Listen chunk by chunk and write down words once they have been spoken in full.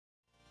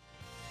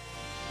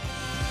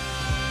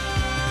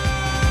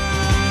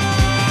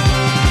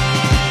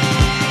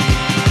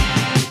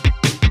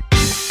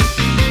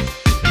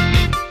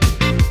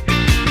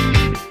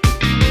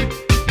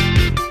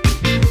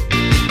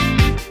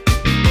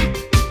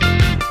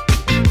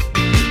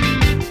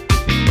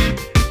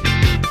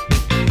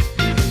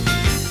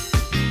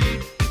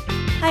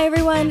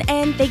everyone,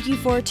 and thank you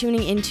for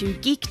tuning into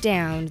Geek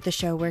Down, the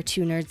show where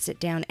two nerds sit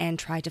down and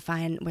try to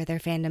find where their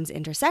fandoms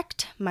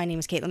intersect. My name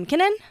is Caitlin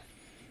McKinnon.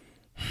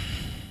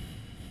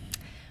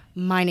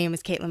 My name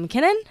is Caitlin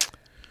McKinnon.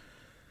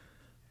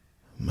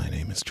 My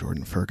name is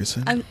Jordan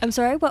Ferguson. I'm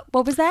sorry, what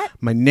was that?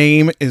 My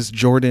name is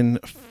Jordan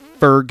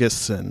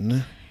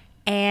Ferguson.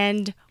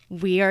 And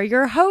we are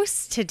your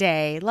hosts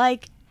today,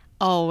 like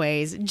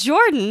always.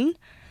 Jordan,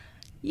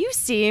 you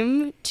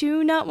seem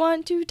to not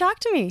want to talk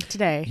to me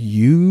today.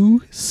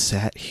 You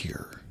sat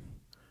here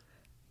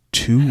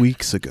 2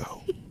 weeks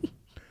ago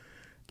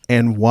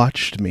and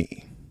watched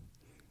me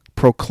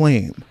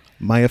proclaim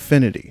my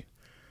affinity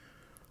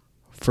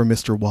for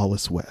Mr.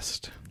 Wallace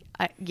West.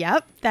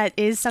 Yep, that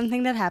is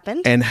something that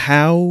happened. And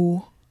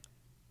how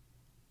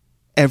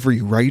every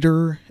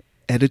writer,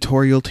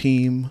 editorial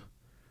team,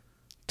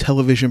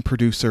 television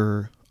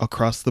producer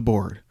across the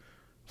board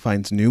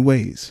finds new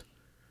ways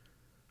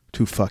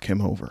to fuck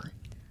him over.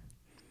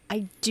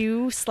 I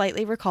do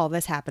slightly recall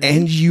this happening.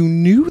 And you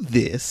knew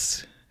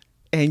this,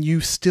 and you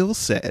still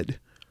said,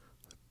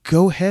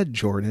 go ahead,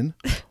 Jordan,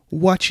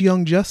 watch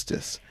Young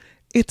Justice.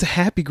 It's a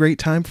happy, great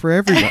time for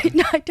everyone.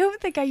 No, I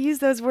don't think I used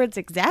those words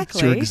exactly.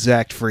 It's your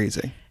exact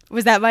phrasing.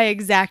 Was that my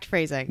exact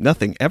phrasing?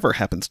 Nothing ever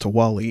happens to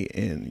Wally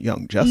in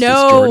Young Justice,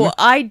 no, Jordan.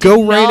 I did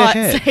Go right not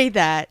ahead. say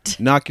that.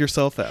 Knock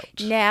yourself out.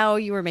 Now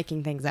you were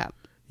making things up.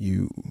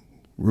 You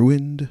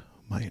ruined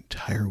my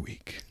entire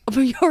week.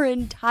 Your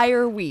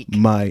entire week.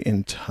 My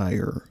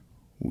entire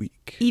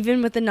week.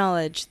 Even with the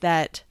knowledge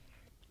that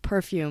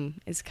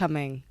Perfume is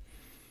coming.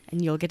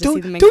 And you'll get to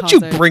see them in don't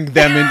concert. you bring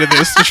them into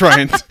this to try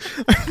and...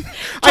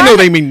 I know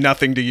they mean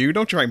nothing to you.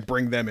 Don't try and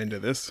bring them into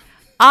this.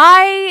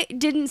 I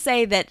didn't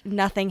say that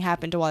nothing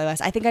happened to Wally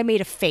West. I think I made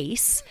a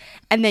face.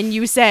 And then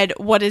you said,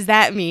 what does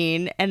that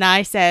mean? And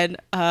I said,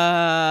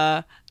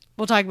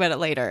 we'll talk about it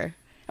later.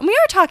 And we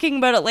are talking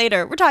about it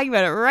later. We're talking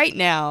about it right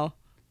now.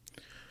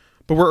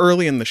 But we're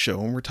early in the show,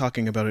 and we're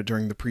talking about it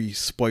during the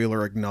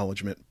pre-spoiler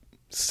acknowledgement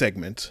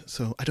segment.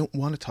 So I don't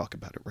want to talk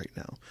about it right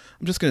now.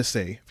 I'm just going to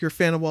say, if you're a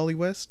fan of Wally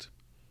West...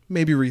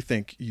 maybe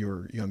rethink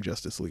your Young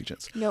Justice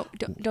allegiance. No,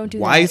 don't do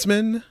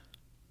Wiseman,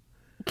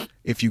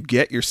 if you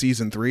get your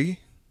season 3,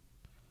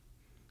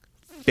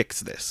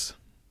 fix this.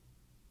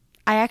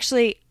 I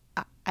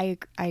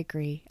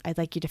agree. I'd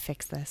like you to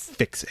fix this.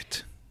 Fix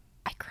it.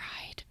 I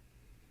cried.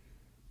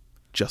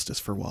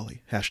 Justice for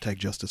Wally. Hashtag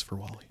Justice for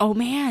Wally. Oh,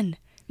 man.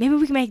 Maybe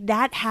we can make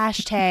that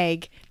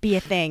hashtag be a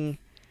thing.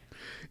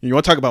 You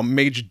want to talk about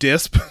Mage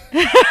Disp?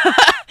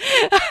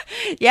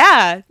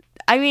 Yeah.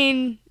 I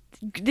mean...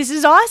 this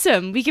is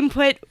awesome. We can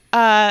put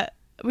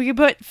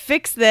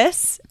fix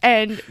this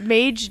and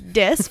Mage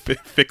Disp.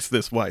 Fix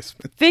this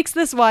Wiseman. Fix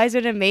this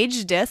Wiseman and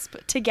Mage Disp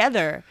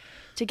together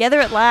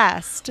at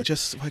last.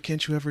 Why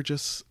can't you ever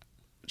just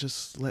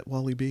let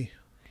Wally be?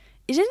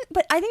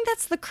 But I think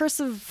that's the curse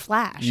of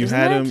Flash. You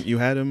had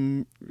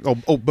him.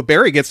 Oh, but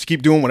Barry gets to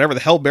keep doing whatever the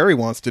hell Barry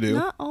wants to do.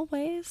 Not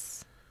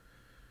always.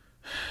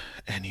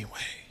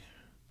 Anyway,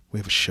 we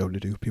have a show to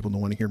do. People don't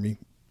want to hear me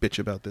bitch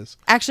about this.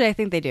 Actually, I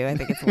think they do. I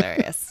think it's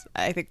hilarious.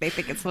 I think they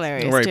think it's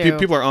hilarious right. too.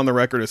 People are on the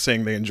record as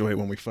saying they enjoy it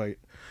when we fight.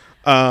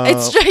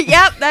 It's true.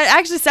 Yep. That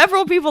actually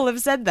several people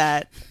have said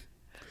that.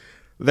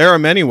 There are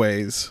many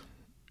ways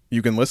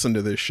you can listen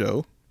to this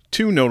show.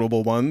 2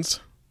 notable ones.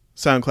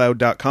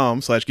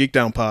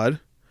 SoundCloud.com/geekdownpod.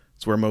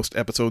 It's where most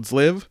episodes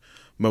live.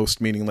 Most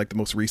meaning like the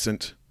most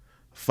recent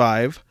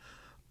 5.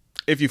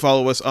 If you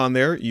follow us on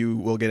there, you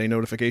will get a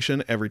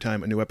notification every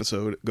time a new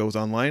episode goes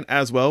online.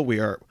 As well, we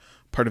are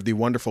part of the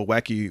wonderful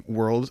Wacky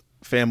World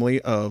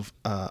family of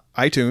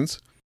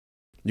iTunes.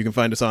 You can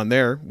find us on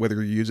there, whether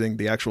you're using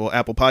the actual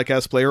Apple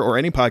Podcast player or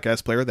any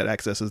podcast player that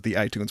accesses the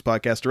iTunes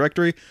podcast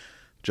directory.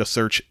 Just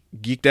search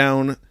Geek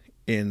Down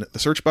in the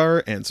search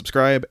bar and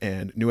subscribe,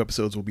 and new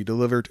episodes will be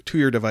delivered to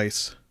your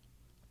device,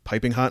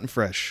 piping hot and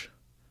fresh,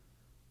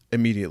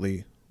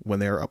 immediately when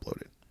they are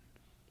uploaded.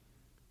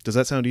 Does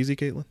that sound easy,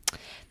 Caitlin?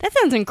 That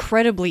sounds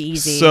incredibly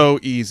easy. So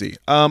easy.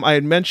 I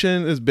had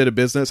mentioned this bit of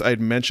business. I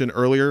had mentioned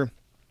earlier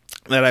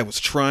that I was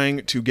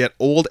trying to get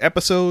old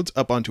episodes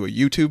up onto a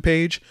YouTube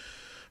page.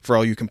 For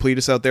all you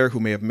completists out there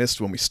who may have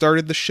missed when we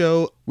started the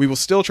show, we will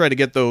still try to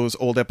get those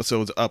old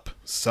episodes up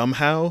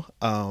somehow.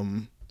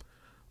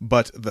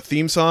 But the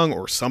theme song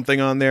or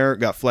something on there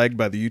got flagged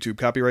by the YouTube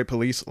copyright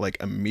police like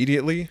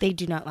immediately. They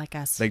do not like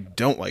us. They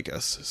don't like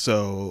us.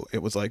 So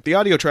it was like, the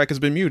audio track has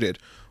been muted.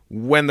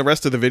 When the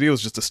rest of the video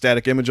is just a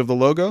static image of the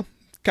logo,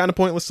 kind of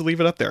pointless to leave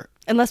it up there.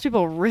 Unless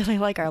people really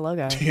like our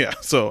logo. Yeah,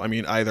 so I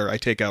mean, either I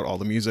take out all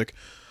the music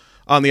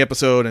on the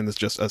episode and it's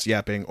just us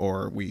yapping,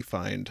 or we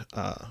find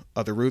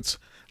other routes.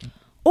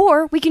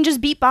 Or we can just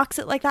beatbox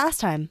it like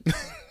last time.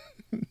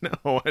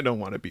 No, I don't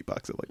want to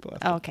beatbox it like the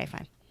last time. Oh, okay,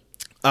 fine.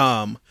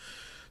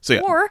 So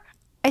yeah. Or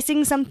I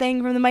sing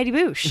something from the Mighty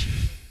Boosh.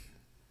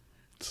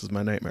 This is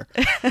my nightmare.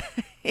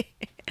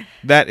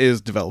 that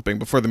is developing.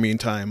 But for the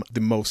meantime,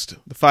 the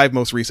 5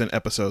 most recent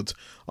episodes,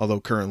 although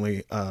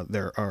currently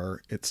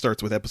it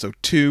starts with episode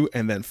 2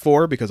 and then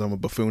 4 because I'm a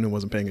buffoon and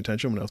wasn't paying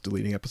attention when I was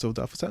deleting episodes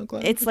off of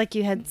SoundCloud. It's like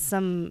you had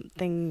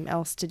something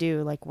else to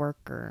do, like work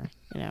or,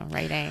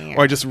 writing.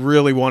 Or I just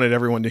really wanted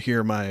everyone to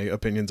hear my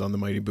opinions on the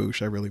Mighty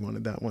Boosh. I really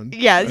wanted that one.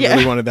 Yeah. I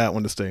really wanted that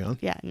one to stay on.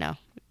 Yeah, no,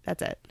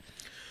 that's it.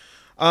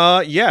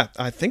 Yeah,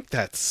 I think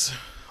that's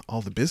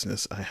all the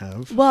business I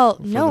have. Well,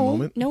 for the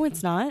moment. no,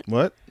 it's not.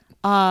 What?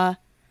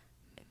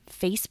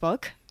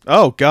 Facebook.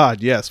 Oh,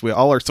 God, yes.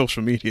 All our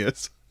social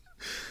medias.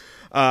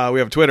 We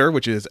have Twitter,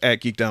 which is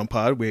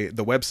 @GeekdownPod.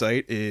 The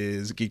website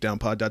is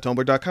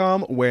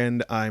geekdownpod.tumblr.com.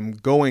 When I'm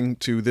going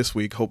to this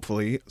week,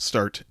 hopefully,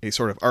 start a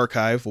sort of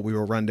archive where we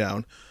will run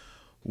down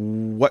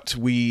what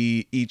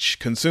we each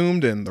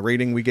consumed and the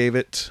rating we gave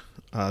it.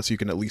 So you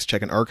can at least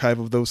check an archive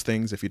of those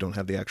things if you don't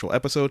have the actual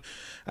episode.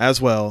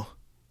 As well,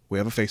 we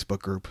have a Facebook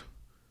group,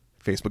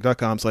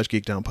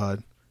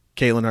 facebook.com/geekdownpod.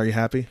 Caitlin, are you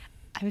happy?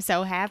 I'm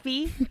so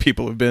happy.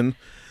 People have been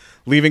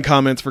leaving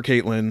comments for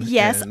Caitlin.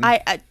 Yes, and...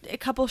 a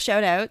couple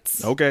shout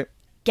outs. Okay.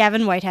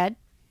 Gavin Whitehead,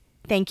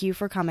 thank you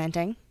for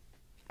commenting.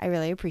 I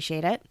really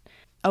appreciate it.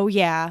 Oh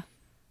yeah,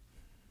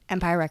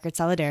 Empire Records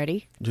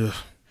Solidarity. Ugh.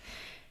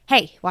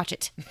 Hey, watch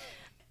it.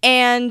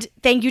 And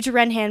thank you to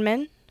Ren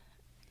Hanman,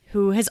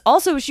 who has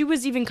also, she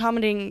was even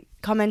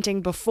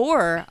commenting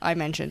before I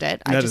mentioned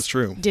it. That is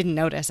true. Didn't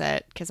notice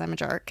it because I'm a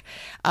jerk.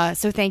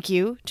 So thank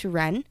you to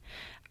Ren.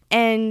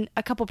 And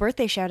a couple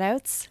birthday shout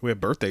outs. We have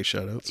birthday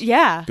shout outs.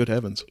 Yeah. Good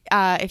heavens.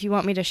 If you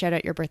want me to shout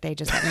out your birthday,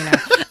 just let me know.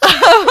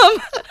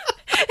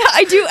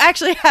 I do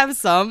actually have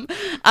some.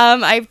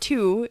 I have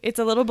 2. It's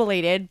a little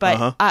belated,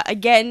 but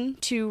again,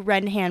 to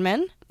Ren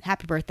Hanman,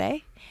 happy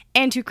birthday.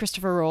 And to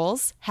Christopher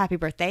Rolls, happy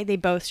birthday. They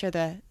both share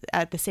the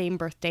same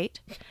birth date.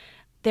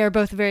 They're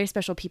both very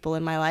special people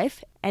in my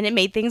life, and it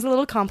made things a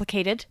little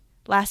complicated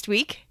last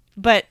week,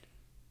 but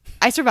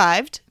I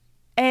survived,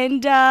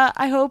 and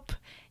I hope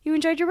you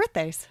enjoyed your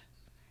birthdays.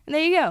 And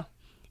there you go.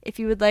 If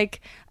you would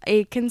like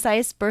a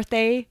concise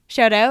birthday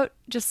shout out,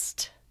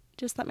 just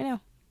let me know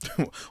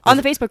on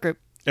the Facebook group.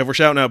 If we're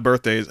shouting out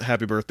birthdays,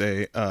 happy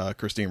birthday,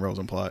 Christine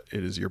Rosenblatt.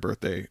 It is your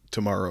birthday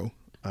tomorrow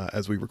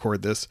as we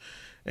record this.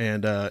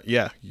 And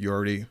yeah,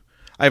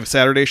 I have a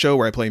Saturday show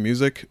where I play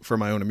music for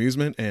my own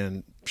amusement,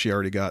 and she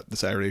already got the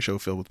Saturday show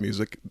filled with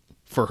music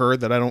for her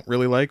that I don't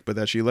really like, but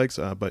that she likes.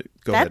 But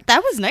go ahead.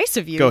 That was nice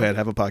of you. Go ahead,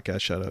 have a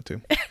podcast shout out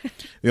too.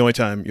 The only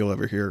time you'll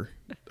ever hear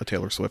a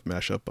Taylor Swift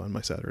mashup on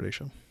my Saturday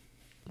show.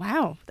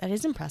 Wow, that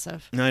is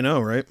impressive. I know,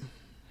 right?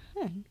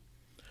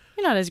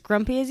 You're not as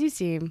grumpy as you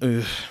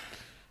seem.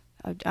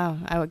 Oh,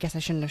 I guess I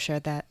shouldn't have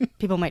shared that.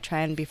 People might try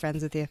and be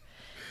friends with you.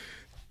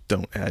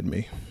 Don't add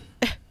me.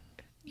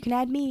 You can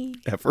add me.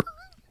 Ever.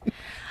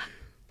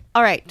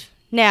 All right.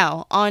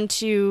 Now, on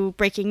to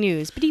breaking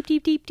news. Deep,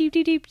 deep, deep, deep,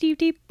 deep, deep, deep,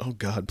 deep. Oh,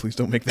 God, please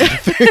don't make that a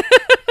thing.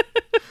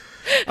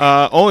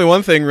 Only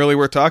one thing really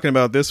worth talking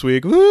about this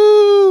week.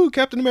 Woo!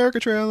 Captain America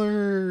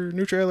trailer.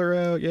 New trailer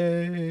out.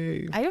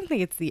 Yay. I don't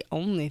think it's the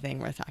only thing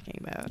we're talking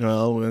about.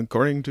 Well,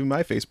 according to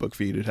my Facebook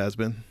feed, it has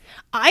been.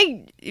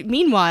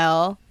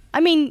 Meanwhile,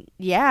 I mean,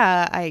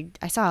 yeah,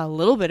 I saw a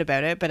little bit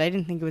about it, but I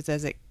didn't think it was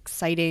as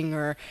exciting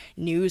or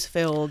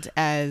news-filled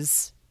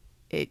as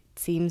it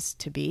seems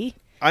to be.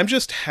 I'm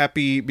just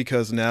happy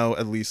because now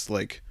at least,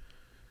 like,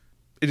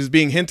 it is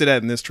being hinted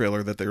at in this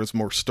trailer that there's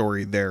more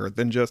story there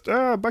than just,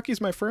 Bucky's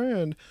my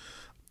friend.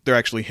 They're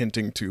actually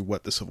hinting to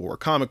what the Civil War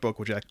comic book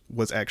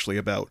was actually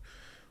about,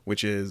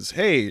 which is,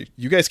 hey,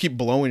 you guys keep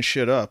blowing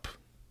shit up.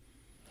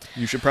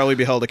 You should probably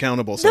be held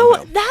accountable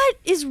somehow. No, that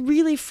is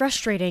really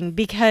frustrating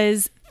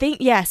because,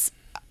 yes,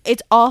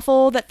 it's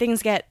awful that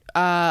things get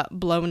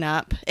blown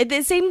up.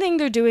 The same thing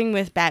they're doing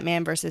with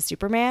Batman versus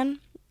Superman.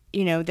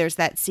 You know, there's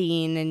that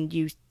scene and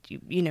you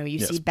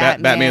see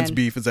Batman. Batman's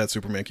beef is that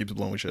Superman keeps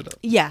blowing shit up.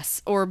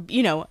 Yes, or,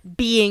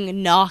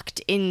 being knocked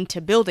into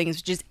buildings,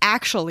 which is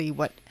actually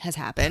what has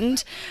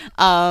happened.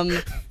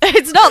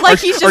 It's not like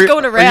he's just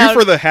going around. Are you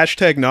for the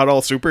hashtag not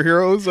all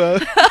superheroes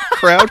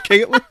crowd,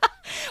 Caitlin?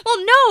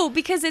 Well, no,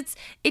 because it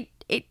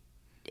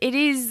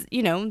is,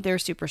 they're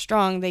super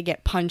strong. They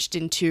get punched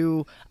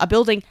into a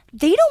building.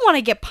 They don't want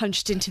to get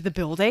punched into the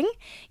building.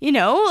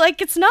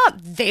 It's not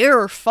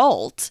their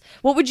fault.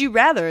 What would you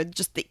rather?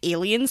 Just the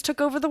aliens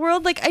took over the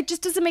world? It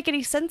just doesn't make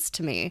any sense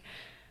to me.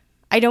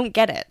 I don't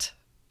get it.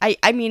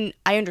 I mean,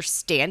 I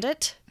understand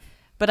it,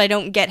 but I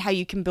don't get how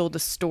you can build a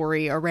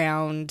story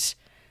around,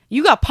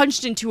 you got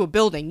punched into a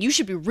building. You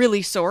should be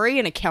really sorry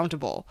and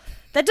accountable.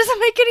 That doesn't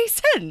make any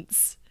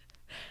sense.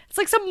 It's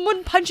like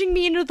someone punching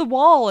me into the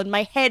wall and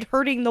my head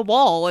hurting the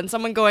wall and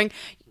someone going,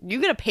 you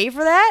gonna pay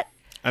for that?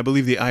 I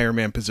believe the Iron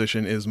Man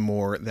position is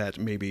more that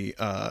maybe,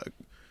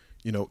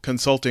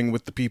 consulting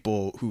with the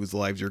people whose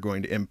lives you're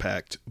going to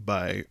impact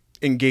by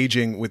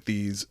engaging with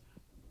these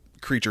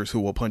creatures who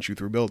will punch you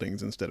through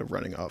buildings instead of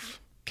running off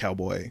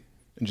cowboy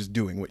and just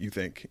doing what you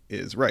think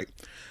is right.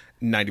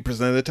 90%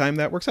 of the time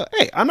that works out.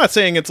 Hey, I'm not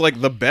saying it's like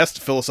the best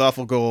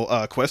philosophical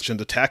question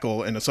to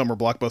tackle in a summer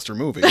blockbuster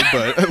movie,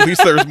 but at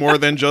least there's more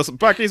than just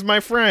Bucky's my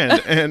friend.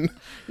 And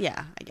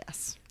yeah, I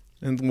guess.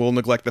 And we'll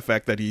neglect the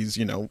fact that he's,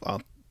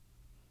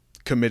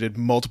 committed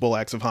multiple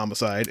acts of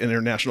homicide and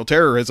international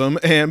terrorism,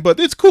 but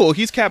it's cool.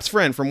 He's Cap's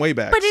friend from way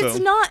back. But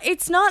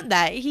it's not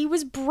that. He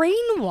was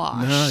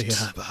brainwashed. No,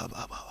 yeah, blah,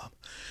 blah, blah, blah.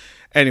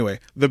 Anyway,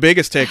 the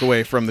biggest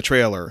takeaway from the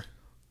trailer.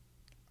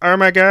 Oh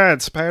my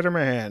God,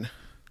 Spider-Man.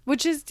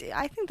 Which is,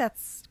 I think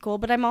that's cool,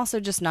 but I'm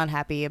also just not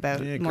happy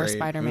about more Great.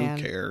 Spider-Man.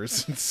 Who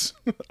cares? This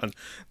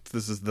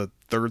is the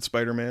third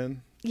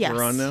Spider-Man Yes.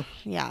 we're on now?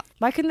 Yeah.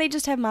 Why couldn't they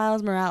just have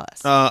Miles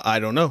Morales? I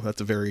don't know.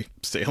 That's a very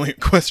salient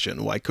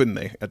question. Why couldn't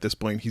they? At this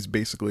point, he's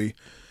basically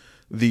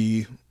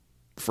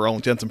for all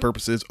intents and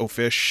purposes,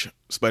 official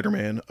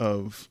Spider-Man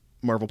of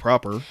Marvel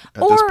proper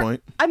at this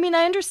point. I mean,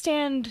 I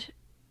understand.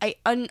 I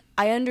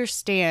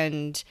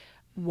understand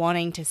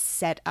wanting to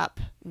set up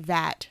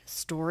that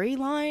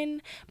storyline,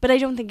 but I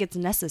don't think it's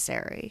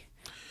necessary.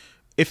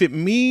 If it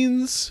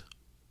means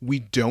we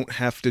don't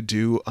have to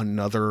do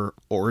another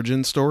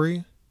origin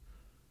story,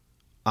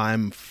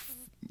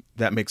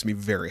 that makes me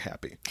very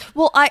happy.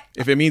 Well,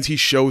 if it means he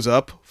shows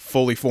up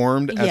fully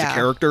formed as a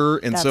character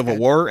in Civil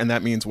War, and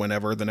that means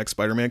whenever the next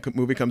Spider-Man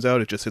movie comes out,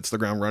 it just hits the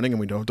ground running, and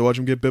we don't have to watch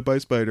him get bit by a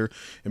spider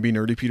and be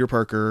nerdy Peter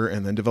Parker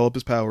and then develop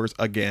his powers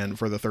again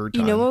for the third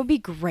time. You know what would be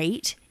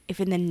great? If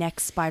in the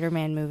next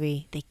Spider-Man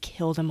movie they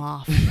killed him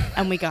off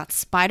and we got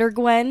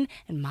Spider-Gwen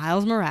and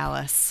Miles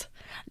Morales.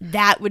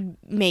 That would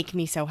make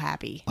me so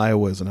happy.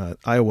 Iowa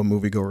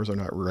moviegoers are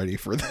not ready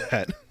for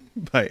that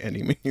by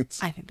any means.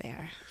 I think they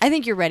are. I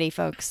think you're ready,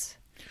 folks.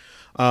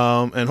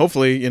 And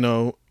hopefully,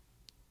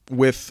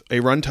 with a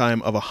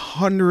runtime of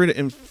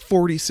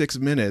 146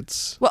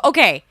 minutes. Well,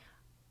 okay.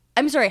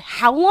 I'm sorry,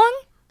 how long?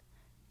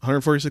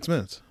 146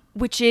 minutes.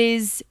 Which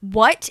is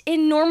what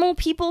in normal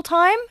people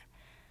time?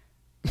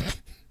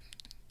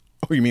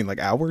 Oh, you mean like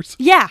hours?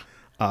 Yeah.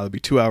 It'd be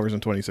 2 hours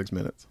and 26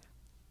 minutes.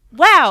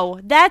 Wow,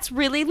 that's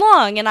really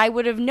long, and I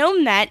would have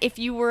known that if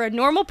you were a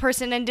normal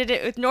person and did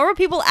it with normal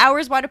people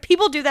hours. Why do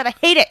people do that? I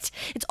hate it.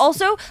 It's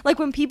also like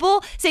when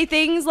people say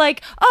things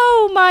like,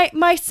 oh,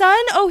 my son,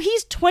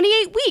 he's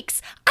 28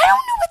 weeks. I don't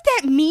know what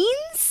that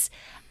means.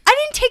 I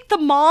didn't take the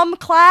mom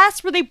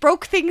class where they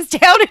broke things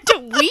down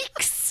into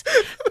weeks.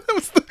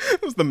 that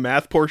was the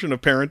math portion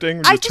of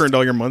parenting, where you turned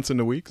all your months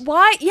into weeks.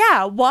 Why?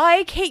 Yeah,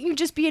 why can't you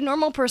just be a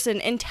normal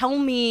person and tell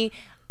me,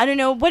 I don't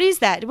know, what is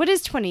that? What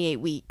is 28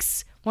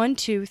 weeks? 1,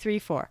 2, 3,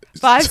 4,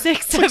 5,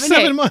 6, 7, 8.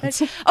 7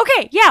 months.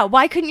 Okay, yeah.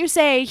 Why couldn't you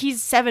say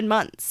he's 7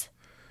 months?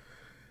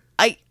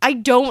 I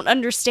don't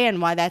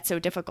understand why that's so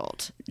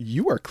difficult.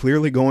 You are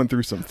clearly going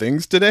through some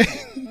things today.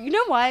 You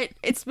know what?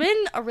 It's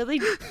been a really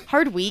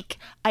hard week.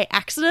 I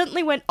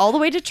accidentally went all the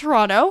way to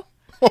Toronto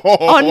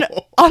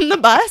on the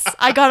bus.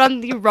 I got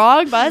on the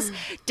wrong bus,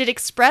 did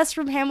express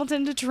from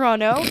Hamilton to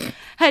Toronto,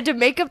 had to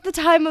make up the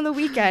time on the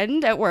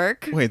weekend at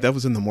work. Wait, that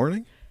was in the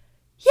morning?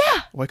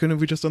 Yeah. Why couldn't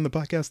we just done the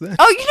podcast then?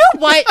 Oh, you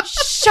know what?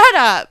 Shut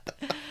up.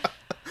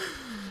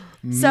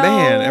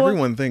 Man,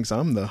 everyone thinks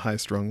I'm the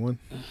high-strung one.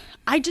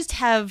 I just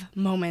have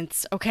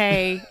moments,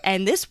 okay?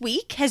 And this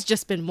week has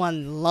just been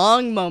one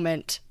long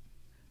moment.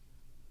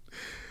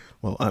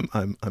 Well,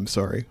 I'm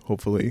sorry.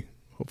 Hopefully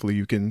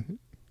you can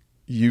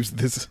use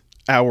this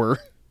hour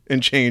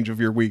and change of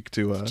your week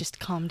to just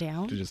calm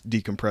down, to just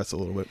decompress a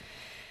little bit.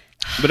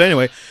 But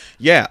anyway,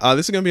 yeah,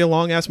 this is gonna be a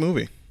long ass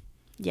movie.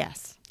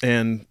 Yes.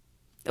 And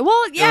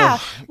well, yeah.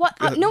 What?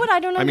 No, what I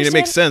don't understand. I mean, it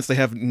makes sense. They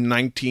have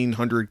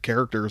 1,900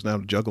 characters now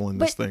to juggle in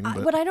this thing.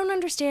 But what I don't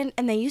understand,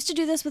 and they used to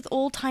do this with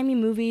old timey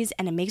movies,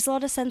 and it makes a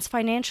lot of sense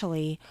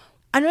financially.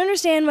 I don't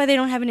understand why they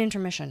don't have an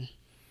intermission.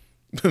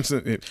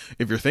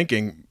 If you're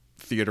thinking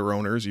theater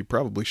owners, you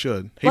probably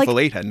should. Hateful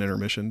Eight had an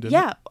intermission, didn't it?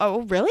 Yeah.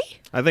 Oh, really?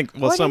 I think.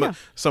 Well,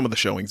 some of the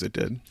showings it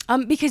did.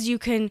 Because you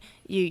can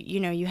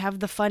you have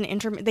the fun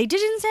intermission. They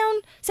did in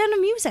Sound of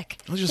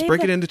Music. Let's just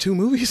break it into 2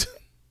 movies.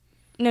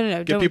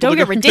 No, don't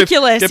get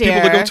ridiculous here. Get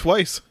people to go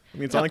twice. I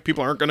mean, it's not like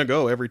people aren't going to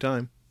go every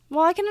time.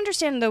 Well, I can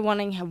understand the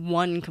wanting to have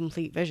one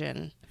complete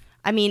vision.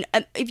 I mean,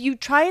 if you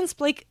try and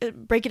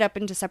break it up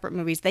into separate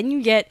movies, then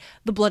you get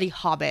The Bloody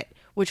Hobbit,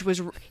 which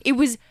was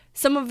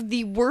some of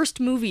the worst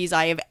movies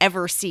I have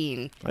ever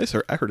seen. I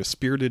heard a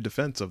spirited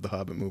defense of the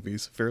Hobbit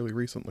movies fairly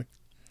recently.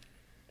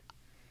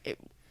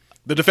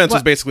 The defense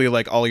was basically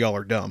like, all y'all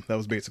are dumb. That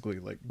was basically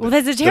like... Well,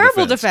 that's a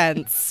terrible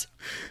defense.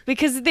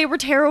 Because they were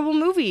terrible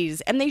movies,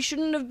 and they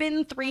shouldn't have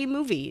been 3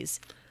 movies.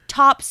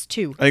 Tops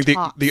 2. I think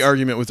the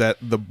argument was that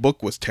the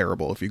book was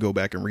terrible. If you go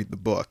back and read the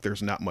book,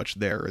 there's not much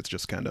there. It's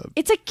just kind of...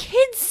 It's a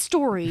kid's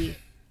story.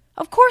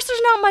 Of course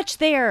there's not much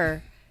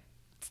there.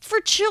 It's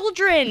for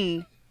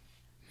children.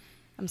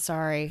 I'm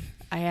sorry.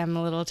 I am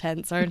a little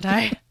tense, aren't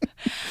I?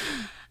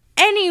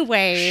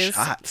 Anyways,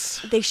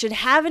 Shots. They should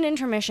have an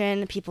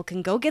intermission. People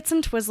can go get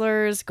some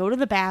Twizzlers, go to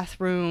the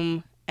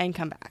bathroom, and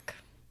come back.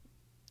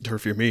 Or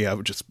if you're me, I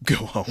would just go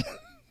home.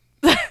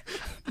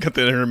 Got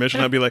the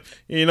intermission. I'd be like,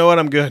 you know what?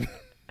 I'm good.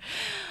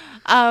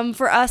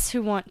 For us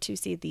who want to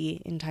see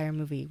the entire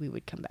movie, we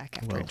would come back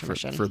after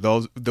intermission. For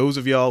those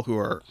of y'all who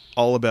are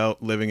all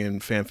about living in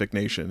fanfic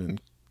nation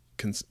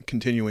and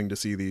continuing to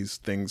see these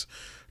things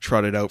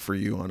trotted out for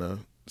you on a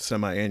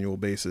semi-annual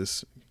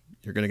basis,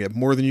 you're going to get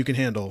More Than You Can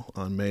Handle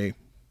on May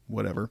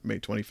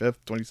 25th,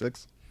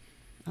 26th,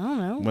 I don't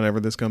know. whenever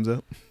this comes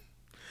out.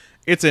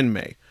 It's in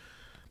May.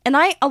 And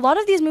a lot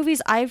of these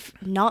movies I've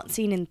not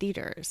seen in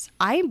theaters.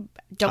 I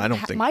don't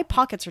think my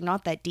pockets are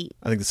not that deep.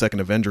 I think the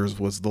second Avengers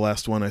was the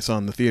last one I saw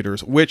in the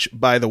theaters, which,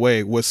 by the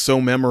way, was so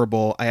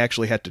memorable, I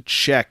actually had to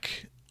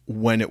check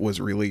when it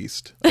was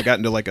released. I got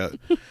into like not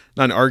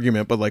an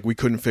argument, but like we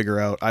couldn't figure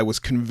out. I was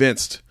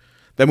convinced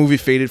that movie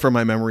faded from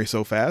my memory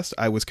so fast.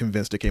 I was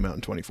convinced it came out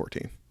in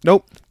 2014.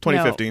 Nope,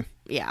 2015. No.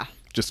 Yeah.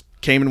 Just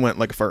came and went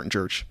like a fart in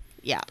church.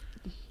 Yeah.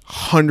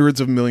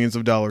 Hundreds of millions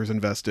of dollars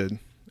invested.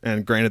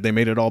 And granted, they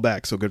made it all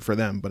back, so good for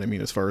them. But I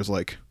mean, as far as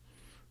like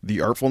the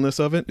artfulness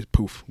of it,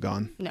 poof,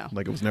 gone. No,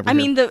 like it was never. I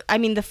mean,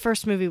 the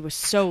first movie was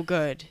so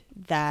good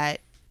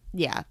that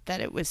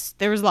there was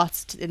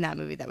lots in that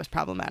movie that was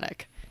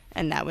problematic,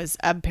 and that was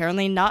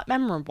apparently not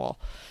memorable.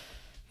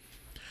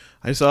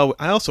 I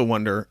also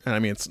wonder, and I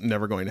mean, it's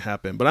never going to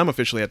happen, but I'm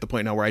officially at the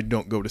point now where I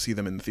don't go to see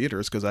them in the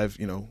theaters because I've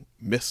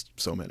missed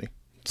so many.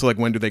 So, like,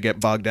 when do they get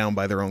bogged down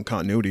by their own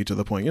continuity to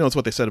the point? It's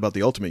what they said about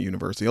the Ultimate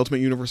Universe. The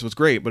Ultimate Universe was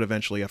great, but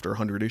eventually, after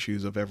 100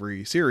 issues of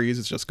every series,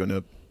 it's just going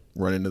to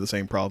run into the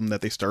same problem that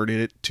they started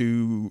it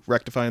to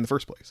rectify in the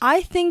first place.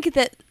 I think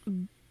that,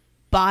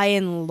 by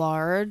and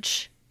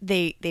large,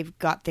 they've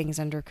got things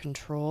under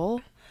control.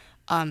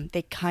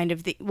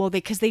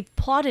 Because they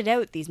plotted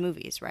out these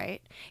movies,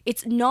 right?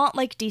 It's not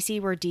like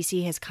DC, where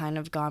DC has kind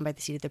of gone by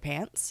the seat of their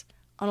pants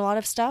on a lot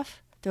of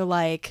stuff. They're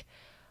like,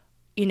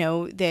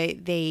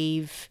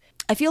 they've...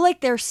 I feel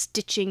like they're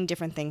stitching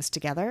different things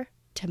together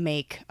to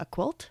make a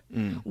quilt,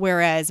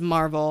 whereas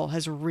Marvel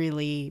has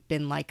really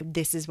been like,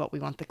 this is what we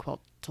want the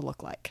quilt to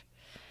look like.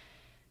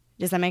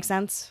 Does that make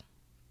sense?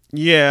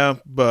 Yeah,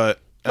 but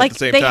at the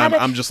same time,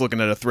 I'm just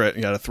looking at a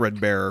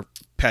threadbare,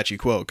 patchy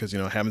quilt because,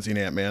 I haven't seen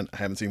Ant-Man, I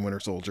haven't seen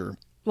Winter Soldier.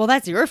 Well,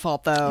 that's your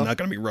fault, though. I'm not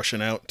going to be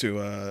rushing out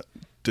to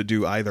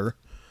do either.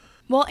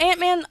 Well,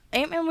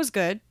 Ant-Man was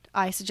good.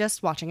 I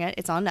suggest watching it.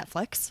 It's on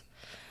Netflix.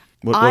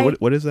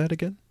 What is that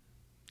again?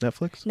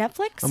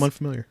 Netflix? I'm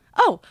unfamiliar.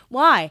 Oh,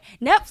 why?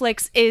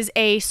 Netflix is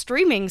a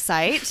streaming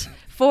site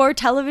for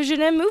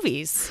television and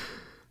movies.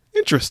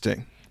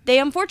 Interesting. They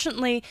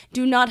unfortunately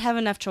do not have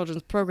enough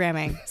children's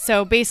programming.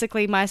 So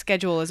basically my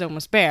schedule is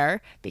almost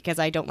bare because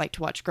I don't like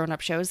to watch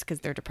grown-up shows because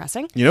they're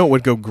depressing. You know what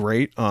would go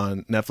great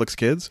on Netflix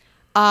Kids?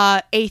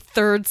 A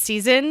third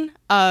season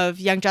of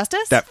Young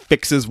Justice. That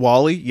fixes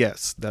Wally?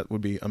 Yes, that would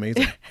be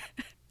amazing.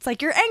 It's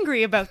like you're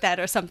angry about that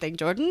or something,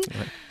 Jordan.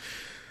 Right.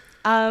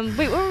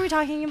 Wait, what were we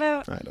talking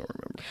about? I don't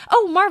remember.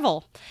 Oh,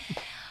 Marvel.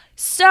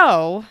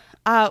 So,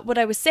 what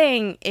I was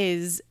saying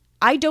is,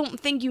 I don't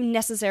think you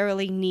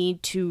necessarily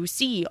need to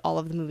see all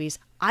of the movies.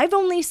 I've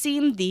only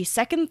seen the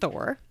second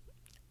Thor,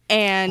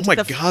 and oh my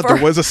god,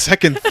 there was a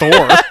second Thor.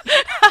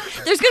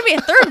 There's gonna be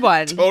a third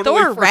one.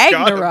 Totally Thor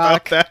Ragnarok.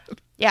 About that.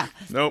 Yeah.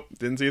 Nope,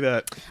 didn't see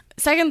that.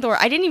 Second Thor.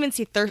 I didn't even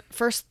see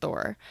first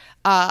Thor.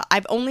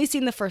 I've only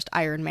seen the first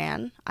Iron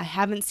Man. I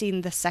haven't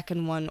seen the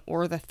second one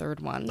or the third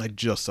one. I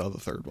just saw the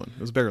third one.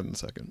 It was better than the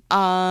second.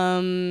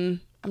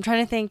 I'm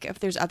trying to think if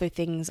there's other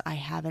things I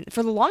haven't.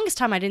 For the longest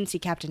time, I didn't see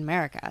Captain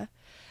America.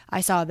 I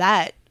saw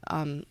that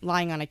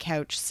lying on a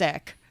couch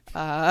sick.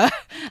 I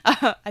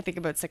think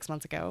about 6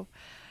 months ago.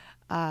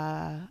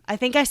 I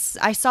think I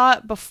saw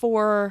it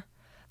before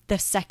the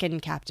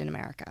second Captain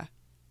America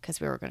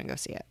because we were going to go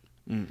see it.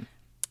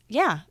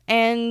 Yeah,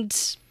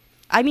 and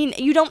I mean,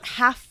 you don't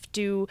have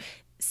to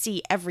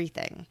see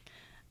everything.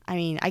 I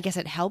mean, I guess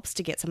it helps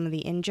to get some of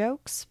the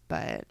in-jokes,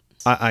 but...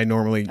 I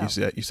normally,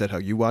 you said how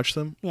you watch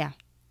them? Yeah.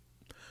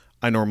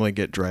 I normally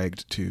get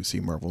dragged to see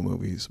Marvel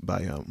movies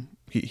by,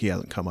 he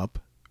hasn't come up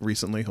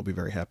recently. He'll be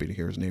very happy to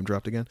hear his name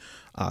dropped again.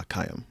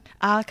 Kayam.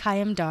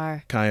 Kayam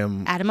Dar.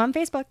 Kayam. Add him on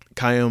Facebook.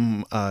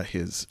 Kayam,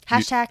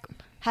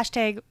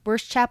 Hashtag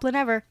worst chaplain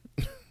ever.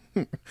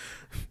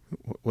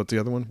 What's the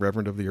other one?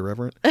 Reverend of the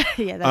Irreverent?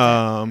 Yeah,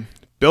 that's it.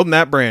 Building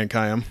that brand,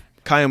 Kayam.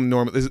 Kayam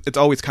normally, it's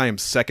always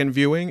Kayam's second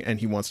viewing, and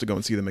he wants to go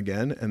and see them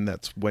again, and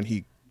that's when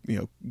he,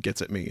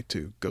 gets at me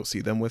to go see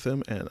them with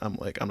him, and I'm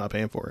like, I'm not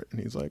paying for it. And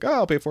he's like, oh,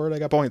 I'll pay for it. I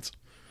got points.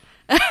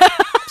 Yep,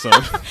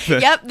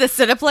 the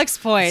Cineplex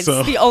points.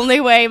 The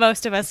only way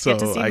most of us get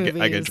to see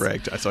movies. I get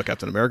dragged. I saw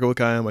Captain America with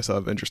Kayam. I saw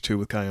Avengers 2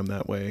 with Kayam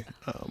that way.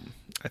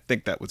 I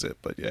think that was it,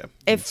 but yeah.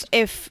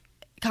 If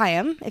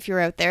Kayam, if you're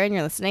out there and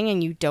you're listening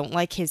and you don't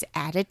like his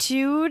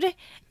attitude,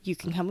 you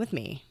can come with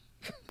me.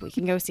 We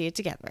can go see it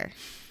together.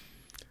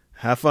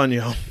 Have fun,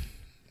 y'all.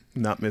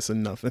 Not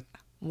missing nothing.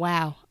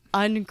 Wow.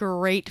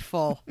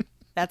 Ungrateful.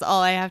 That's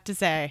all I have to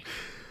say.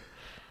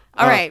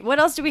 All right. What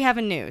else do we have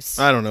in news?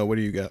 I don't know. What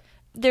do you got?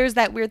 There's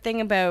that weird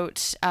thing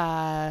about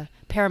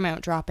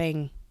Paramount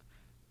dropping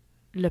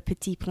Le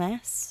Petit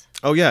Prince.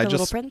 Oh, yeah.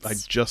 Little Prince. I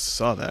just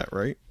saw that,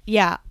 right?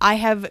 Yeah. I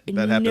have...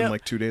 That happened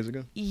like 2 days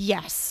ago?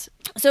 Yes.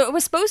 So it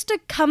was supposed to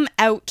come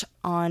out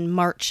on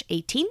March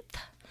 18th,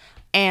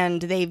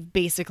 and they've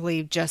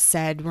basically just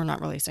said, we're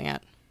not releasing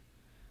it.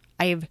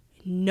 I have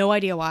no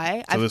idea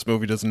why. So this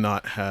movie does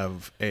not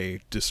have a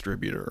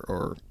distributor,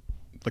 or...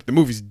 Like, the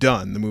movie's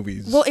done. The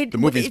movie's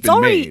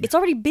been made. It's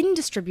already been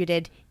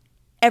distributed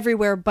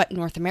everywhere but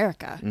North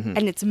America.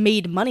 And it's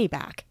made money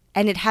back.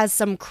 And it has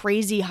some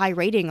crazy high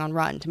rating on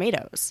Rotten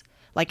Tomatoes,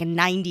 like a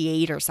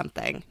 98 or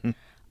something.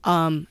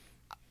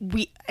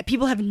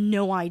 People have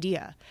no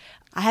idea.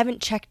 I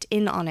haven't checked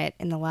in on it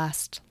in the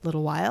last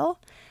little while,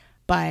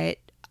 but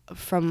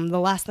from the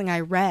last thing I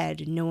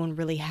read, no one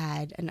really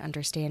had an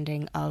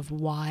understanding of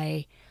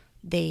why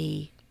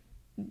they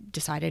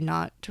decided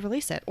not to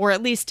release it, or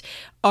at least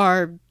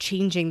are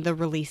changing the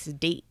release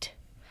date.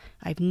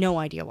 I have no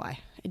idea why.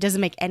 It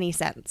doesn't make any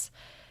sense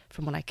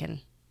from what I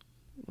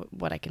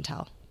can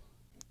tell.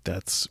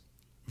 That's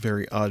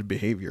very odd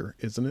behavior,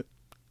 isn't it?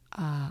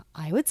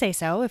 I would say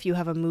so. If you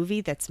have a movie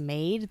that's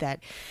made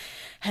that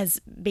has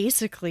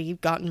basically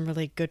gotten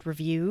really good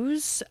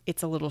reviews,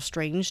 it's a little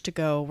strange to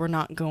go, we're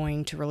not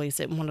going to release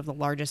it in one of the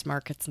largest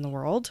markets in the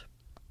world.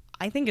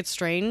 I think it's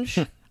strange.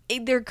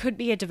 There could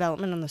be a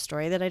development on the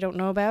story that I don't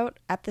know about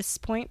at this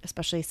point,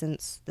 especially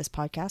since this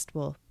podcast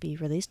will be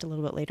released a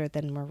little bit later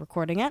than we're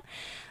recording it.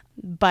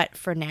 But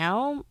for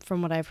now,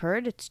 from what I've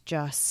heard, it's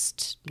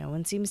just no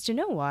one seems to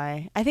know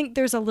why. I think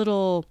there's a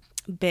little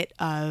bit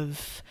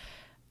of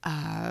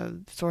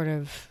sort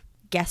of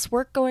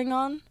guesswork going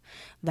on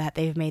that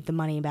they've made the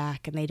money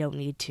back and they don't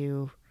need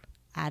to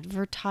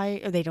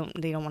advertise, or they don't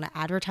want to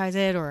advertise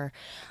it, or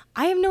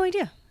I have no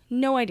idea.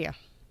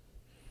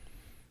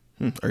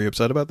 Are you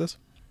upset about this?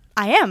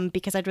 I am,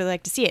 because I'd really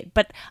like to see it,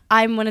 but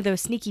I'm one of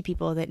those sneaky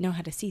people that know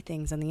how to see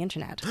things on the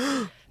internet.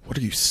 What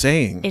are you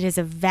saying? It is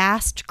a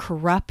vast,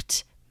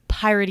 corrupt,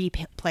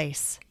 piratey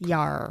place.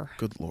 Yar.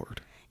 Good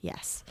Lord.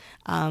 Yes.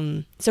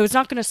 So it's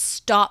not going to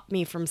stop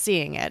me from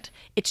seeing it.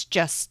 It's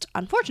just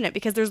unfortunate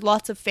because there's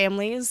lots of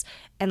families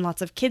and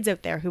lots of kids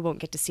out there who won't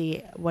get to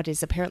see what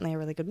is apparently a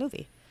really good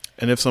movie.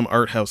 And if some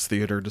art house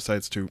theater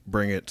decides to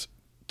bring it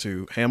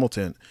to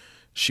Hamilton,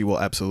 she will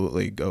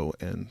absolutely go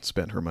and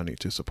spend her money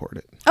to support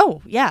it.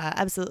 Oh, yeah,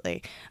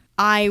 absolutely.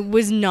 I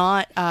was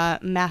not a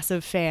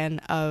massive fan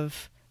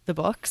of the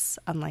books,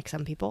 unlike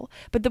some people.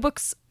 But the book,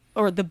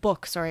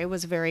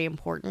 was very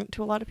important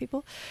to a lot of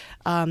people.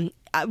 One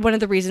of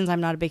the reasons I'm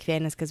not a big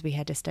fan is because we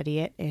had to study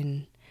it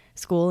in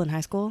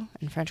high school,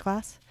 in French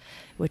class,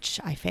 which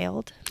I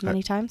failed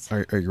many times.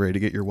 Are you ready to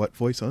get your what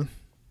voice on?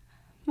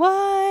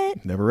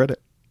 What? Never read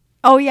it.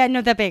 Oh, yeah,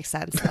 no, that makes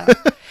sense.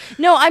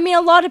 No, I mean,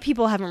 a lot of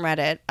people haven't read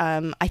it.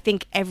 I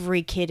think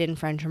every kid in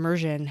French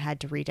immersion had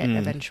to read it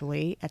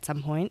eventually at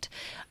some point.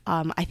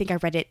 I think I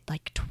read it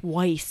like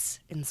twice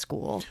in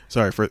school.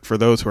 Sorry, for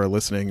those who are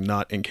listening,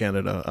 not in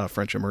Canada,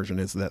 French immersion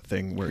is that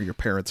thing where your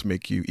parents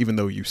make you, even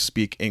though you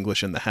speak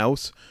English in the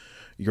house,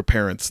 your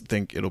parents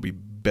think it'll be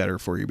better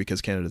for you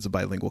because Canada is a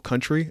bilingual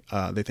country.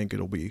 They think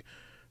it'll be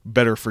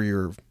better for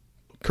your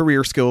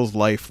career skills,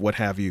 life, what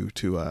have you,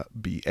 to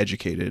be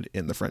educated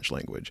in the French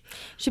language.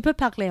 Je peux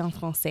parler en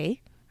français.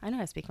 I know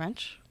how to speak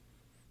French.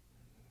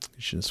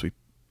 Je ne suis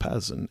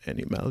pas un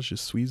animal, je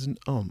suis un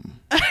homme.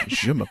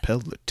 Je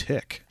m'appelle le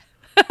tic.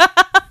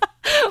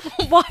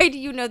 Why do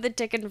you know the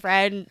tick in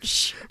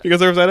French? Because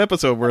there was that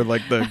episode where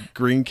like the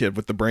green kid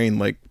with the brain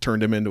like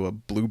turned him into a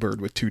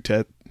bluebird with two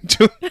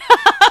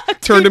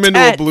turned him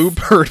into a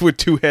bluebird with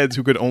two heads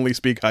who could only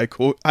speak high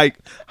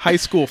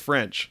school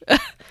French.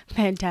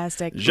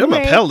 Fantastic. Je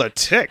m'appelle le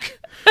tic.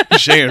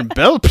 J'ai une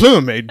belle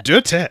plume et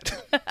deux têtes.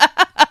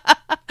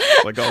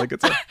 Like all I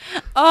could say.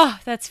 Oh,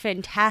 that's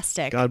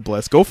fantastic. God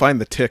bless. Go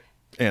find the Tick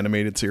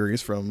animated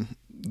series from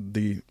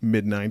the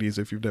mid-90s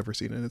if you've never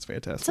seen it. It's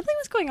fantastic. Something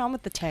was going on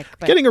with the Tick.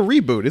 But getting a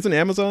reboot. Isn't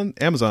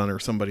Amazon or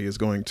somebody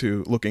is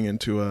looking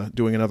into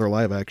doing another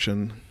live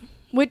action.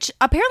 Which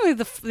apparently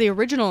the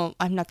original,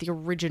 I'm not the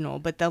original,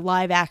 but the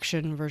live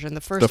action version,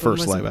 the first one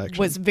live action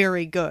was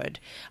very good.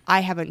 I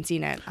haven't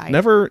seen it. I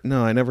never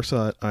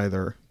saw it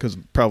either,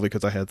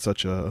 because I had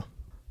such a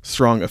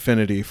strong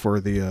affinity for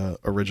the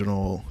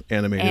original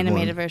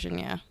animated version.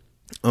 Yeah.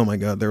 Oh my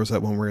God, there was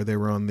that one where they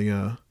were on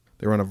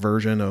a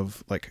version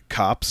of like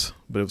Cops,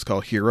 but it was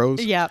called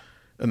Heroes. Yeah.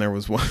 And there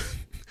was one.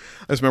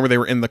 I just remember they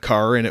were in the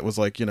car, and it was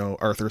like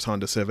Arthur's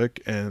Honda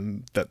Civic,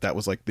 and that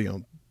was like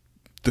the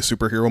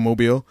superhero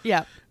mobile.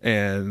 Yeah.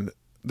 And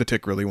the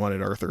Tick really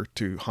wanted Arthur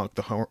to honk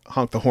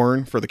the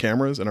horn for the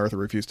cameras, and Arthur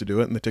refused to do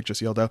it, and the Tick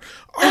just yelled out,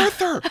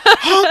 "Arthur,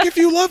 honk if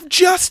you love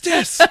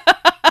justice!"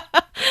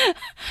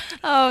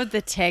 Oh,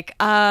 the Tick.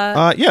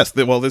 Yes.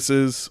 This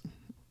is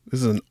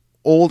an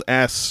old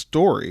ass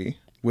story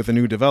with a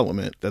new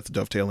development that's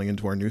dovetailing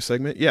into our new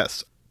segment.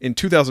 Yes, in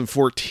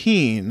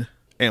 2014,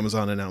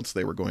 Amazon announced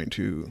they were going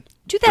to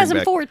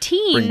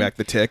 2014 bring back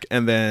the Tick,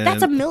 and then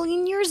that's a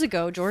million years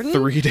ago, Jordan.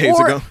 3 days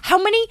ago. How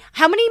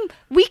many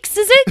weeks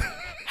is it?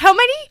 How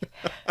many?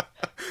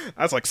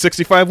 That's like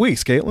 65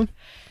 weeks, Caitlin.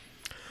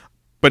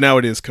 But now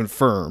it is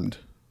confirmed.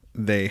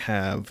 They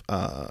have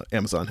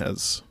Amazon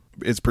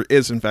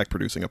is in fact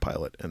producing a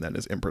pilot, and that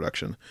is in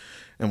production,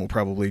 and we'll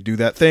probably do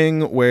that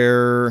thing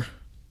where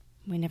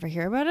we never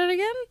hear about it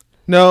again.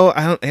 No,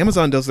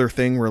 Amazon does their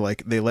thing where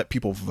like they let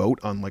people vote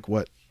on like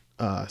what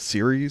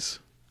series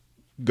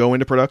go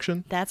into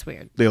production. That's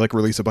weird. They like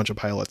release a bunch of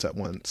pilots at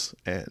once,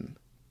 and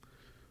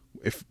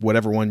if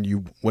whatever one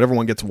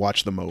gets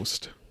watched the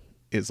most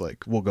is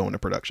like will go into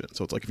production.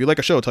 So it's like if you like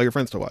a show, tell your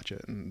friends to watch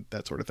it and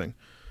that sort of thing.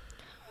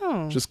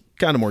 Oh. Just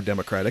kind of more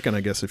democratic, and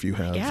I guess if you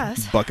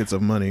have buckets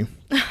of money,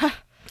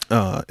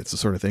 it's the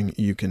sort of thing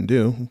you can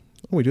do.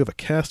 Oh, we do have a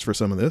cast for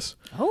some of this.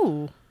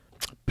 Oh.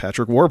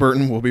 Patrick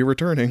Warburton will be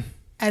returning.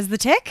 As the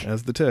Tick?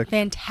 As the Tick.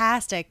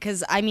 Fantastic,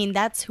 because, I mean,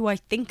 that's who I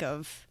think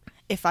of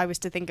if I was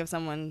to think of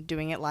someone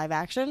doing it live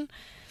action.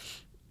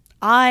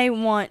 I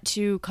want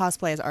to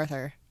cosplay as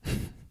Arthur.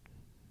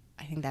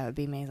 I think that would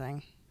be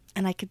amazing.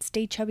 And I could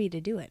stay chubby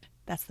to do it.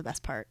 That's the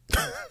best part.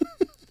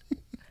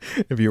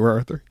 If you were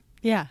Arthur.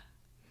 Yeah.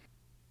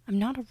 I'm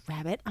not a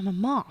rabbit. I'm a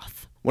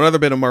moth. One other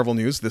bit of Marvel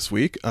news this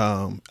week.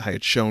 I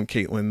had shown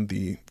Caitlin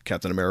the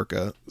Captain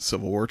America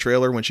Civil War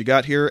trailer when she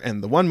got here,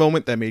 and the one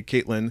moment that made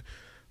Caitlin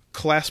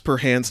clasp her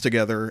hands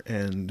together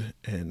and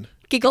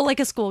giggle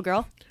like a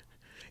schoolgirl,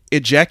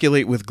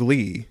 ejaculate with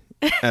glee,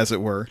 as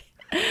it were,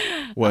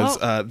 was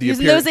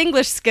using those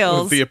English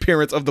skills. The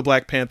appearance of the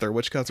Black Panther,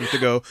 which caused me to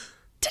go,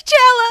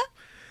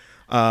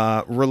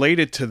 T'Challa!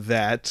 Related to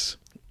that,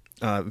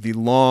 the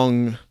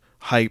long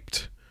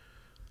hyped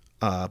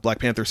Black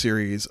Panther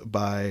series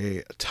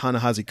by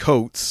Ta-Nehisi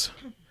Coates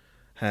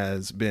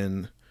has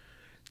been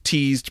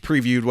teased,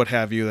 previewed, what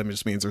have you. That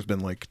just means there's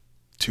been like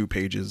 2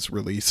 pages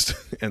released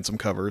and some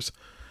covers.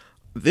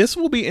 This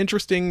will be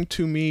interesting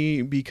to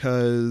me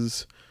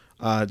because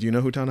do you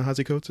know who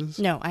Ta-Nehisi Coates is?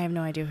 No, I have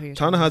no idea who you're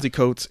talking about. Ta-Nehisi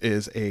Coates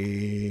is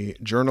a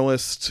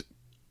journalist,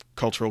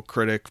 cultural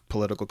critic,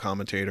 political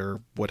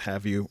commentator, what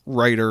have you,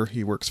 writer.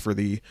 He works for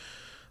the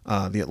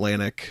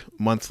Atlantic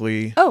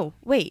Monthly. Oh,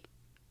 wait.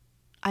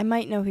 I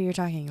might know who you're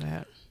talking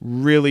about.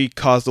 Really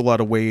caused a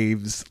lot of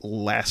waves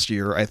last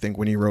year, I think,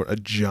 when he wrote a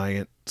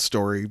giant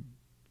story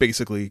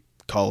basically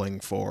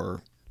calling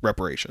for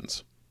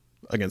reparations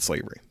against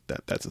slavery.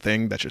 That's a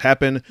thing that should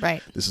happen.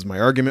 Right. This is my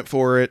argument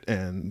for it,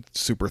 and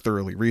super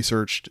thoroughly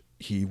researched.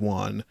 He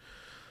won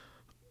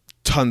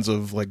tons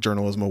of like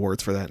journalism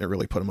awards for that, and it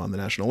really put him on the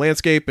national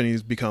landscape, and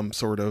he's become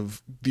sort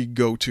of the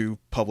go-to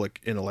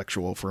public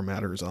intellectual for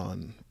matters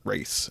on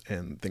race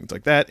and things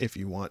like that. If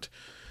you want,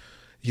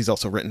 he's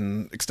also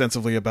written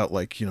extensively about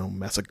like, you know,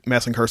 mass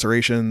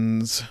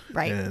incarcerations,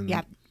 right, and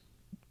yep,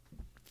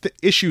 the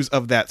issues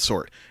of that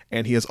sort.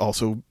 And he has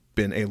also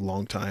been a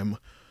longtime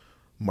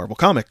Marvel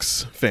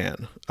Comics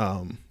fan.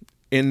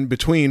 In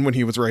between when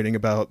he was writing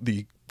about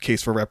the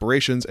case for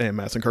reparations and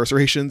mass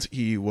incarcerations,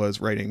 he was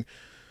writing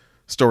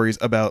stories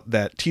about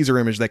that teaser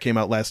image that came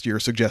out last year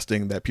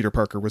suggesting that Peter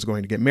Parker was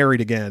going to get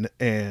married again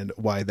and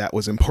why that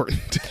was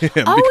important to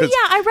him. Oh,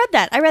 yeah, I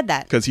read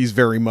that. Because he was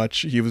very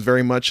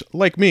much,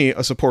 like me,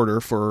 a supporter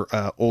for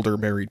older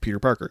married Peter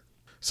Parker.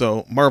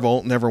 So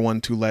Marvel, never one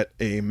to let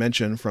a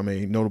mention from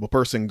a notable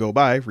person go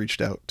by,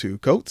 reached out to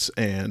Coates,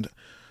 and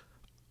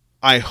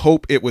I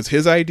hope it was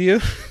his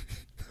idea.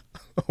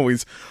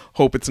 Always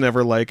hope it's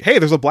never like, hey,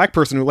 there's a black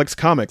person who likes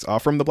comics,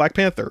 off from the Black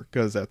Panther,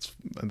 because that's,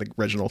 I think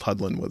Reginald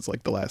Hudlin was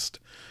like the last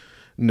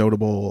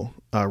notable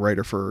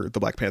writer for the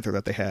Black Panther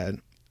that they had,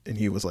 and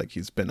he was like,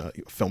 he's been a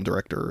film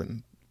director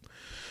and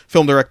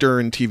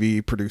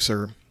TV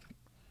producer,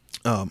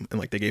 and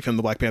like they gave him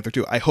the Black Panther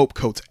too. I hope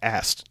Coates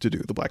asked to do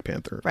the Black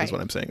Panther. Right. Is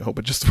what I'm saying. I hope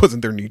it just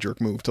wasn't their knee-jerk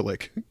move to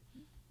like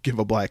give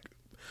a black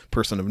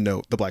person of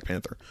note the Black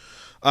Panther.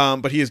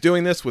 But he is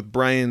doing this with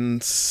Brian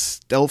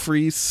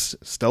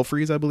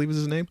Stelfreeze, I believe is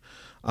his name.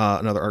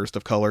 Another artist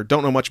of color.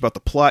 Don't know much about the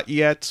plot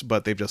yet,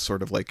 but they've just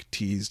sort of like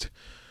teased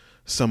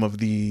some of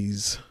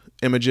these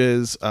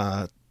images.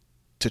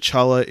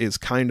 T'Challa is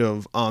kind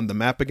of on the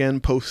map again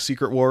post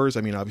Secret Wars.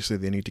 I mean, obviously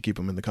they need to keep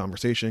him in the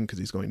conversation because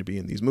he's going to be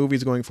in these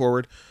movies going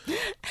forward.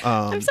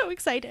 I'm so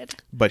excited.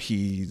 But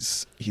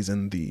he's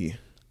in the,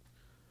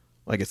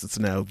 I guess it's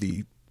now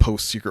the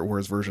post Secret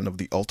Wars version of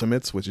the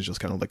Ultimates, which is just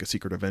kind of like a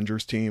Secret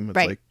Avengers team. It's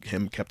like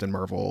him, Captain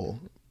Marvel,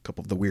 a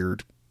couple of the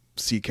weird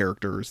sea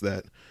characters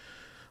that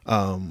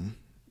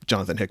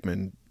Jonathan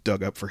Hickman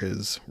dug up for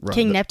his run.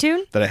 King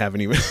Neptune? That I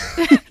haven't even...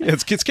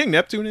 it's King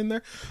Neptune in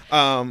there.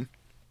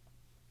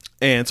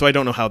 And so I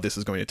don't know how this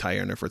is going to tie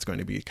in, or if it's going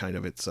to be kind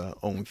of its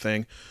own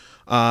thing.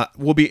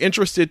 We'll be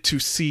interested to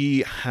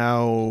see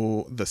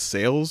how the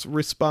sales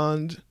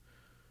respond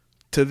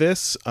to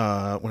this.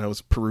 When I was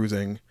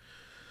perusing...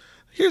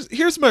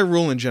 Here's my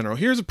rule in general.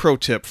 Here's a pro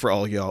tip for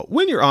all y'all.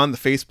 When you're on the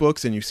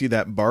Facebooks and you see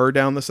that bar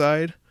down the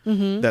side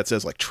that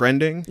says like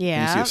trending, and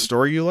you see a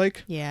story you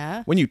like,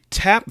 when you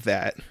tap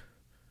that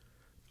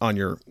on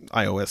your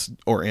iOS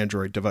or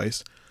Android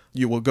device,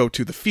 you will go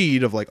to the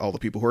feed of like all the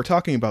people who are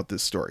talking about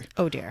this story.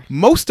 Oh dear.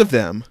 Most of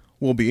them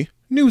will be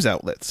news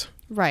outlets.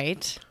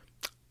 Right.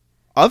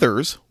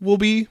 Others will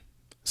be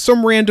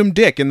some random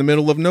dick in the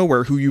middle of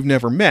nowhere who you've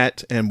never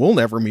met and will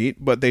never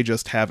meet, but they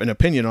just have an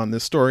opinion on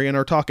this story and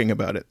are talking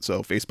about it.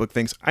 So Facebook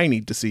thinks I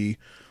need to see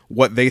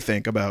what they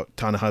think about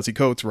Ta-Nehisi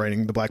Coates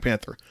writing the Black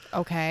Panther.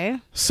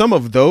 Okay. Some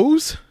of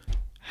those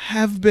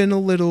have been a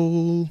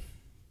little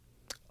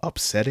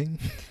upsetting.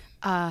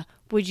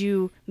 Would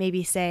you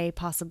maybe say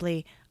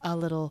possibly a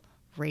little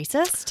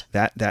racist?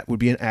 That would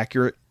be an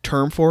accurate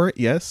term for it.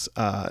 Yes.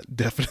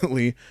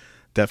 Definitely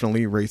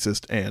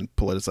racist and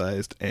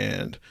politicized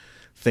and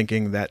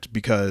thinking that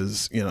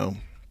because,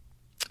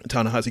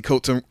 Ta-Nehisi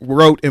Coates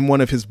wrote in one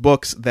of his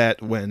books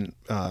that when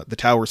the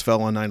towers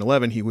fell on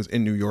 9/11, he was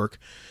in New York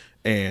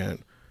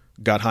and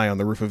got high on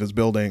the roof of his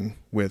building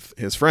with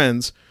his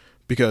friends,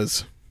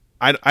 because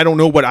I don't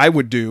know what I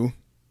would do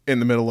in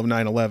the middle of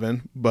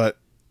 9/11, but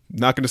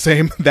not going to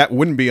say that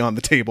wouldn't be on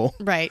the table.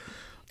 Right.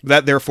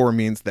 That therefore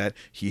means that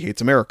he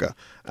hates America.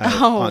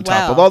 On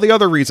top wow. of all the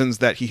other reasons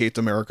that he hates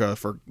America,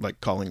 for like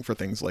calling for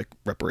things like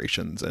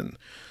reparations and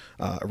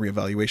a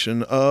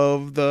reevaluation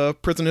of the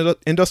prison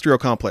industrial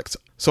complex.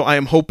 So I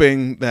am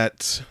hoping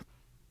that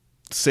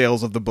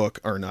sales of the book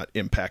are not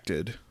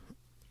impacted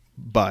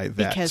by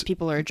that. Because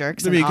people are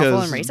jerks and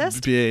awful and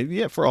racist?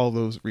 Yeah, for all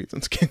those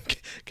reasons.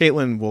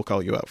 Caitlin will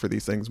call you out for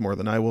these things more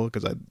than I will,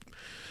 because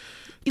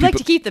You like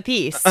to keep the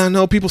peace.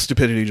 No, people's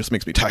stupidity just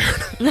makes me tired.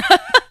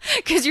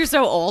 Because you're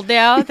so old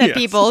now that Yes.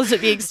 people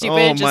being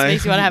stupid just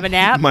makes you want to have a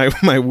nap.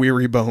 My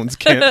weary bones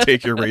can't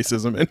take your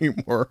racism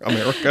anymore,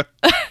 America.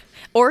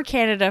 Or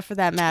Canada, for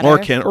that matter.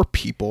 Or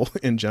people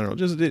in general.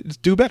 Just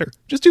do better.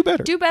 Just do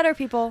better. Do better,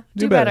 people.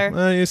 Do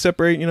better. You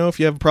separate, if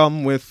you have a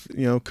problem with,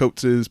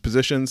 Coates'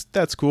 positions,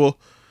 that's cool.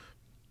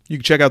 You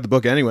can check out the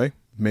book anyway.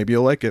 Maybe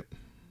you'll like it.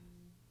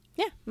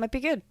 Yeah, might be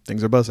good.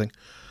 Things are buzzing.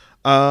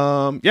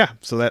 Yeah,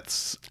 so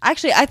that's...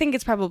 Actually, I think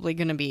it's probably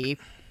going to be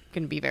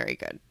very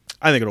good.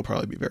 I think it'll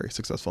probably be very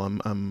successful.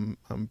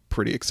 I'm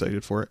pretty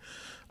excited for it.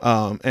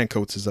 And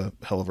Coates is a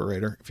hell of a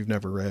writer. If you've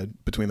never read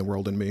Between the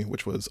World and Me,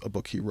 which was a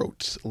book he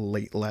wrote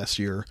late last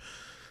year,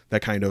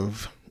 that kind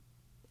of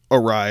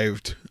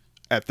arrived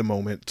at the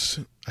moment.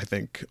 I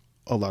think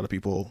a lot of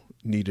people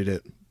needed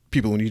it.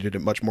 People who needed it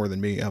much more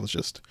than me.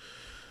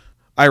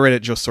 I read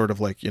it just sort of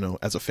like,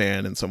 as a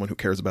fan and someone who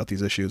cares about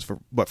these issues,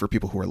 but for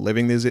people who are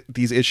living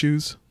these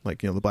issues,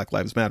 like, the Black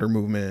Lives Matter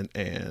movement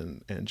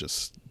and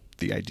just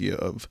the idea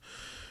of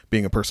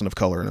being a person of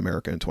color in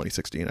America in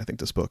 2016. I think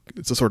this book,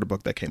 it's the sort of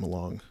book that came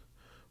along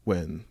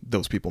when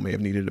those people may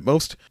have needed it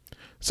most.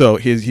 So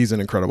he's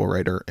an incredible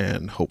writer,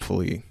 and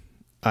hopefully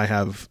I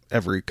have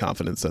every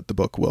confidence that the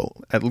book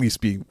will at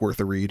least be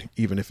worth a read,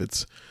 even if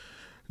it's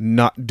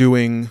not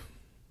doing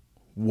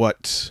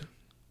what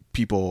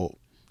people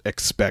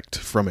expect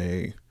from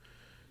a,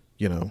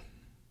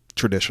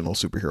 traditional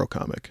superhero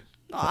comic.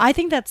 I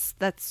think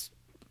that's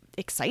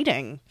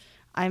exciting.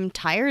 I'm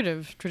tired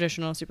of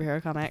traditional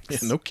superhero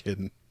comics. Yeah, no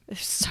kidding. They're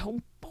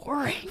so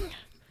boring.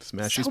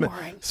 Smashy, So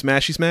boring.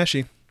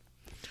 smashy.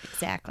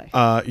 Exactly.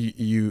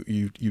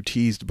 You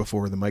teased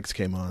before the mics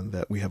came on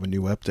that we have a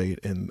new update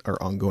in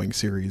our ongoing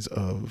series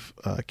of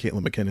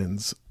Caitlin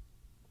McKinnon's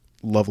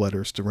love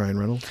letters to Ryan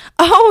Reynolds.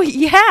 Oh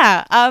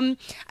yeah.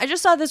 I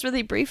just saw this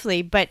really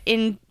briefly, but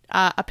in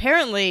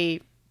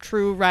apparently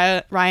true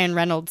Ryan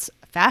Reynolds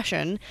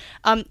fashion,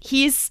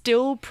 he's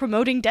still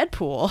promoting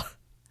Deadpool.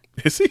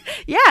 Is he?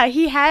 Yeah,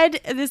 he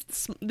had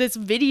this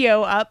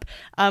video up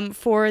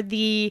for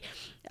the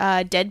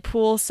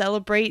Deadpool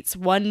celebrates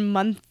 1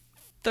 month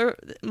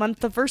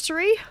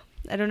anniversary.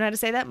 I don't know how to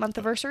say that,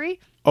 month-iversary.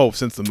 Oh,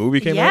 since the movie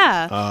came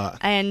out? Yeah.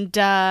 And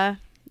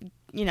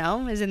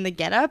is in the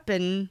getup,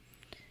 and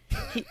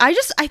I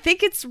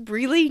think it's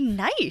really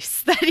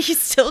nice that he's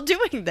still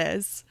doing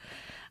this.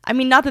 I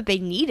mean, not that they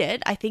need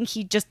it. I think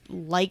he just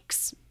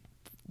likes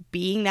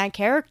being that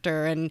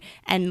character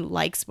and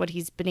likes what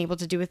he's been able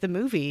to do with the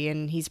movie,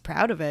 and he's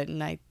proud of it,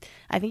 and I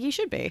think he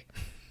should be.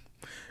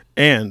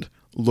 And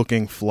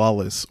looking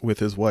flawless with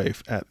his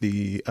wife at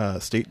the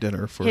state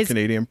dinner for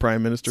Canadian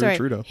Prime Minister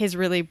Trudeau. His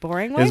really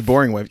boring wife? His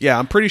boring wife. Yeah,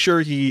 I'm pretty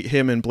sure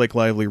him and Blake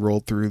Lively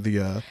rolled through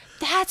the...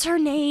 That's her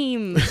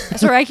name.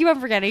 Sorry, I keep on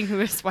forgetting who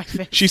his wife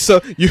is. She's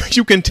so...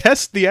 You can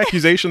test the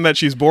accusation that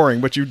she's boring,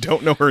 but you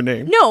don't know her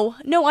name.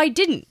 No, I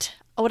didn't.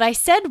 What I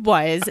said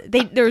was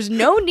there's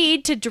no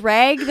need to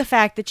drag the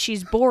fact that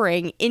she's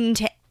boring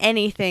into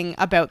anything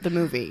about the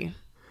movie.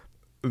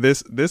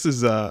 This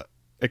is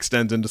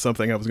extends into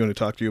something I was going to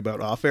talk to you about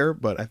off air,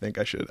 but I think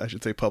I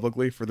should say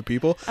publicly for the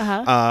people.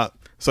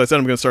 So I said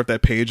I'm going to start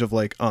that page of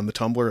like on the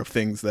Tumblr of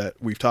things that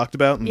we've talked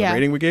about and the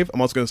rating we gave.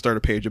 I'm also going to start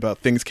a page about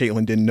things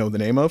Caitlin didn't know the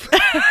name of.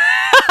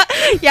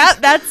 Yeah,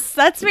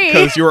 that's me.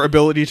 Because your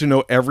ability to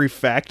know every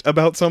fact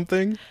about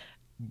something,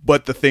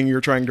 but the thing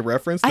you're trying to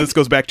reference, this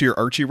goes back to your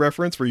Archie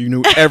reference where you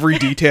knew every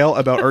detail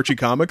about Archie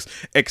comics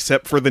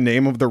except for the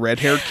name of the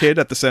red-haired kid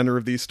at the center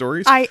of these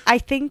stories. I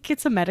think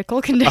it's a medical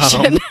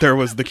condition. There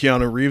was the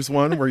Keanu Reeves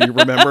one where you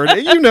remembered,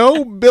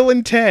 Bill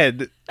and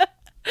Ted.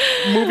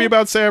 Movie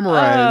about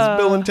samurais,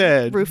 Bill and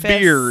Ted, Rufus.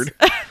 Beard.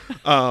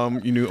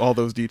 You knew all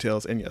those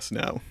details, and yes,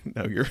 now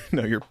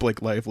you're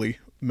Blake Lively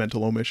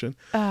mental omission.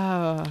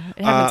 Oh,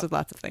 it happens with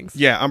lots of things.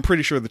 Yeah, I'm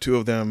pretty sure the two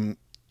of them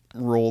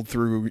rolled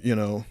through,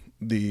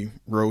 the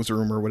Rose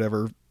Room or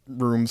whatever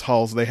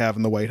halls they have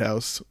in the White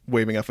House,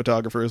 waving at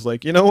photographers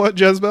like, you know what,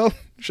 Jezebel?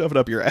 Shove it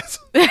up your ass.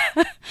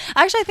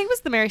 Actually, I think it was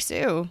the Mary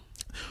Sue.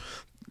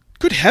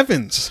 Good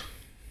heavens.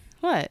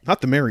 What? Not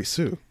the Mary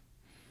Sue.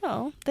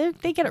 Oh,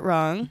 they get it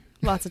wrong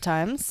lots of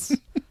times.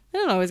 They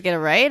don't always get it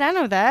right. I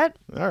know that.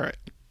 All right.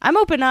 I'm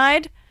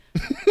open-eyed.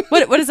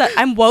 What is that?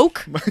 I'm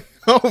woke.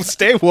 Oh,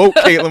 stay woke,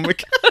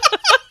 Caitlin.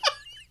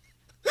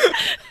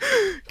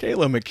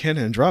 Kayla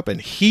McKinnon dropping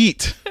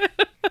heat.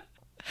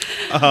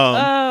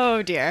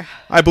 Oh, dear.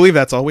 I believe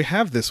that's all we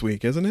have this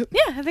week, isn't it?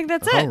 Yeah, I think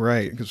that's it. All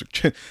right. 'Cause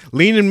we're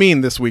lean and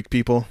mean this week,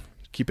 people.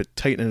 Keep it,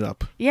 tighten it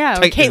up. Yeah,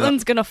 or Tighten it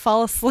Caitlin's going to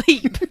fall asleep.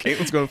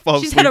 Caitlin's going to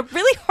fall She's asleep. had a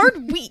really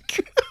hard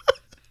week.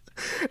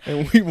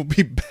 And we will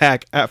be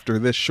back after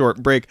this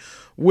short break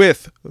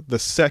with the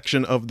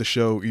section of the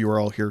show you are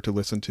all here to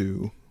listen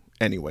to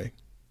anyway.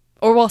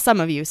 Or, well, some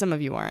of you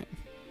aren't.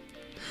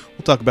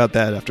 We'll talk about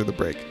that after the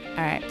break.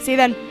 All right. See you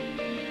then.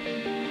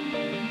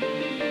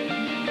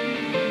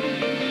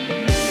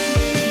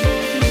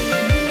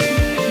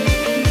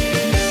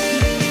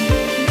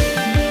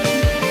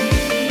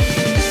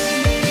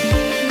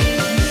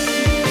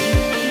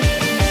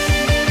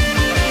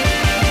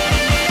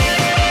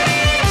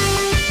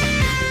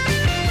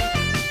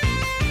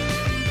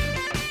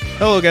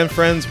 Hello again,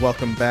 friends.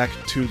 Welcome back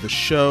to the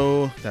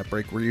show. That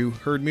break where you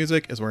heard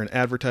music is where an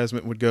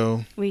advertisement would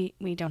go. We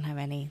don't have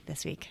any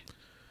this week.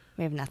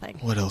 We have nothing.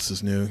 What else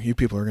is new? You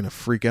people are going to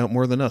freak out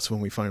more than us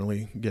when we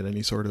finally get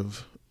any sort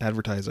of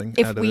advertising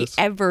If out of we this.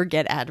 ever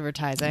get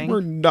advertising.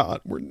 We're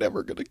not. We're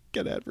never going to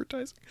get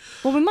advertising.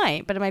 Well, we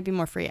might, but it might be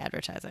more free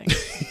advertising.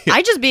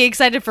 I'd just be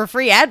excited for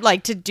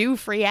to do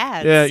free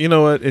ads. Yeah, you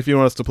know what? If you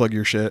want us to plug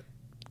your shit,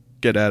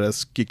 get at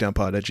us,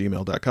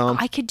 geekdownpod@gmail.com.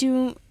 I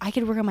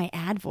could work on my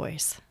ad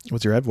voice.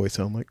 What's your ad voice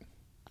sound like?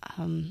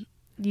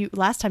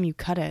 Last time you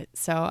cut it,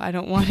 so I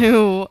don't want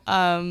to.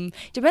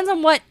 Depends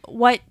on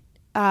what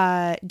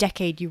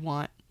decade you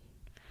want.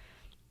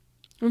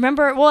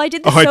 Remember? Well, I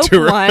did the soap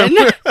one,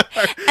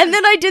 and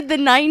then I did the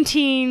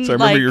 19. So I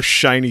remember your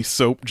shiny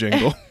soap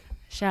jingle.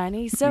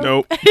 Shiny soap.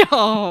 Nope.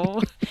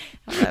 Oh,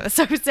 that was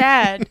so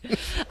sad.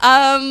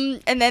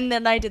 And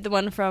then I did the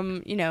one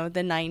from the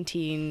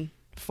 1940s,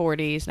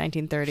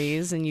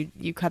 1930s, and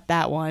you cut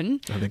that one.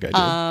 I think I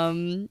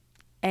did.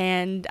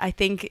 And I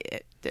think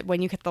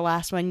when you cut the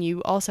last one,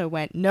 you also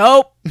went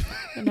nope,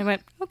 and I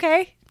went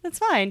okay, that's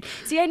fine.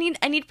 See, I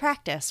need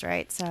practice,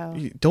 right? So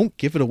Don't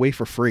give it away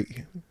for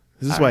free.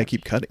 This is why I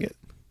keep cutting it.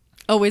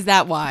 Oh, is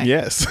that why?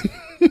 Yes.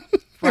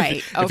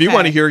 Right. If you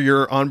want to hear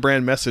your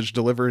on-brand message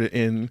delivered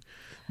in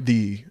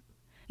the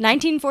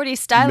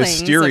 1940s stylings,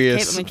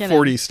 mysterious of Caitlin McKinnon.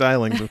 40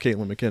 stylings of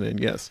Caitlin McKinnon,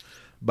 yes,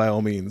 by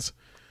all means,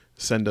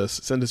 send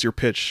us your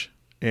pitch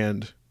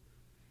and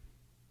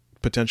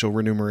potential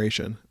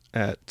remuneration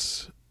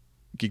at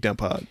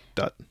geekdownpod.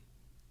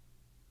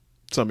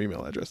 Some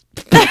email address.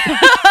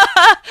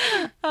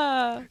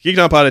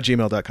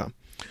 geekdownpod@gmail.com.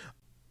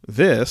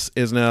 This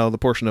is now the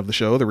portion of the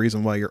show, the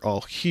reason why you're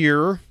all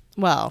here.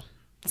 Well,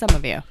 some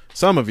of you.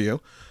 Some of you.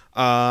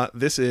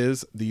 This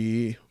is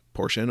the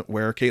portion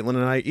where Caitlin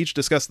and I each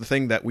discuss the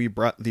thing that we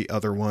brought the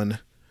other one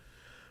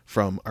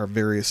from our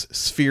various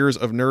spheres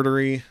of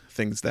nerdery,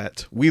 things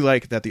that we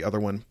like that the other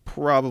one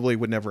probably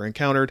would never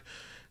encountered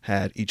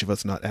had each of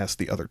us not asked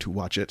the other to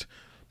watch it.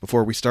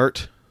 Before we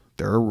start,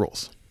 there are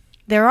rules.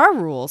 There are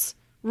rules.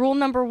 Rule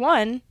number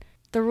 1,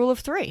 the rule of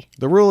 3.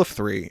 The rule of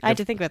 3. I had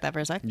to think about that for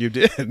a sec. You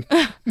did.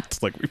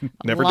 It's like we've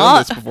never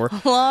done this before.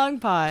 Long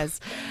pause.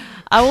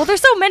 Well,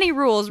 there's so many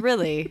rules,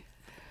 really.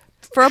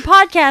 For a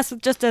podcast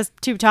with just us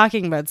two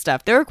talking about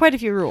stuff, there are quite a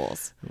few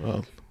rules.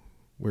 Well,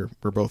 we're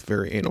both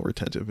very anal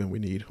retentive and we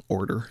need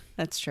order.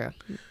 That's true.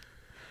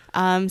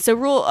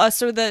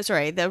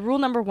 The rule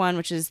number 1,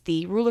 which is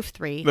the rule of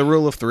 3. The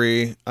rule of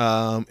 3,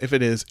 if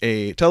it is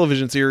a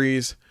television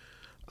series,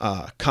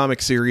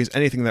 comic series,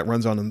 anything that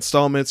runs on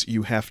installments,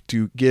 you have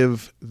to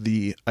give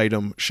the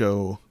item,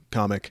 show,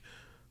 comic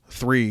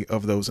 3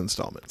 of those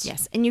installments.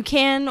 Yes, and you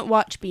can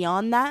watch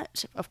beyond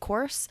that, of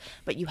course,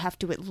 but you have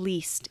to at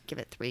least give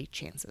it 3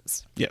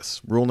 chances.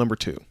 Yes. Rule number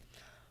 2.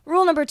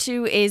 Rule number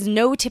 2 is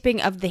no tipping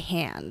of the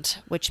hand,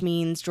 which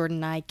means Jordan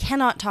and I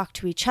cannot talk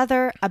to each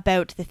other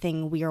about the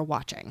thing we are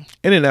watching.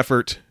 In an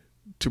effort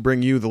to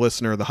bring you, the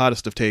listener, the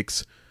hottest of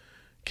takes,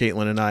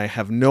 Caitlin and I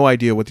have no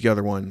idea what the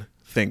other one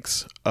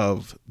thinks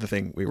of the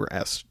thing we were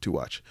asked to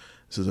watch.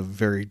 This is a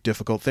very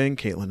difficult thing.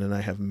 Caitlin and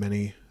I have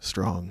many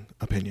strong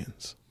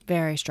opinions.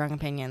 Very strong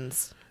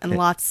opinions and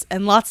lots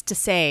to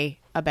say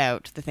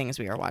about the things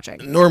we are watching.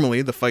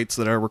 Normally, the fights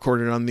that are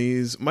recorded on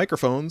these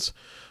microphones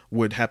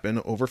would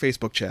happen over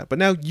Facebook chat, but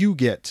now you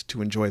get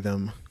to enjoy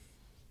them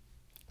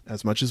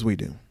as much as we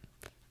do.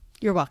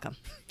 You're welcome.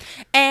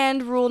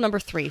 And rule number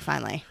 3,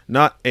 finally.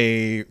 Not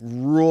a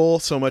rule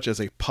so much as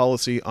a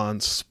policy on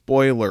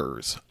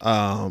spoilers.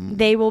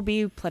 They will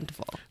be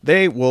plentiful.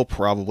 They will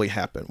probably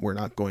happen. We're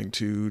not going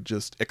to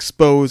just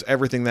expose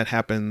everything that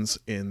happens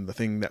in the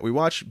thing that we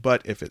watch,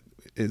 but if it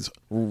is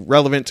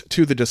relevant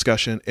to the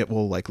discussion, it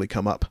will likely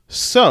come up.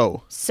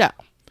 So,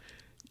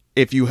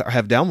 if you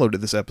have downloaded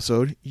this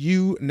episode,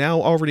 you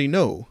now already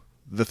know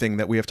the thing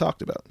that we have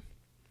talked about,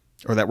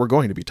 or that we're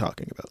going to be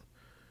talking about.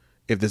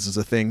 If this is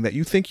a thing that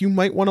you think you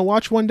might want to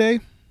watch one day,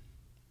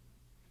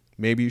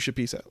 maybe you should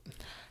peace out.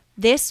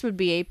 This would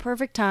be a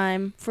perfect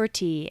time for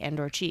tea and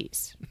or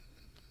cheese.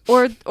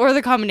 Or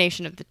the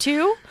combination of the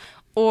two.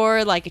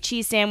 Or like a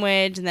cheese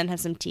sandwich and then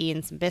have some tea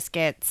and some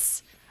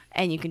biscuits.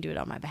 And you can do it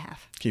on my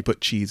behalf. Can you put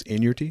cheese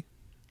in your tea?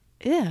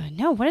 Ew,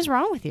 no, what is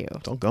wrong with you?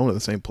 It's all going to the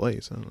same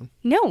place. I don't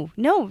know.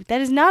 No,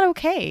 that is not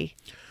okay.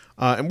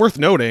 And worth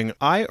noting,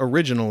 I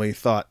originally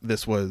thought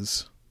that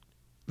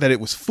it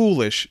was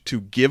foolish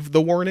to give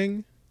the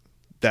warning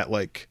that,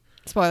 like,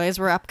 Spoilers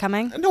were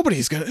upcoming.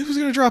 who's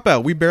gonna drop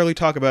out. We barely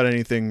talk about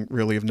anything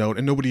really of note,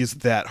 and nobody is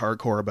that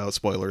hardcore about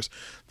spoilers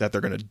that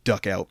they're gonna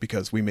duck out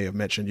because we may have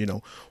mentioned,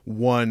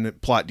 one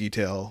plot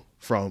detail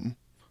from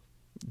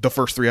the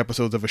first 3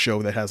 episodes of a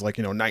show that has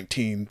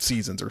 19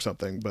 seasons or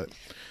something. But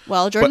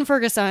Well, Jordan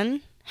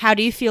Ferguson, how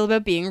do you feel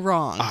about being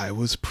wrong? I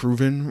was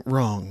proven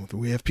wrong.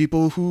 We have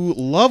people who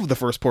love the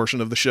first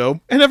portion of the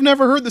show and have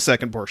never heard the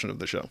second portion of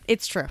the show.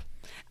 It's true.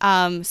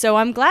 So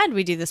I'm glad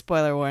we do the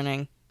spoiler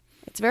warning.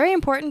 It's very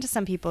important to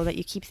some people that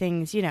you keep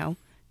things,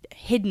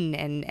 hidden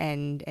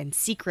and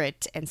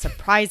secret and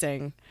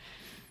surprising.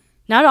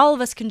 Not all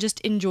of us can just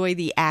enjoy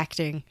the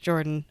acting,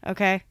 Jordan,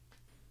 okay?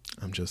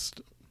 I'm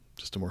just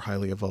a more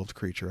highly evolved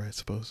creature, I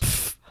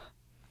suppose.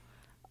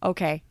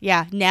 Okay,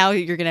 yeah, now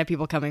you're going to have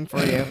people coming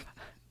for you.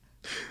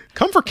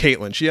 Come for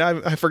Caitlin.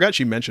 I forgot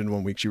she mentioned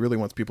one week she really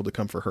wants people to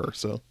come for her,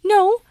 so.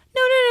 No.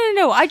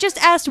 I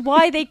just asked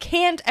why they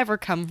can't ever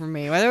come for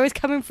me. Why they're always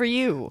coming for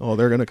you. Oh,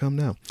 they're going to come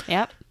now.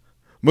 Yep.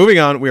 Moving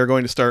on, we are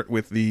going to start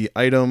with the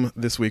item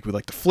this week. We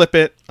like to flip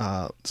it.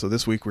 So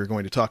this week we're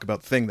going to talk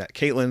about the thing that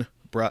Caitlin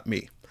brought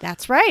me.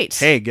 That's right.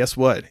 Hey, guess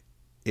what?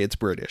 It's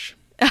British.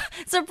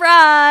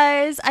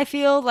 Surprise! I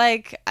feel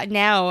like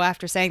now,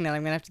 after saying that,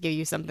 I'm going to have to give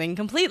you something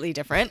completely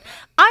different.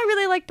 I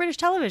really like British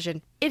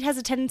television. It has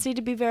a tendency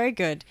to be very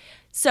good.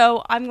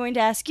 So I'm going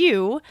to ask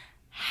you,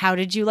 how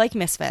did you like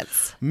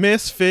Misfits?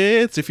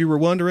 Misfits, if you were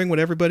wondering what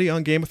everybody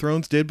on Game of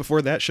Thrones did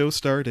before that show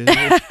started.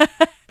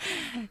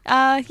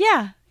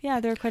 Yeah,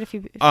 there are quite a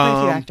few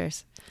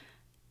actors.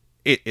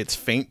 It's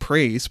faint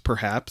praise,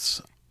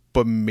 perhaps,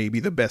 but maybe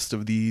the best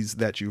of these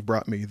that you've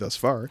brought me thus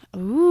far.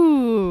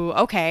 Ooh,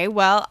 okay.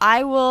 Well,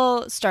 I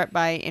will start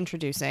by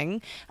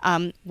introducing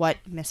what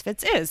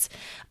Misfits is.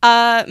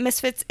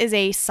 Misfits is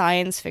a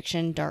science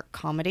fiction dark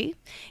comedy.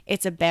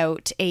 It's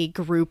about a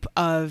group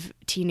of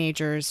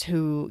teenagers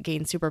who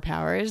gain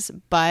superpowers,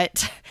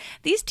 but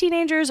these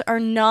teenagers are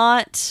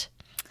not,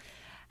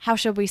 how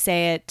shall we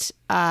say it,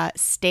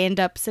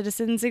 stand-up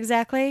citizens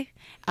exactly.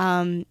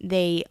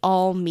 They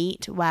all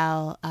meet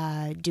while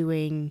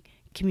doing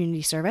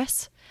community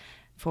service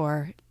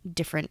for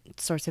different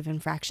sorts of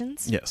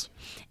infractions. Yes.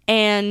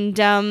 And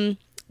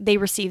they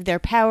receive their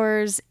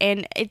powers,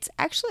 and it's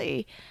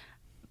actually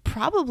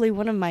probably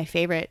one of my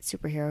favorite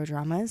superhero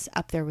dramas,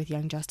 up there with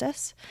Young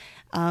Justice.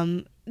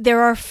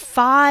 There are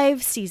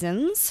 5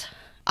 seasons.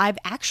 I've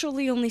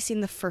actually only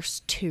seen the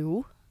first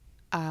 2.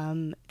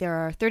 There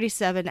are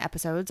 37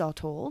 episodes all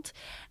told.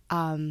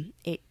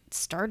 It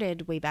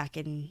started way back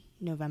in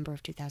November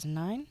of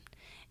 2009.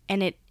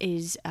 And it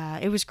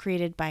was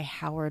created by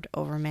Howard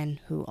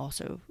Overman, who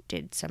also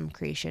did some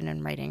creation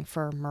and writing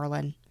for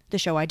Merlin, the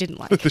show I didn't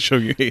like. The show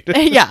you hated.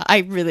 Yeah, I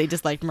really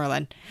disliked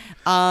Merlin.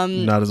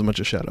 Not as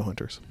much as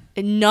Shadowhunters.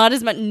 Not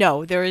as much.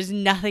 No, there is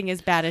nothing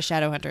as bad as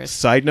Shadowhunters.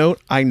 Side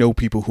note, I know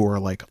people who are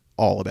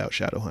all about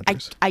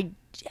Shadowhunters.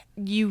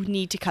 You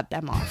need to cut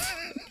them off.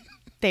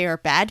 They are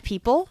bad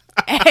people,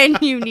 and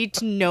you need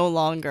to no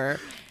longer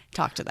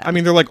talk to them. I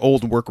mean, they're like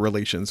old work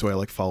relations, so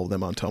I follow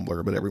them on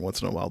Tumblr, but every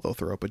once in a while they'll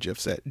throw up a Jeff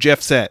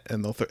set,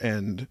 and they'll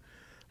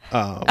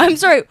I'm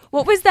sorry,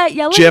 what was that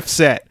yelling? Jeff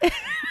set.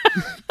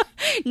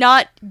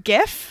 Not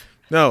GIF?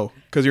 No,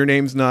 because your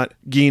name's not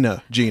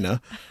Gina.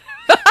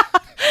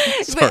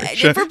 Sorry.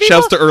 For people,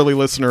 shouts to early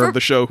listener of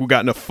the show who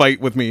got in a fight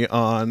with me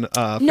on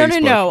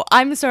Facebook. No.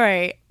 I'm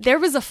sorry. There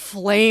was a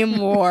flame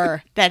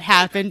war that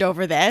happened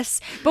over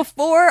this.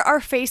 Before our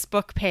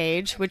Facebook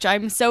page, which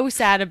I'm so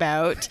sad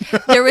about,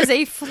 there was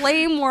a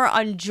flame war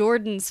on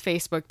Jordan's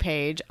Facebook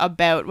page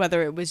about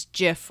whether it was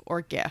GIF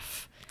or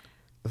GIF.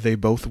 They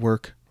both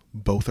work.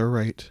 Both are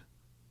right.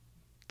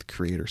 The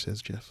creator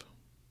says GIF.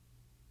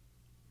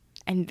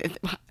 And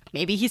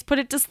maybe he's put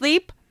it to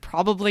sleep.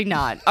 Probably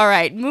not. All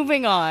right,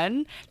 moving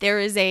on. There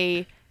is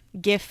a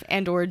GIF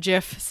and or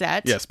GIF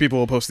set. Yes, people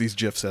will post these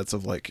GIF sets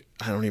of I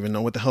don't even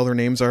know what the hell their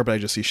names are, but I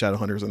just see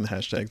Shadowhunters in the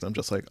hashtags. I'm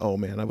just like, oh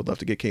man, I would love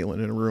to get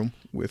Caitlin in a room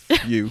with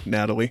you,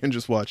 Natalie, and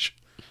just watch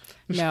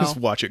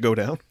it go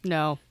down.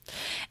 No.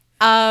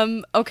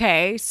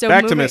 Okay, so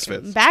Back to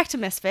Misfits. Back to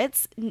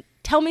Misfits.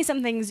 Tell me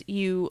some things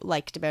you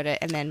liked about it,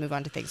 and then move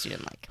on to things you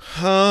didn't like.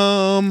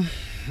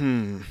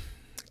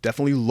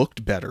 Definitely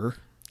looked better.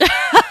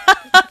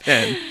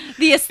 And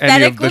the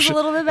aesthetic was a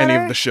little bit better.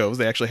 Any of the shows,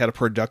 they actually had a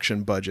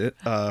production budget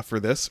for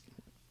this.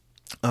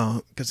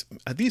 Because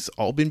these have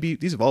all been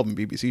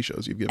BBC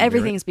shows you've given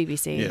Everything's me, right?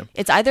 BBC. Yeah.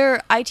 It's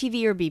either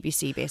ITV or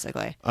BBC,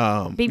 basically.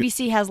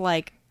 BBC has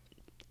I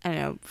don't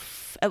know,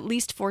 at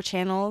least 4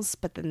 channels,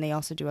 but then they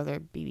also do other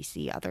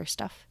BBC other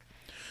stuff.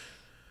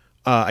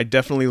 I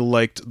definitely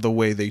liked the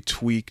way they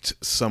tweaked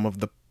some of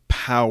the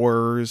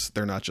powers.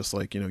 They're not just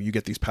you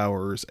get these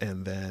powers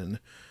and then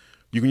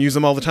you can use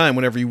them all the time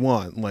whenever you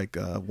want.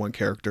 One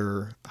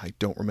character, I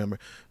don't remember.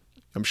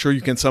 I'm sure you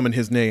can summon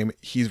his name.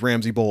 He's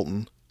Ramsay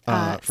Bolton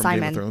from Simon.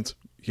 Game of Thrones.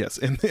 Yes,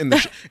 and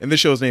the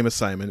show's name is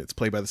Simon. It's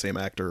played by the same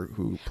actor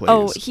who plays.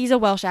 Oh, he's a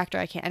Welsh actor.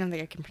 I don't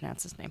think I can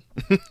pronounce his name.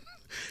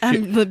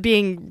 I'm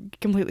being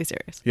completely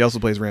serious. He also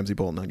plays Ramsay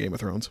Bolton on Game of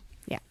Thrones.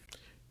 Yeah.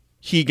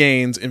 He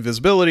gains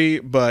invisibility,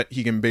 but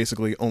he can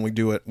basically only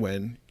do it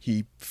when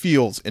he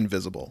feels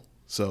invisible.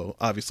 So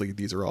obviously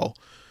these are all,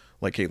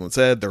 like Caitlin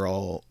said, they're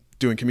all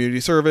doing community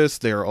service.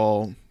 They're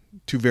all,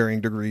 to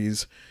varying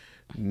degrees,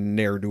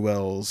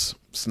 ne'er-do-wells,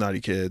 snotty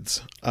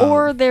kids.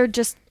 Or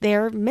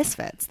they're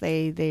misfits.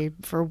 They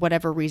for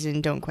whatever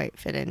reason don't quite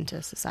fit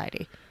into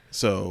society.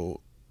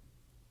 So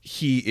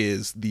he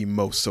is the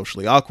most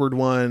socially awkward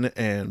one,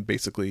 and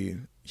basically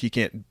he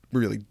can't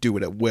really do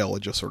it at will.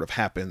 It just sort of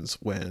happens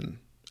when,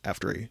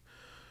 after a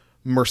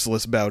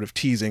merciless bout of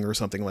teasing or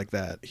something like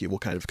that, he will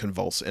kind of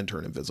convulse and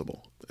turn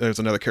invisible. There's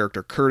another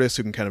character, Curtis,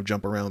 who can kind of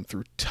jump around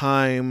through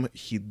time.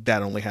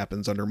 That only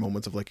happens under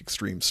moments of like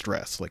extreme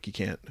stress. Like he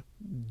can't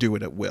do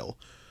it at will.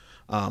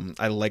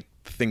 I like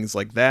things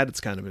like that.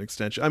 It's kind of an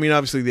extension. I mean,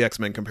 obviously the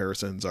X-Men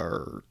comparisons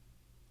are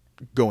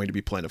going to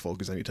be plentiful,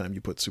 because anytime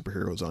you put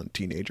superheroes on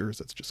teenagers,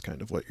 that's just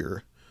kind of what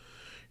you're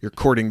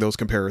courting those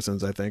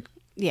comparisons, I think.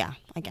 Yeah,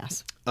 I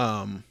guess.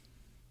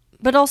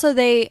 But also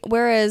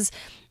whereas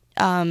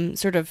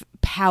sort of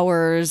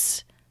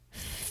powers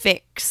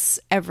fix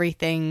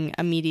everything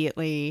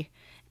immediately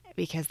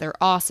because they're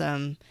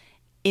awesome,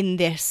 in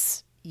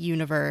this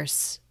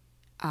universe,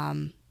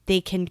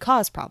 they can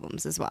cause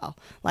problems as well.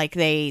 Like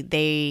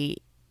they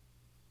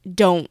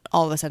don't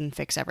all of a sudden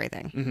fix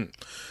everything.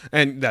 Mm-hmm.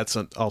 And that's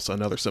also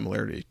another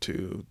similarity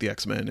to the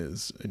X-Men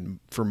is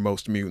for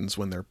most mutants,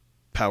 when their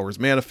powers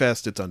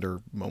manifest, it's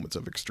under moments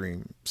of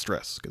extreme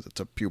stress, because it's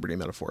a puberty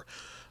metaphor.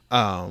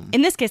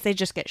 In this case, they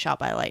just get shot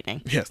by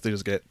lightning. Yes, they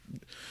just get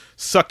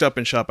sucked up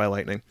and shot by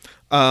lightning.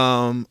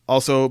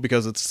 Also,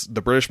 because it's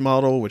the British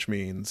model, which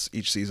means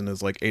each season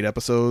is like 8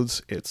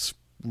 episodes, it's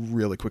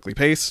really quickly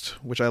paced,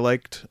 which I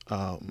liked.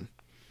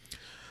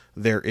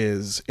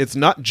 It's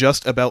not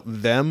just about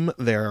them.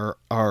 There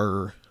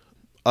are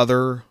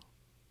other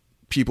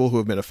people who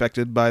have been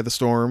affected by the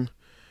storm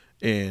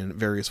in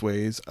various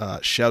ways.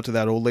 Shout to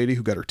that old lady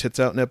who got her tits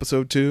out in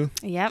episode 2.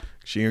 Yep.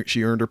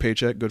 She earned her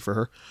paycheck. Good for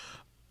her.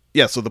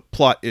 Yeah, so the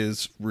plot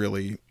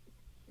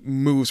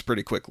moves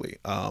pretty quickly.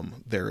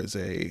 There is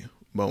a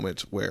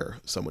moment where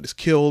someone is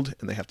killed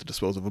and they have to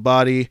dispose of a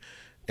body,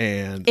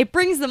 and it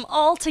brings them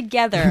all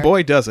together.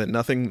 Boy, does it.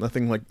 Nothing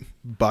like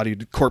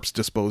corpse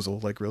disposal,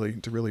 like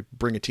to really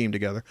bring a team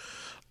together.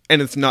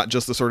 And it's not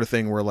just the sort of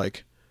thing where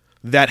like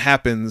that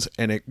happens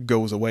and it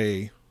goes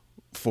away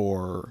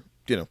for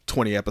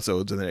 20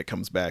 episodes and then it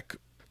comes back.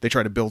 They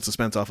try to build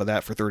suspense off of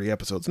that for 30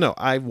 episodes. No,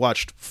 I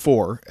watched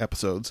 4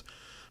 episodes.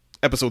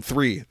 Episode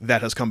 3,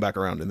 that has come back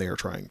around and they are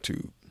trying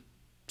to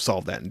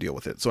solve that and deal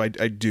with it. So I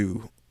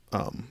do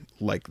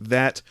like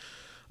that.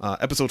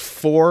 Episode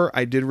 4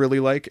 I did really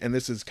like, and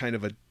this is kind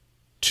of a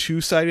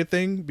two-sided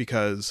thing,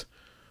 because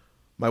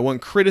my one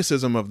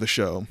criticism of the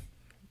show...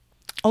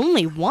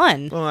 Only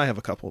one? Well, I have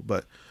a couple,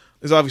 but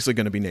is obviously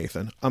going to be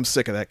Nathan. I'm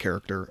sick of that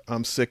character.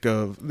 I'm sick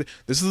of...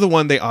 This is the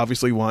one they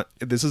obviously want.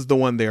 This is the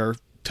one they are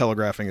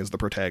telegraphing as the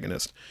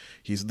protagonist.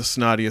 He's the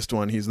snottiest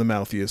one. He's the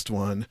mouthiest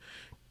one.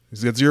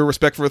 He's got zero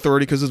respect for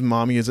authority because his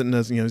mommy isn't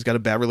as, he's got a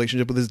bad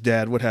relationship with his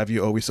dad, what have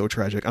you. Oh, he's so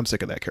tragic. I'm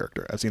sick of that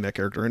character. I've seen that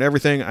character in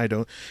everything.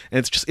 And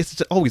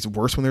it's always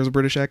worse when there's a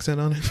British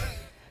accent on it.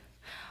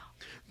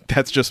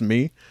 That's just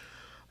me.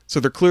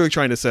 So they're clearly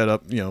trying to set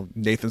up,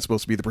 Nathan's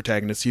supposed to be the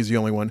protagonist. He's the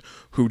only one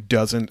who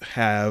doesn't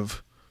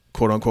have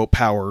quote unquote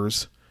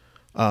powers,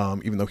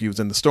 even though he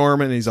was in the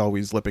storm, and he's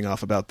always lipping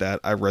off about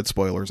that. I read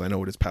spoilers. I know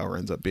what his power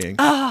ends up being.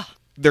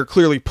 They're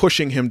clearly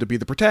pushing him to be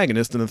the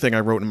protagonist. And the thing I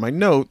wrote in my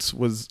notes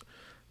was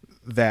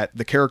that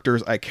the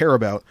characters I care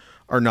about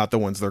are not the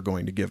ones they're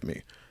going to give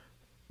me.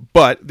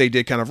 But they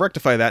did kind of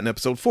rectify that in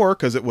episode 4,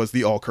 because it was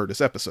the all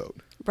Curtis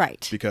episode.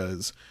 Right.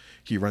 Because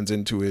he runs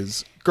into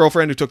his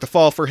girlfriend who took the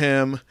fall for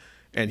him,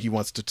 and he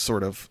wants to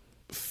sort of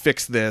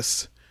fix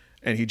this,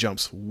 and he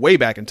jumps way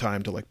back in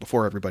time to like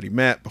before everybody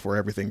met, before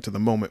everything, to the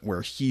moment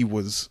where he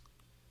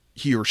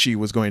or she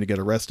was going to get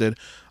arrested.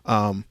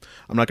 I'm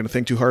not going to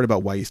think too hard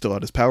about why he still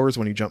had his powers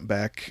when he jumped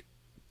back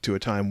to a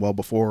time well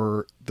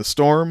before the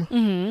storm.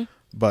 Mm-hmm.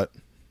 But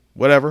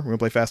whatever, we're going to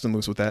play fast and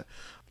loose with that.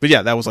 But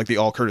yeah, that was like the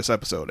all Curtis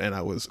episode, and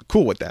I was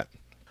cool with that.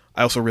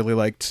 I also really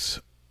liked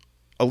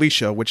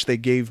Alicia, which they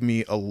gave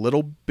me a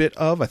little bit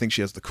of. I think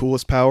she has the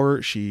coolest power.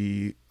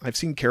 I've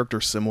seen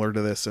characters similar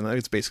to this, and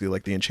it's basically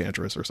like the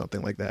Enchantress or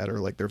something like that,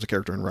 or like there's a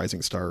character in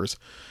Rising Stars,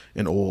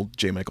 an old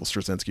J. Michael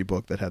Straczynski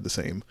book that had the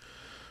same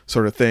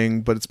sort of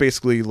thing, but it's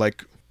basically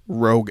like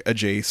rogue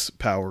Jace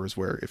powers,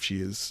 where if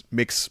she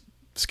makes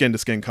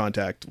skin-to-skin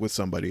contact with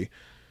somebody,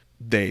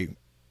 they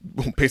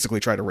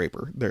basically try to rape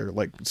her. They're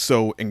like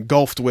so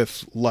engulfed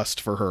with lust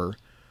for her,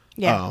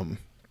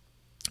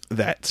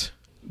 that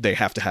they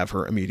have to have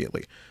her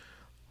immediately.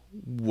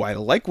 I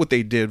like what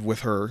they did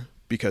with her,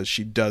 because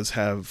she does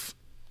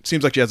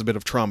seems like she has a bit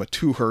of trauma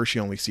to her. She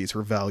only sees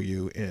her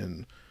value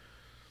in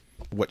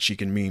what she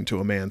can mean to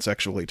a man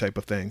sexually, type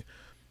of thing.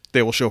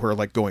 They will show her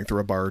like going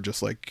through a bar,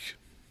 just like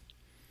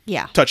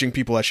Yeah. touching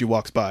people as she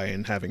walks by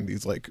and having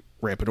these like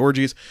rampant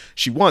orgies.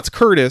 She wants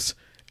Curtis,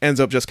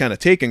 ends up just kind of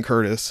taking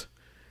Curtis.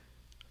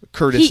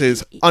 Curtis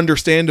is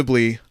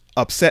understandably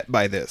upset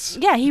by this.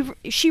 Yeah,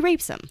 she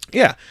rapes him.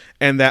 Yeah,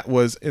 and I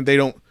was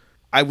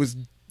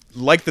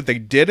like that they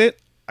did it.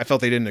 I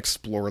felt they didn't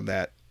explore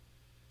that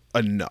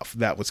enough.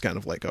 That was kind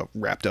of like a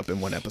wrapped up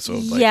in one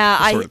episode.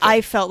 I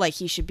felt like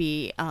he should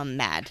be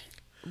mad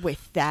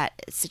with that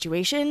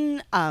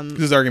situation.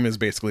 His argument is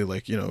basically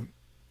like,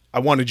 I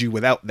wanted you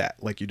without that.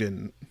 Like you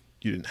didn't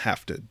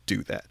have to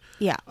do that.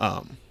 Yeah.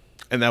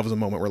 And that was a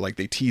moment where like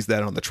they teased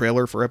that on the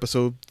trailer for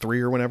episode 3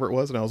 or whenever it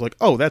was, and I was like,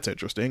 oh, that's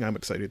interesting. I'm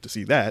excited to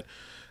see that.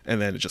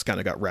 And then it just kind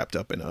of got wrapped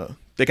up in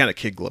they kind of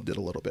kid gloved it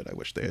a little bit. I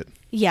wish they had.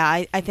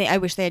 Yeah, I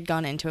wish they had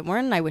gone into it more,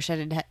 and I wish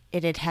it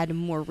had had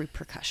more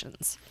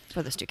repercussions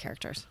for those two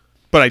characters.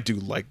 But I do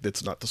like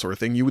that's not the sort of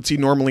thing you would see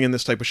normally in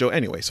this type of show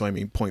anyway. So I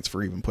mean, points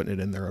for even putting it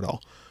in there at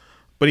all.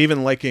 But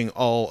even liking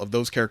all of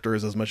those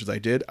characters as much as I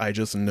did, I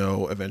just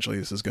know eventually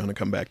this is going to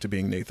come back to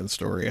being Nathan's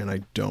story, and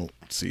I don't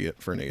see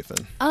it for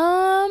Nathan.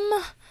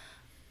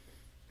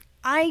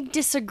 I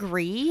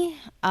disagree.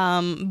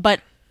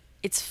 But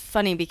it's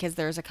funny because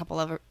there's a couple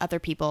of other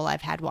people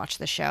I've had watch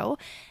the show,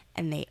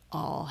 and they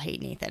all hate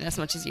Nathan as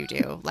much as you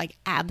do. Like,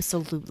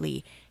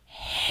 absolutely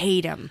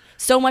hate him.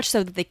 So much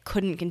so that they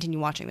couldn't continue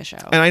watching the show.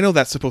 And I know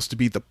that's supposed to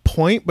be the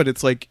point, but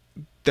it's like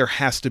there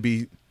has to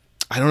be...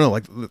 I don't know,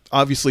 like,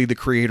 obviously the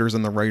creators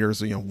and the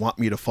writers, want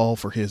me to fall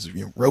for his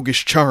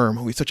roguish charm.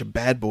 Oh, he's such a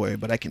bad boy,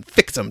 but I can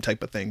fix him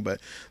type of thing. But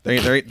there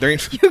ain't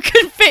You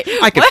can fix...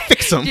 I can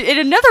fix him. In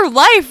another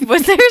life,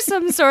 was there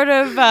some sort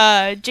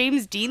of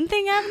James Dean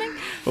thing happening?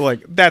 But,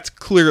 like, that's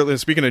clearly,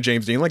 speaking of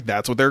James Dean, like,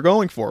 that's what they're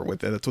going for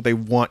with it. That's what they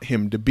want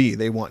him to be.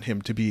 They want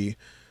him to be...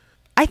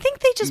 I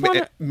think they just want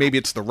to... Maybe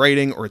it's the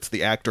writing or it's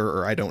the actor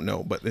or I don't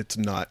know, but it's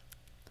not...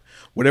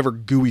 Whatever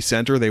gooey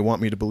center they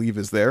want me to believe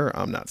is there,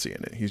 I'm not seeing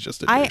it. He's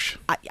just a douche.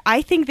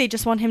 I think they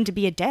just want him to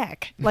be a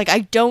dick. Like,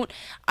 the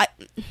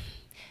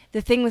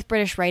thing with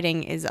British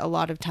writing is a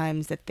lot of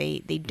times that they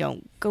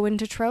don't go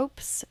into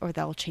tropes, or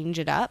they'll change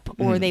it up,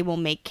 or they will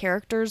make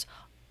characters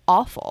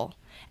awful.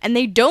 And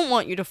they don't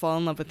want you to fall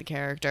in love with the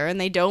character, and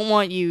they don't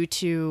want you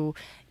to,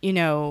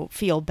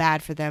 feel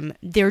bad for them.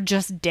 They're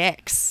just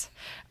dicks.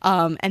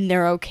 And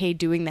they're okay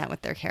doing that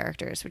with their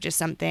characters, which is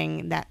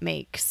something that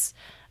makes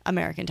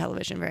American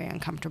television very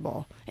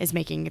uncomfortable, is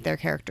making their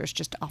characters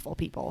just awful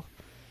people.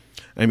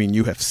 I mean,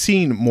 you have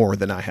seen more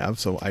than I have,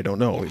 so I don't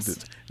know.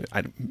 Yes.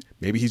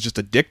 Maybe he's just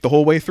a dick the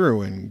whole way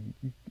through, and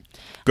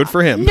good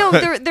for him. No,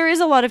 there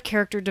is a lot of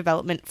character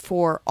development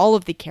for all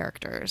of the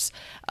characters.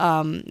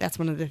 That's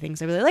one of the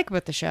things I really like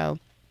about the show.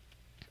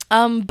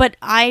 But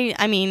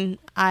I'm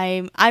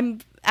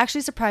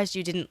actually surprised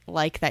you didn't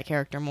like that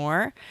character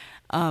more.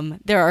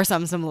 There are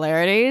some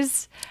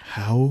similarities.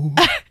 How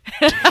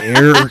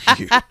dare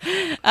you?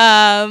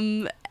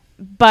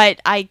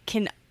 But I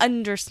can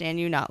understand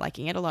you not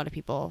liking it. A lot of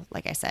people,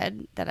 like I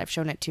said, that I've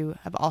shown it to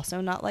have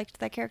also not liked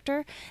that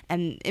character.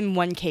 And in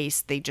one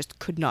case, they just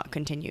could not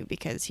continue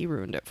because he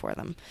ruined it for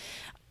them.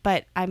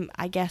 But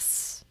I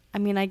guess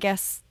I'm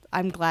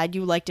glad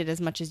you liked it as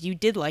much as you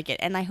did like it.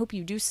 And I hope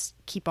you do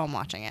keep on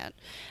watching it.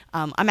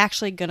 I'm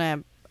actually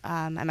going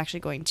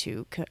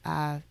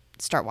to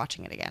start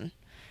watching it again.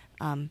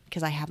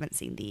 Because I haven't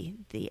seen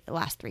the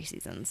last 3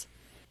 seasons.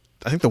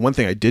 I think the one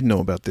thing I did know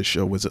about this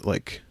show was that,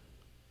 like,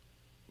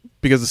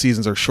 because the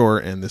seasons are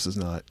short and this is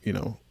not,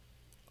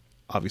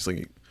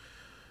 obviously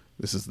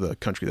this is the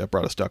country that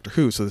brought us Doctor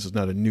Who, so this is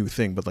not a new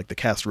thing, but like the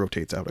cast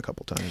rotates out a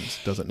couple times,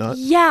 does it not?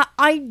 Yeah,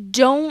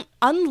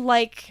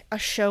 unlike a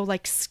show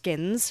like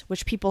Skins,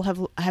 which people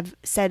have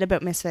said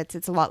about Misfits,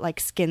 it's a lot like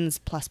Skins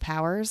plus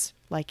Powers.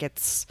 Like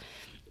it's...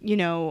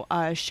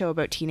 a show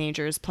about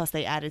teenagers, plus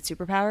they added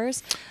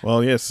superpowers.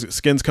 Well, yes,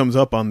 Skins comes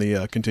up on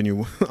the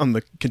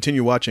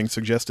continue watching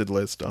suggested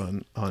list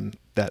on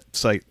that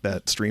site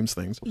that streams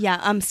things.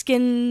 Yeah,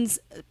 Skins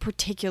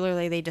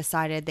particularly, they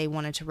decided they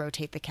wanted to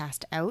rotate the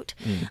cast out.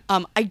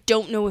 I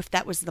don't know if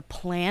that was the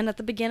plan at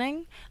the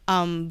beginning,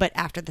 but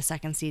after the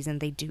 2nd season,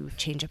 they do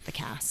change up the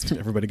cast.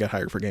 Everybody got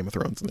hired for Game of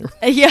Thrones in there.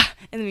 Yeah,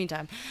 in the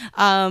meantime.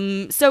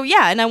 So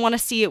yeah, and I want to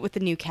see it with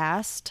the new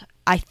cast.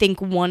 I think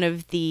one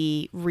of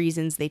the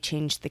reasons they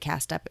changed the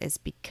cast up is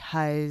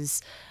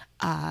because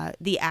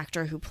the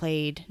actor who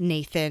played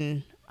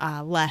Nathan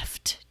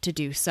left to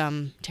do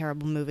some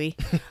terrible movie.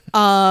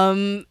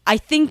 I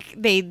think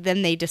they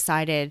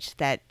decided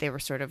that they were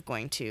sort of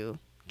going to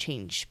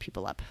change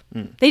people up.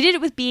 They did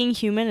it with Being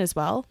Human as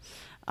well.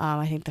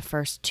 I think the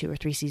first 2 or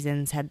 3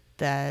 seasons had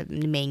the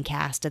main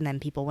cast, and then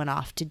people went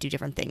off to do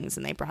different things,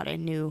 and they brought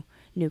in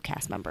new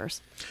cast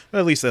members.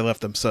 Well, at least they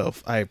left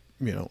themselves. I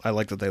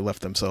like that they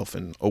left themselves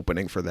an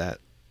opening for that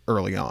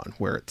early on,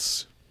 where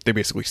they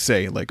basically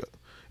say, like,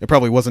 it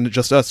probably wasn't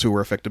just us who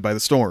were affected by the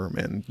storm,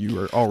 and you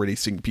are already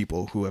seeing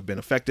people who have been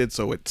affected,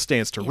 so it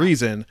stands to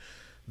reason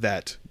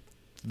that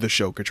the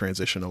show could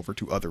transition over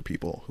to other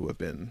people who have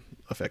been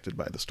affected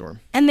by the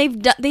storm. And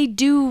they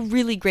do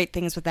really great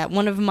things with that.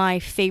 One of my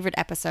favorite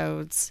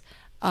episodes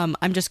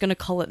I'm just going to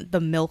call it the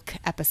Milk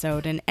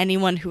episode, and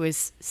anyone who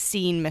has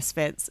seen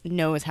Misfits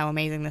knows how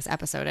amazing this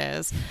episode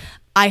is.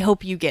 I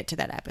hope you get to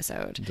that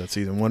episode. Is that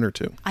season 1 or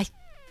 2? I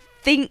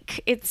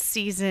think it's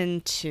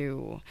season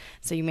 2,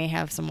 so you may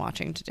have some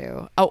watching to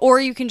do. Oh, or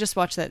you can just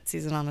watch that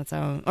season on its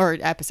own, or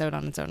episode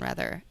on its own,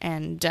 rather,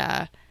 and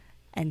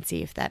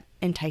see if that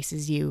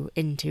entices you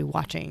into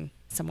watching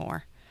some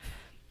more.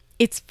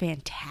 It's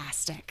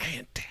fantastic.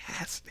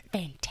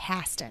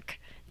 Fantastic.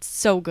 It's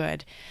so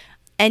good.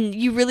 And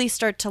you really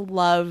start to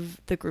love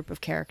the group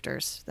of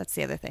characters. That's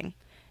the other thing,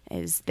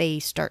 is they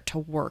start to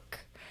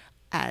work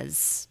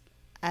as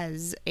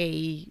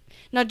a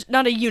not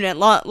a unit,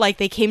 like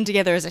they came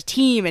together as a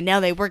team and now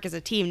they work as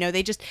a team. No,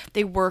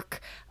 they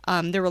work.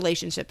 Their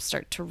relationships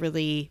start to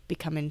really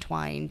become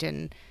entwined,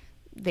 and